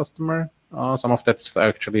for a customer. Some of that's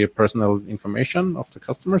actually personal information of the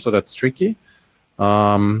customer, so that's tricky.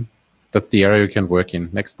 That's the area you can work in.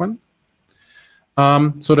 Next one.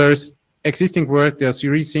 So there's existing work, there's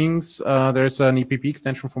three things. There's an EPP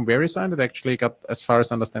extension from VeriSign that actually got, as far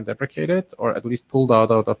as I understand, deprecated, or at least pulled out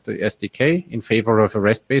of the SDK in favor of a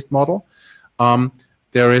REST-based model.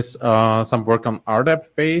 There is some work on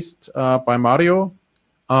RDAP-based by Mario.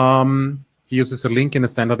 He uses a link in a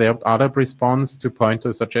standard RDAP response to point to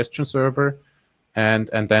a suggestion server, and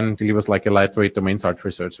then delivers like a lightweight domain search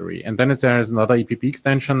researchery. And then there is another EPP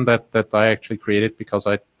extension that I actually created because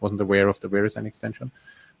I wasn't aware of the VeriSign extension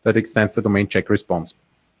that extends the domain check response.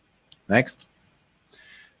 Next.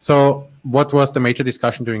 So what was the major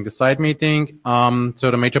discussion during the side meeting? So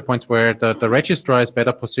the major points were that the registrar is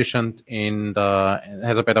better positioned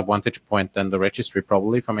has a better vantage point than the registry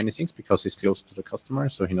probably for many things because he's close to the customer,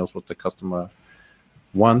 so he knows what the customer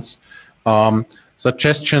wants.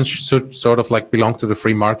 Suggestions should sort of like belong to the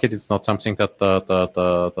free market. It's not something that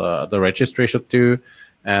the registry should do,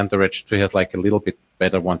 and the registry has like a little bit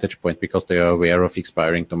better vantage point because they are aware of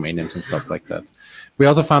expiring domain names and stuff like that. We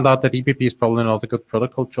also found out that EPP is probably not a good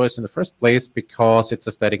protocol choice in the first place because it's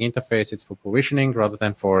a static interface. It's for provisioning rather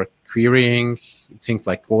than for querying. Things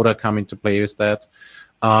like quota come into play with that.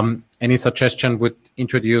 Any suggestion would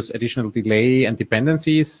introduce additional delay and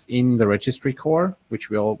dependencies in the registry core, which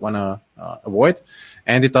we all want to avoid.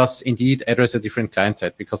 And it does indeed address a different client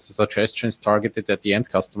side because the suggestion is targeted at the end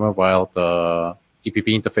customer while the EPP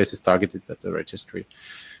interface is targeted at the registry.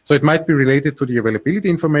 So it might be related to the availability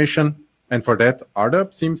information. And for that,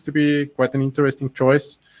 RDAP seems to be quite an interesting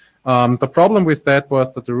choice. The problem with that was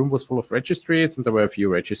that the room was full of registries and there were a few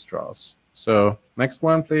registrars. So next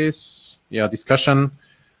one, please. Yeah, discussion.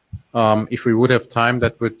 If we would have time,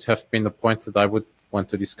 that would have been the points that I would want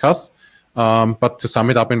to discuss. But to sum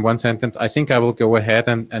it up in one sentence, I think I will go ahead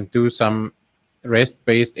and do some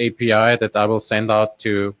REST-based API that I will send out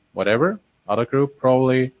to whatever, other group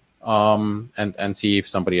probably, and see if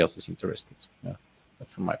somebody else is interested. Yeah,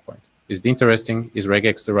 that's from my point. Is it interesting? Is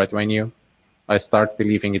regex the right venue? I start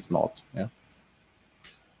believing it's not. Yeah.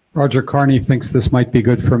 Roger Carney thinks this might be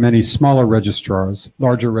good for many smaller registrars.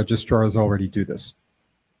 Larger registrars already do this.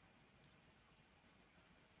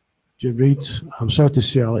 Jim Reed, I'm sorry to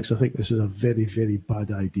say, Alex, I think this is a very, very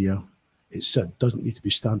bad idea. It doesn't need to be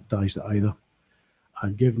standardized either.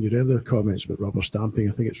 And given your earlier comments about rubber stamping,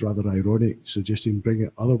 I think it's rather ironic suggesting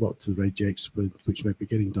bringing other work to the regex, which might be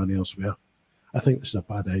getting done elsewhere. I think this is a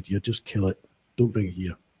bad idea. Just kill it. Don't bring it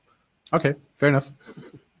here. Okay, fair enough.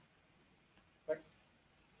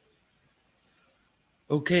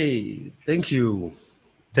 Okay, thank you.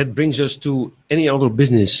 That brings us to any other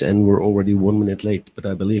business, and we're already 1 minute late, but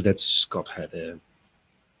I believe that Scott had a...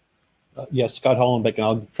 Yes, Scott Hollenbeck, and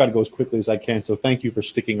I'll try to go as quickly as I can, so thank you for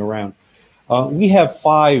sticking around. We have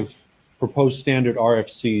 5 proposed standard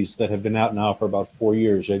RFCs that have been out now for about 4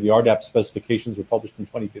 years. The RDAP specifications were published in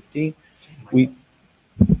 2015.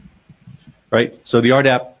 So the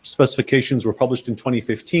RDAP specifications were published in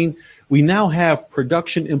 2015. We now have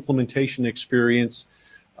production implementation experience.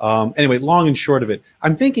 Anyway, long and short of it,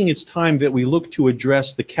 I'm thinking it's time that we look to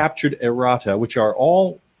address the captured errata, which are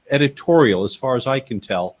all editorial as far as I can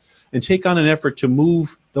tell, and take on an effort to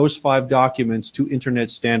move those 5 documents to internet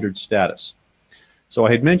standard status. So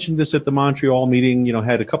I had mentioned this at the Montreal meeting,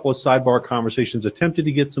 had a couple of sidebar conversations, attempted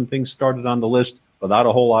to get some things started on the list without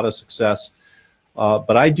a whole lot of success.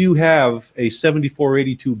 But I do have a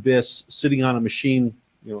 7482 BIS sitting on a machine,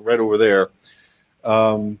 right over there.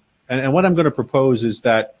 And what I'm going to propose is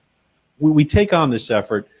that we take on this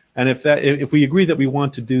effort, and if we agree that we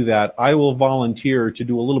want to do that, I will volunteer to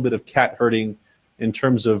do a little bit of cat herding in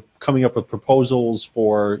terms of coming up with proposals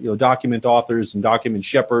for document authors and document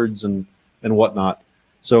shepherds and whatnot.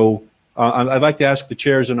 So I'd like to ask the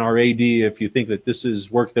chairs and our AD if you think that this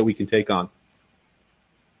is work that we can take on.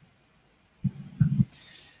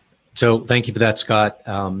 So thank you for that, Scott.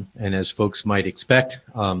 And as folks might expect,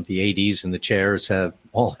 the ADs and the chairs have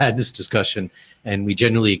all had this discussion, and we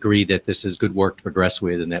generally agree that this is good work to progress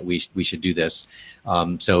with and that we should do this.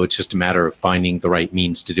 So it's just a matter of finding the right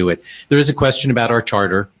means to do it. There is a question about our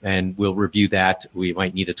charter, and we'll review that. We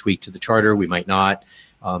might need a tweak to the charter. We might not.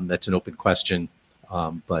 That's an open question.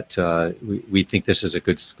 But we think this is a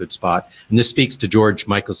good spot. And this speaks to George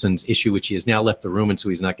Michelson's issue, which he has now left the room, and so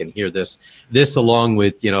he's not going to hear this. This, along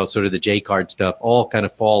with sort of the J-card stuff, all kind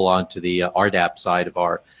of fall onto the RDAP side of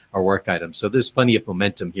our work items. So there's plenty of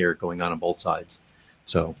momentum here going on both sides.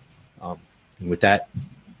 So and with that.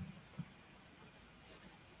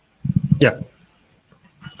 Yeah,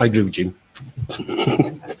 I agree with Jim.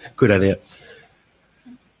 Good idea.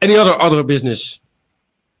 Any other business?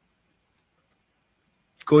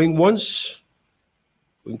 Going once,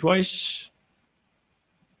 going twice,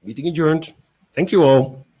 meeting adjourned. Thank you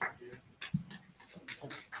all.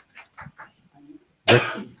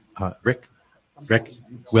 Rick,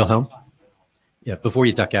 Wilhelm. Yeah, before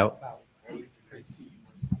you duck out.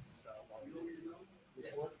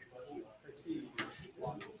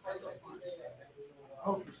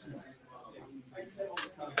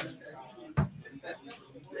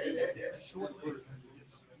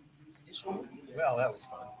 Well, that was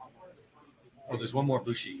fun. Oh, there's one more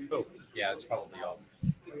blue sheet. Oh, yeah, it's probably all.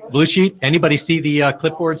 Blue sheet? Anybody see the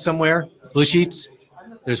clipboard somewhere? Blue sheets?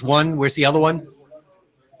 There's one. Where's the other one?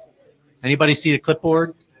 Anybody see the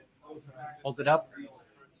clipboard? Hold it up.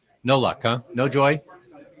 No luck, huh? No joy?